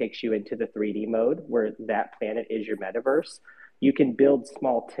planets, it takes you into the 3D mode where that planet is your metaverse. You can build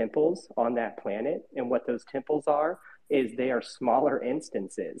small temples on that planet. And what those temples are is they are smaller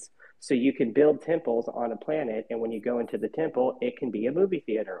instances. So you can build temples on a planet. And when you go into the temple, it can be a movie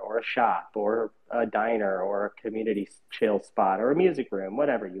theater or a shop or a diner or a community chill spot or a music room,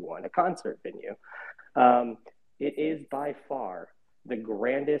 whatever you want, a concert venue. It is by far the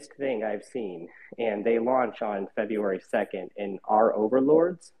grandest thing I've seen, and they launch on February 2nd. And our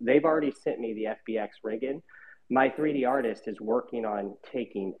overlords, they've already sent me the FBX rigging. My 3D artist is working on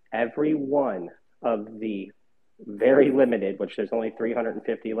taking every one of the very limited, which there's only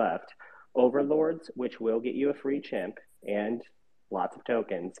 350 left, overlords, which will get you a free chimp and lots of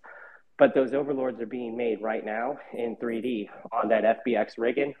tokens. But those overlords are being made right now in 3D on that FBX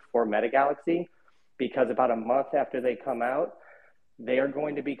rigging for Metagalaxy, because about a month after they come out, they are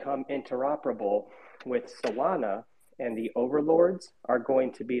going to become interoperable with Solana, and the overlords are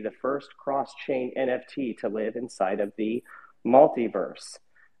going to be the first cross-chain NFT to live inside of the multiverse.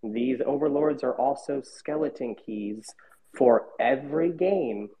 These overlords are also skeleton keys for every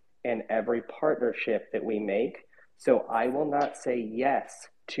game and every partnership that we make. So I will not say yes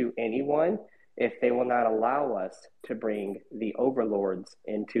to anyone if they will not allow us to bring the overlords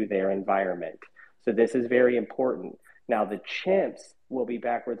into their environment. So this is very important. Now, the chimps will be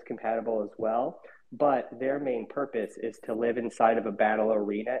backwards compatible as well, but their main purpose is to live inside of a battle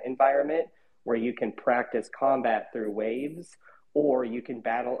arena environment where you can practice combat through waves, or you can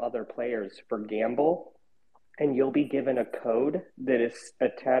battle other players for gamble, and you'll be given a code that is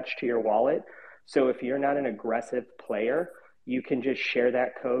attached to your wallet. So if you're not an aggressive player, you can just share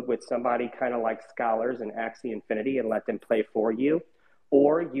that code with somebody kind of like Scholars and Axie Infinity and let them play for you.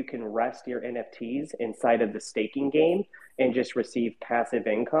 Or you can rest your NFTs inside of the staking game and just receive passive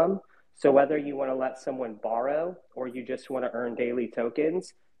income. So whether you want to let someone borrow or you just want to earn daily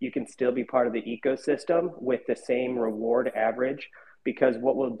tokens, you can still be part of the ecosystem with the same reward average, because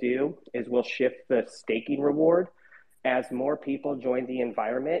what we'll do is we'll shift the staking reward as more people join the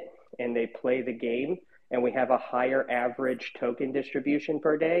environment and they play the game, and we have a higher average token distribution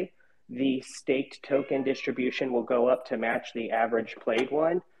per day. The staked token distribution will go up to match the average played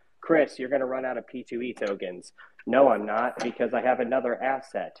one. Chris, you're going to run out of P2E tokens. No, I'm not, because I have another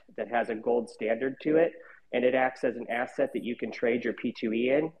asset that has a gold standard to it, and it acts as an asset that you can trade your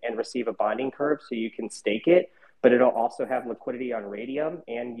P2E in and receive a bonding curve so you can stake it, but it'll also have liquidity on Radium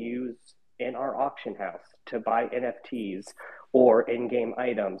and use in our auction house to buy NFTs or in-game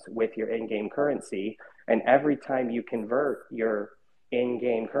items with your in-game currency. And every time you convert your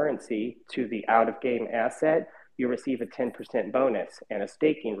in-game currency to the out-of-game asset, you receive a 10% bonus and a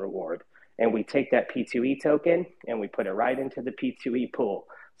staking reward. And we take that P2E token and we put it right into the P2E pool.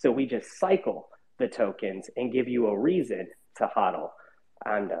 So we just cycle the tokens and give you a reason to hodl.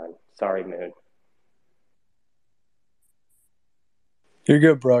 I'm done. Sorry, Moon. You're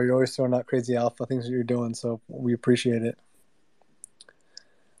good, bro. You're always throwing out crazy alpha things that you're doing, so we appreciate it.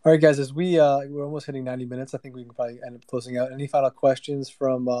 All right, guys, as we're almost hitting 90 minutes, I think we can probably end up closing out. Any final questions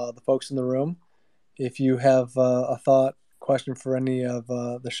from the folks in the room? If you have a thought, question for any of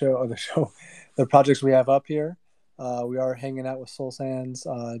the projects we have up here, we are hanging out with SolSands,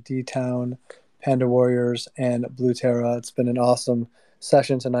 DeTown, Panda Warriors, and Blue Terra. It's been an awesome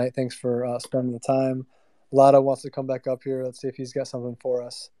session tonight. Thanks for spending the time. Lotto wants to come back up here. Let's see if he's got something for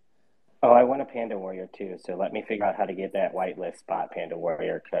us. Oh, I want a Panda Warrior too, so let me figure out how to get that whitelist spot, Panda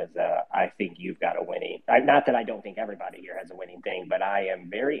Warrior, because I think you've got a winning. Not that I don't think everybody here has a winning thing, but I am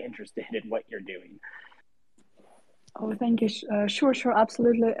very interested in what you're doing. Oh, thank you. Sure,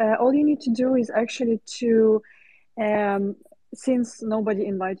 absolutely. All you need to do is actually to, since nobody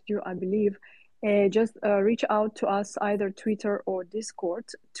invited you, I believe, just reach out to us, either Twitter or Discord,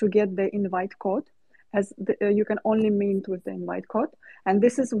 to get the invite code. As you can only mint with the invite code, and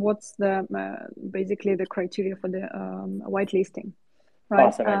this is what's the basically the criteria for the whitelisting, right?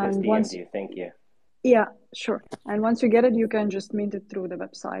 Awesome, I just DM'd you. Thank you. Yeah, sure. And once you get it, you can just mint it through the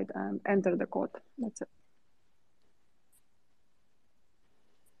website and enter the code. That's it.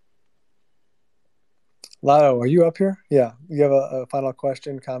 Lotto, are you up here? Yeah. You have a final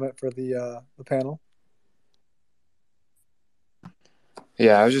question, comment for the panel?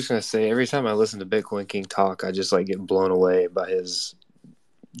 Yeah, I was just gonna say, every time I listen to Bitcoin King talk, I just get blown away by his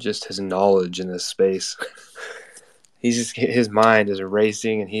knowledge in this space. His mind is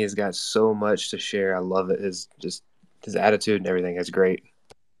racing, and he has got so much to share. I love it. His attitude and everything is great.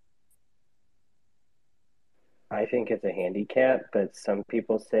 I think it's a handicap, but some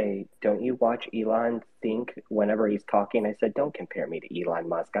people say, don't you watch Elon think whenever he's talking? I said, don't compare me to Elon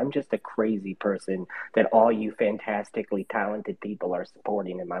Musk. I'm just a crazy person that all you fantastically talented people are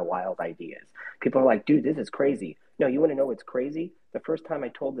supporting in my wild ideas. People are like, dude, this is crazy. No, you want to know what's crazy? The first time I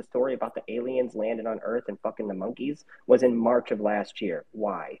told the story about the aliens landing on Earth and fucking the monkeys was in March of last year.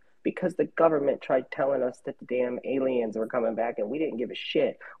 Why? Because the government tried telling us that the damn aliens were coming back and we didn't give a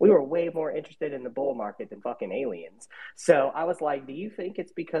shit. We were way more interested in the bull market than fucking aliens. So I was like, do you think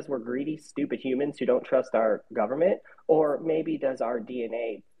it's because we're greedy, stupid humans who don't trust our government? Or maybe does our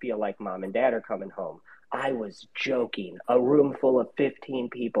DNA feel like mom and dad are coming home? I was joking. A room full of 15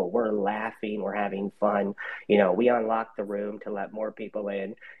 people. We're laughing. We're having fun. We unlock the room to let more people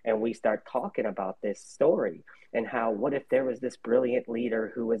in, and we start talking about this story and how, what if there was this brilliant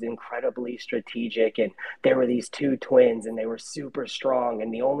leader who was incredibly strategic, and there were these two twins and they were super strong,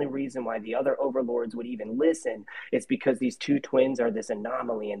 and the only reason why the other overlords would even listen is because these two twins are this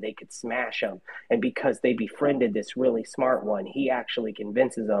anomaly and they could smash them, and because they befriended this really smart one, he actually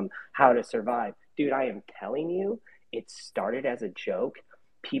convinces them how to survive. Dude, I am telling you, it started as a joke.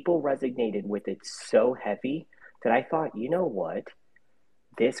 People resonated with it so heavy that I thought, you know what?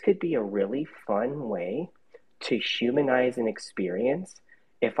 This could be a really fun way to humanize an experience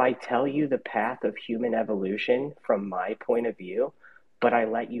if I tell you the path of human evolution from my point of view, but I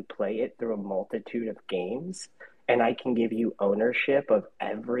let you play it through a multitude of games, and I can give you ownership of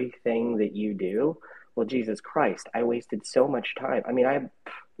everything that you do. Well, Jesus Christ, I wasted so much time. I mean, I have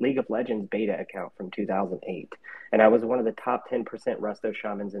League of Legends beta account from 2008, and I was one of the top 10% Resto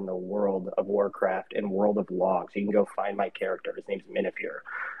Shamans in the world of Warcraft and World of Logs. You can go find my character. His name's Minifure.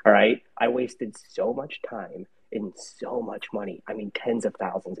 All right? I wasted so much time and so much money. I mean, tens of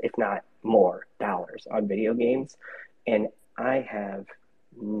thousands, if not more, dollars on video games, and I have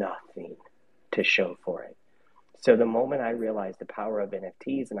nothing to show for it. So the moment I realized the power of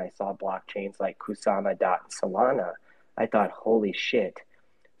NFTs and I saw blockchains like Kusama, Dot, and Solana, I thought, holy shit,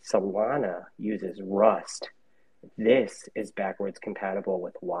 Solana uses Rust. This is backwards compatible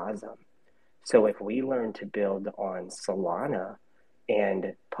with Wasm. So if we learn to build on Solana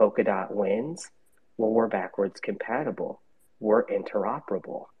and Polkadot wins, well, we're backwards compatible. We're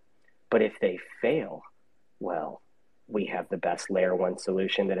interoperable. But if they fail, well, We have the best layer one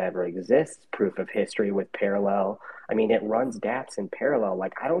solution that ever exists, proof of history with parallel. I mean, it runs dApps in parallel.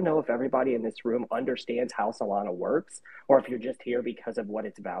 Like, I don't know if everybody in this room understands how Solana works, or if you're just here because of what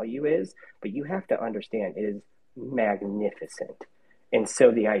its value is, but you have to understand it is magnificent. And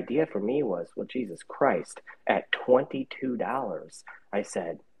so the idea for me was, well, Jesus Christ, at $22, I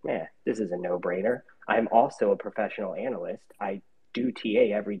said, man, this is a no-brainer. I'm also a professional analyst. I do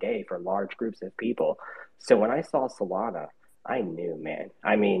TA every day for large groups of people. So when I saw Solana, I knew, man.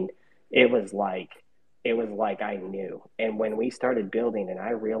 I mean, it was like I knew. And when we started building and I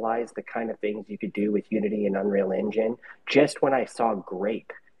realized the kind of things you could do with Unity and Unreal Engine, just when I saw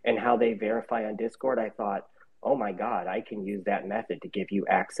Grape and how they verify on Discord, I thought, oh my God, I can use that method to give you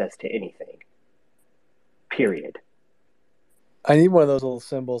access to anything. Period. I need one of those little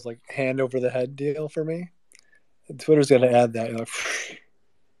symbols, like hand over the head deal for me. Twitter's got to add that. You know,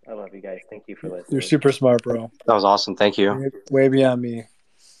 I love you guys. Thank you for listening. you're super smart, bro. That was awesome. Thank you. Way beyond me.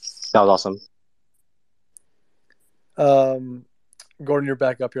 That was awesome. Gordon, you're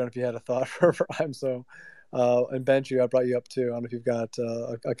back up here. I don't know if you had a thought for I'm so. And Bench, I brought you up too. I don't know if you've got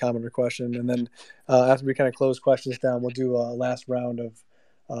a comment or question. And then after we kind of close questions down, we'll do a last round of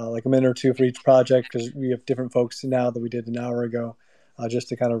like a minute or two for each project, because we have different folks now than we did an hour ago, just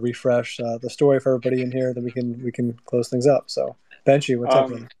to kind of refresh the story for everybody in here. Then we can close things up. So, Benchy, what's up,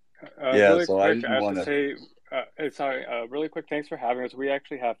 brother? Really quick, I have to say, really quick, thanks for having us. We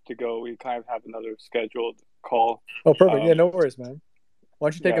actually have to go. We kind of have another scheduled call. Oh, perfect. Yeah, no worries, man. Why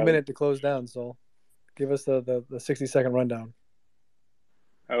don't you take a minute to close down, Sol? Give us the 60-second rundown.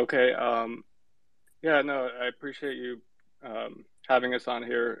 Okay. Yeah, no, I appreciate you having us on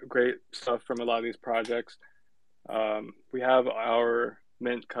here. Great stuff from a lot of these projects. We have our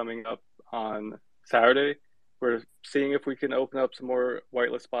mint coming up on Saturday. We're seeing if we can open up some more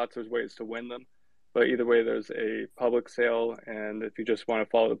whitelist spots. There's ways to win them. But either way, there's a public sale. And if you just want to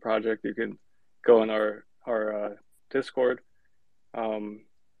follow the project, you can go in our Discord.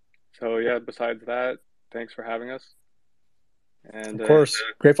 So yeah, besides that, thanks for having us. And of course,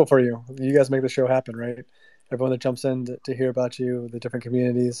 grateful for you. You guys make the show happen, right? Everyone that jumps in to hear about you, the different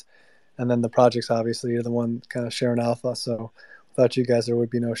communities, and then the projects, obviously, you're the one kind of sharing alpha. So without you guys, there would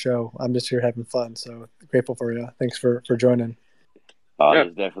be no show. I'm just here having fun. So grateful for you. Thanks for joining.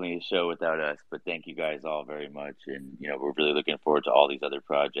 There's definitely a show without us, but thank you guys all very much. And, we're really looking forward to all these other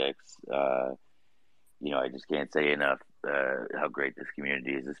projects. I just can't say enough how great this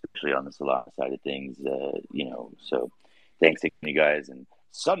community is, especially on the Solana side of things. So thanks again, you guys. And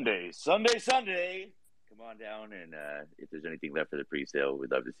Sunday, come on down. And if there's anything left for the pre-sale,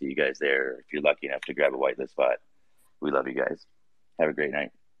 we'd love to see you guys there. If you're lucky enough to grab a whitelist spot, we love you guys. Have a great night.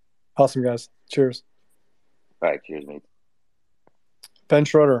 Awesome, guys. Cheers. All right, cheers, mate. Ben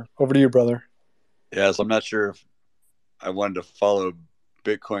Schroeder, over to you, brother. Yeah, so I'm not sure if I wanted to follow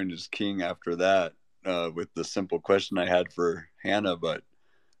Bitcoin is king after that with the simple question I had for Hannah, but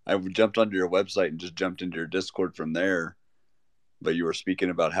I jumped onto your website and just jumped into your Discord from there. But you were speaking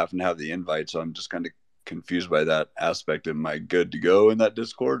about having to have the invite, so I'm just kind of confused by that aspect. Am I good to go in that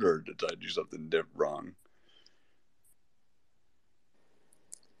Discord, or did I do something wrong?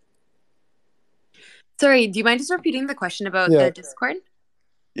 Sorry, do you mind just repeating the question about the Discord?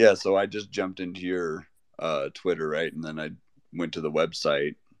 Yeah, so I just jumped into your Twitter, right? And then I went to the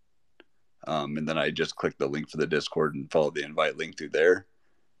website, and then I just clicked the link for the Discord and followed the invite link through there.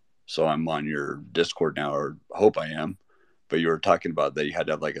 So I'm on your Discord now, or hope I am. But you were talking about that you had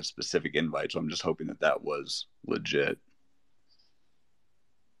to have like a specific invite, so I'm just hoping that was legit.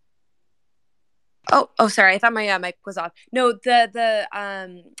 Oh, sorry. I thought my mic was off. No,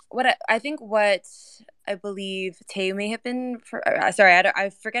 what I believe Tay may have been sorry, I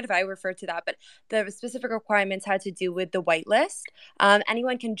forget if I referred to that, but the specific requirements had to do with the whitelist.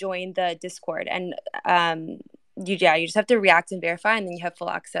 Anyone can join the Discord, and you just have to react and verify, and then you have full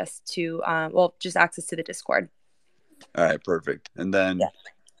access to just access to the Discord. All right, perfect. And then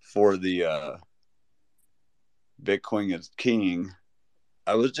for the Bitcoin is king,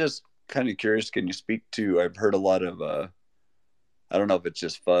 I was just kind of curious. Can you speak to? I've heard a lot of I don't know if it's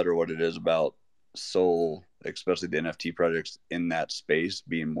just FUD or what it is about Sol, especially the NFT projects in that space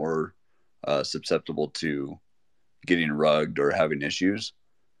being more susceptible to getting rugged or having issues.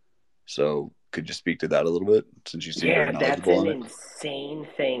 So could you speak to that a little bit, since you seem very knowledgeable on it? That's an insane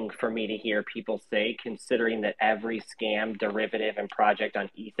thing for me to hear people say, considering that every scam, derivative, and project on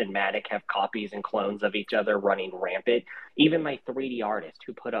ETH and Matic have copies and clones of each other running rampant. Even my 3D artist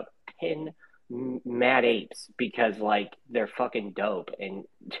who put up 10 mad apes because they're fucking dope and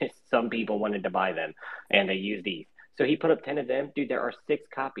just some people wanted to buy them and they used ETH. So he put up 10 of them. Dude, there are 6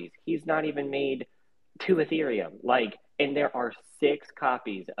 copies. He's not even made to Ethereum. Like, and there are 6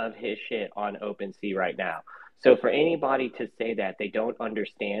 copies of his shit on OpenSea right now. So for anybody to say that they don't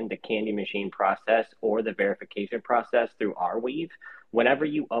understand the candy machine process or the verification process through Arweave, whenever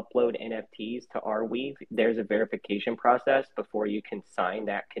you upload NFTs to Arweave, there's a verification process before you can sign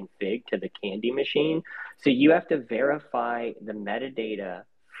that config to the candy machine. So you have to verify the metadata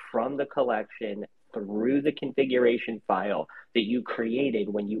from the collection through the configuration file that you created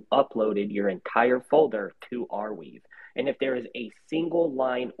when you uploaded your entire folder to Arweave. And if there is a single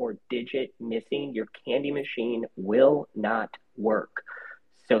line or digit missing, your candy machine will not work.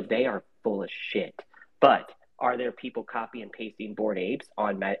 So they are full of shit. But are there people copy and pasting Bored Apes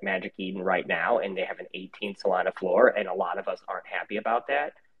on Magic Eden right now, and they have an 18 Solana floor, and a lot of us aren't happy about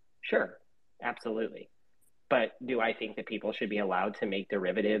that? Sure, absolutely. But do I think that people should be allowed to make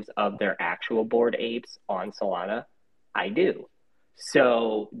derivatives of their actual Bored Apes on Solana? I do.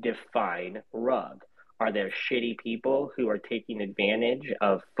 So define rug. Are there shitty people who are taking advantage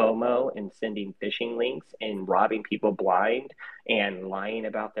of FOMO and sending phishing links and robbing people blind and lying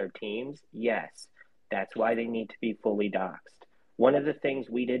about their teams? Yes. That's why they need to be fully doxxed. One of the things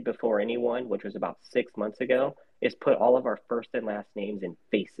we did before anyone, which was about 6 months ago, is put all of our first and last names and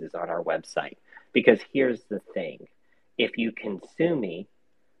faces on our website. Because here's the thing. If you can sue me,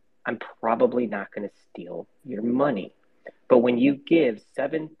 I'm probably not going to steal your money. But when you give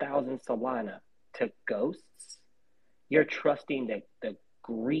 7,000 Solana to ghosts, you're trusting that the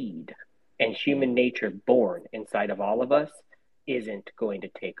greed and human nature born inside of all of us isn't going to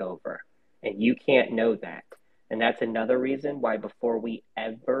take over. And you can't know that. And that's another reason why before we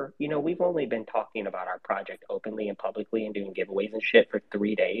ever, we've only been talking about our project openly and publicly and doing giveaways and shit for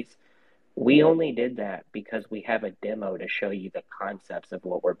 3 days. We only did that because we have a demo to show you the concepts of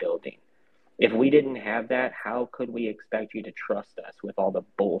what we're building. If we didn't have that, how could we expect you to trust us with all the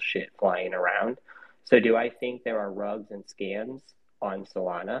bullshit flying around? So do I think there are rugs and scams on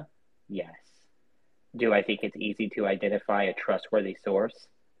Solana? Yes. Do I think it's easy to identify a trustworthy source?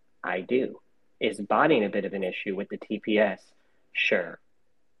 I do. Is botting a bit of an issue with the TPS? Sure.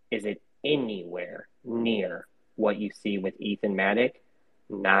 Is it anywhere near what you see with Ethan Matic?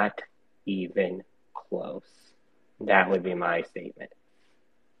 Not even close. That would be my statement.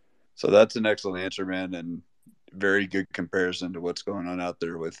 So that's an excellent answer, man, and very good comparison to what's going on out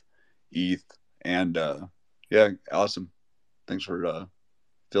there with ETH. And yeah, awesome. Thanks for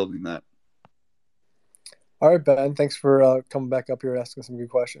fielding that. All right, Ben. Thanks for coming back up here asking some good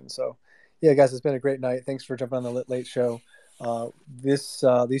questions. So, yeah, guys, it's been a great night. Thanks for jumping on the Lit Late Show. These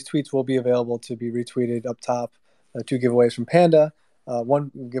tweets will be available to be retweeted up top. 2 giveaways from Panda.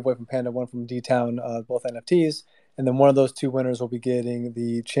 One giveaway from Panda, one from DeTown, both NFTs. And then one of those 2 winners will be getting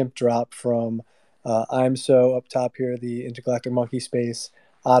the chimp drop from I'm So up top here, the Intergalactic Monkey Space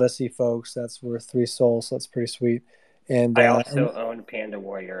Odyssey folks. That's worth 3 souls, so that's pretty sweet. And I also own Panda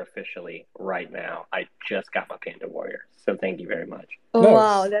Warrior officially right now. I just got my Panda Warrior, so thank you very much. Oh, Nice.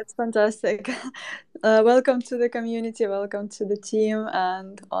 wow, that's fantastic. Welcome to the community, welcome to the team,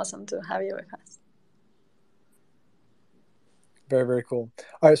 and awesome to have you with us. Very, very cool.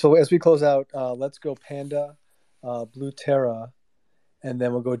 All right, so as we close out, let's go Panda, Blue Terra, and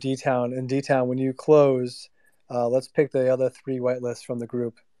then we'll go DeTown. And DeTown, when you close, let's pick the other 3 whitelists from the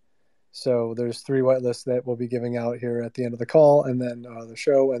group. So there's 3 whitelists that we'll be giving out here at the end of the call, and then the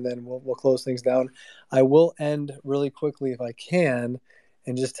show, and then we'll close things down. I will end really quickly if I can,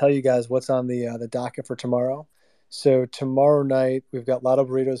 and just tell you guys what's on the docket for tomorrow. So tomorrow night we've got Lotto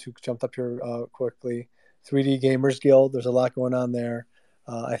Burritos who jumped up here quickly. 3D Gamers Guild. There's a lot going on there.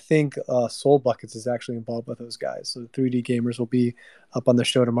 I think Soul Buckets is actually involved with those guys. So 3D Gamers will be up on the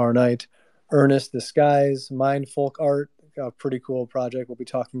show tomorrow night. Ernest Disguise, Mind Folk Art, a pretty cool project we'll be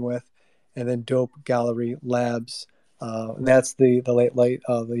talking with, and then Dope Gallery Labs. And that's the Lit Late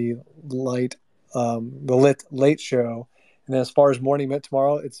Show. And then as far as Morning Mint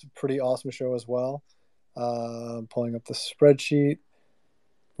tomorrow, it's a pretty awesome show as well. I'm pulling up the spreadsheet.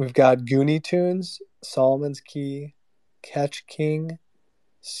 We've got Goonie Tunes, Solomon's Key, Catch King,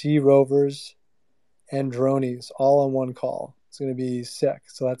 Sea Rovers, and Dronies all on one call. It's going to be sick.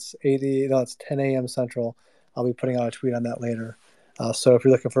 So that's it's 10 a.m. Central. I'll be putting out a tweet on that later. So if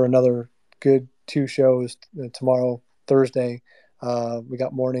you're looking for another good 2 shows tomorrow, Thursday, we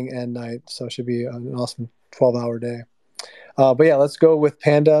got morning and night. So it should be an awesome 12-hour day. But yeah, let's go with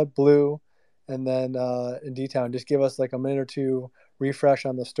Panda, Blue, and then in DeTown. Just give us like a minute or 2 refresh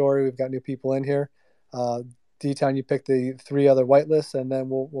on the story. We've got new people in here. DeTown, you pick the 3 other whitelists, and then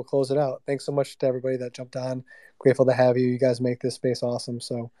we'll close it out. Thanks so much to everybody that jumped on. Grateful to have you. You guys make this space awesome.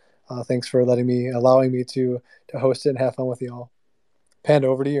 So thanks for allowing me to host it and have fun with you all. Panda,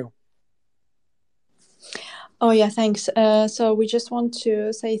 over to you. Oh yeah, thanks. So we just want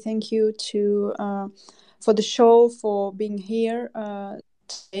to say thank you to for the show, for being here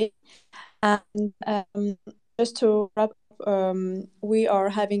today, and just to wrap up, we are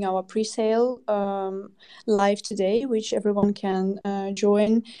having our pre-sale live today, which everyone can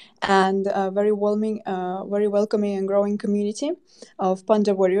join, and a very welcoming and growing community of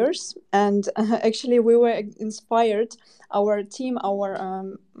Panda warriors. And actually, we were inspired. Our team,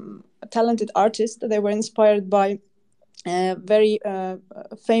 our talented artists, they were inspired by very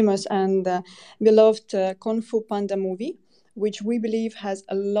famous and beloved Kung Fu Panda movie, which we believe has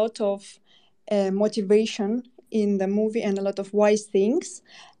a lot of motivation in the movie and a lot of wise things.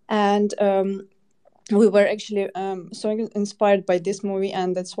 And we were actually so inspired by this movie,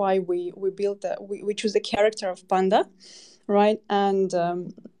 and that's why we built we choose the character of Panda, right? And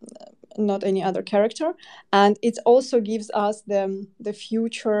not any other character. And it also gives us the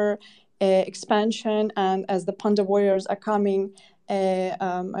future expansion. And as the Panda warriors are coming,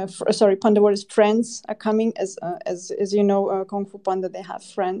 Panda warriors friends are coming, as you know, Kung Fu Panda, they have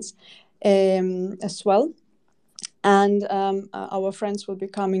friends as well. And our friends will be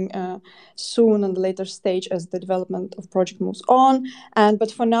coming soon on the later stage as the development of project moves on. But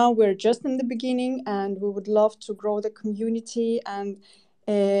for now, we're just in the beginning, and we would love to grow the community. And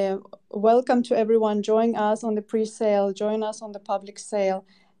welcome to everyone. Join us on the pre-sale. Join us on the public sale.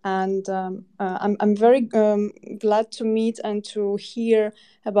 And I'm very glad to meet and to hear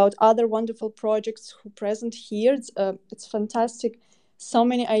about other wonderful projects who present here. It's fantastic. So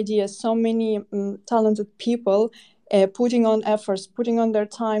many ideas, so many talented people putting on efforts, putting on their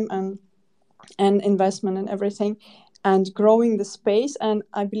time and investment and everything, and growing the space. And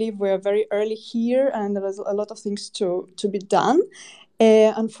I believe we are very early here, and there is a lot of things to be done.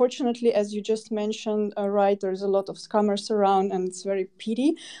 Unfortunately, as you just mentioned, right, there's a lot of scammers around, and it's very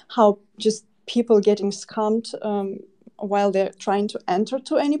pity how just people getting scammed while they're trying to enter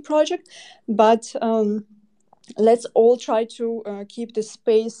to any project. But let's all try to keep the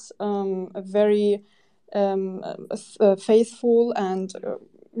space very faithful and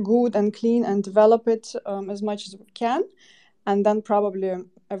good and clean, and develop it as much as we can, and then probably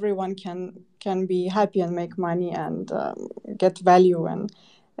everyone can be happy and make money and get value, and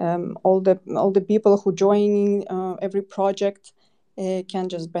all the people who join every project can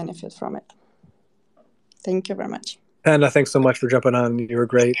just benefit from it. Thank you very much. Panda, thanks so much for jumping on. You were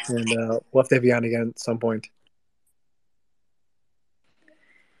great, and we'll have to have you on again at some point.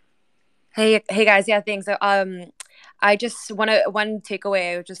 Hey guys, yeah, thanks. I just one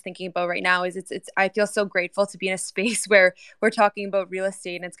takeaway I was just thinking about right now is it's I feel so grateful to be in a space where we're talking about real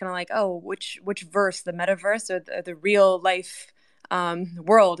estate, and it's kind of like, oh, which verse, the metaverse or the real life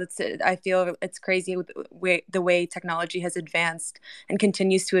world. I feel it's crazy the way technology has advanced and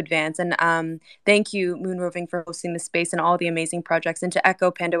continues to advance. And thank you, Moon Roving, for hosting this space and all the amazing projects. And to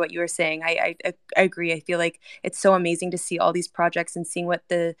echo, Panda, what you were saying, I agree. I feel like it's so amazing to see all these projects and seeing what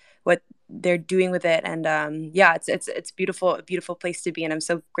they're doing with it. And yeah, it's beautiful, a beautiful place to be, and I'm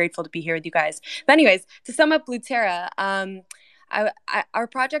so grateful to be here with you guys. But anyways, to sum up Blue Terra, our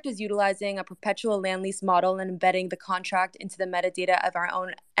project is utilizing a perpetual land lease model and embedding the contract into the metadata of our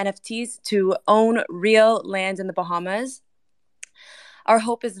own NFTs to own real land in the Bahamas. Our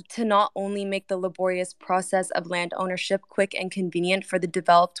hope is to not only make the laborious process of land ownership quick and convenient for the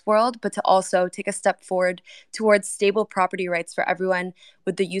developed world, but to also take a step forward towards stable property rights for everyone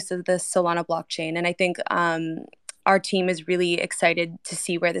with the use of the Solana blockchain. And I think our team is really excited to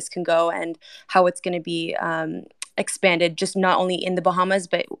see where this can go and how it's going to be expanded, just not only in the Bahamas,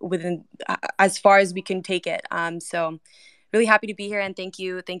 but within as far as we can take it. So really happy to be here, and thank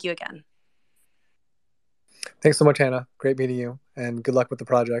you again. Thanks so much, Hannah. Great meeting you, and good luck with the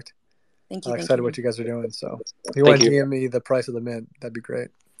project. Thank you. Excited what you guys are doing. So if you want to DM me the price of the mint, that'd be great.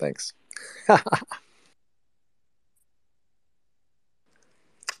 Thanks.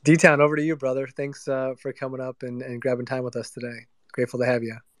 DeTown, over to you, brother. Thanks for coming up and grabbing time with us today. Grateful to have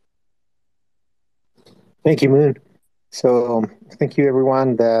you. Thank you, Moon. So thank you,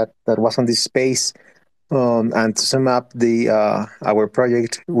 everyone that was on this space. And to sum up our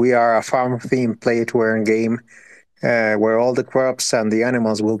project, we are a farm-themed play-to-earn game where all the crops and the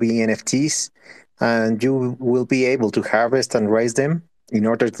animals will be NFTs, and you will be able to harvest and raise them in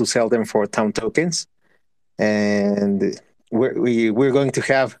order to sell them for town tokens. And we're going to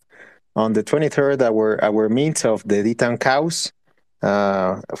have on the 23rd our mint of the DeTown cows.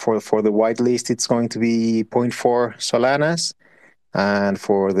 For the whitelist, it's going to be 0.4 Solanas, and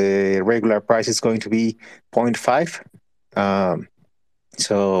for the regular price, it's going to be 0.5.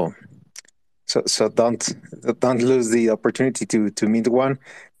 So so don't lose the opportunity to meet one.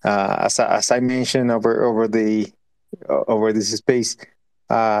 As I mentioned over this space,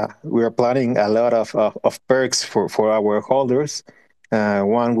 we are planning a lot of perks for our holders.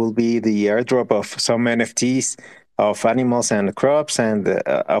 One will be the airdrop of some NFTs of animals and crops, and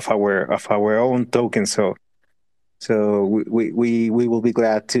of our own tokens. So we will be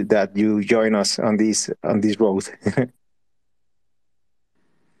glad that you join us on this road.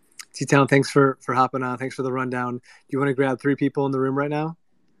 DeTown, thanks for hopping on. Thanks for the rundown. Do you want to grab 3 people in the room right now?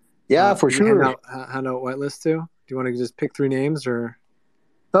 Yeah, for sure. Hand out whitelist to. Do you want to just pick 3 names or?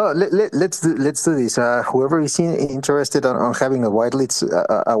 Oh, let's do this. Whoever is interested on having a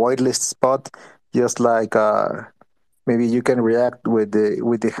whitelist spot, just like maybe you can react with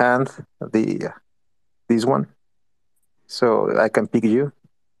the hand, this one, so I can pick you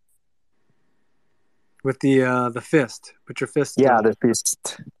with the fist. Put your fist. Yeah, the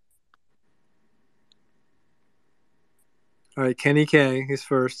fist. All right, Kenny K. He's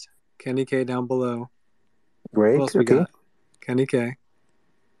first. Kenny K. down below. Great. Who else we got? Kenny K.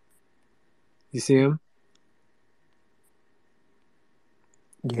 You see him?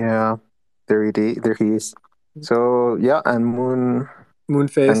 Yeah, there he is. So yeah, and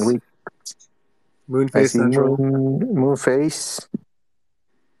Moonface. And Moonface Central. Moonface.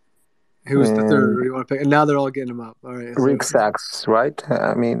 Who's the third? What do you want to pick? And now they're all getting them up. All right. Rick Sachs, right?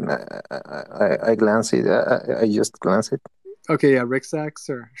 I mean, I glanced it. I just glanced it. Okay, yeah, Rick Sachs,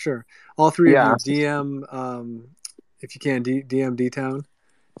 sure. All 3 of you DM, if you can, DM DeTown,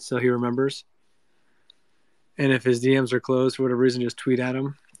 so he remembers. And if his DMs are closed for whatever reason, just tweet at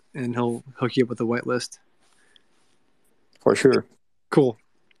him, and he'll hook you up with the whitelist. For sure. Cool.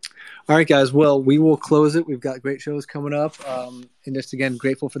 All right, guys. Well, we will close it. We've got great shows coming up. And just, again,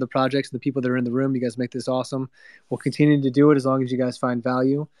 grateful for the projects and the people that are in the room. You guys make this awesome. We'll continue to do it as long as you guys find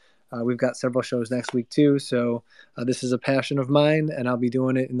value. We've got several shows next week, too. So this is a passion of mine, and I'll be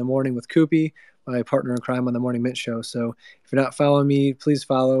doing it in the morning with Koopy, my partner in crime on the Morning Mint Show. So if you're not following me, please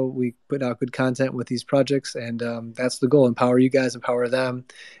follow. We put out good content with these projects, and that's the goal. Empower you guys, empower them,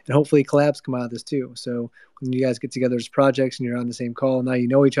 and hopefully collabs come out of this, too. So when you guys get together as projects and you're on the same call, now you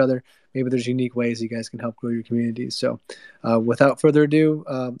know each other, maybe there's unique ways you guys can help grow your communities. So without further ado,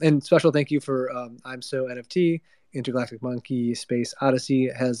 and special thank you for I'm So NFT, Intergalactic Monkey, Space Odyssey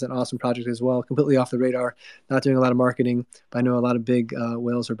has an awesome project as well, completely off the radar, not doing a lot of marketing, but I know a lot of big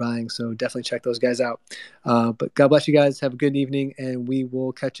whales are buying, so definitely check those guys out. But God bless you guys. Have a good evening, and we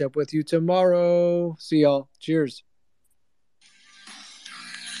will catch up with you tomorrow. See y'all. Cheers.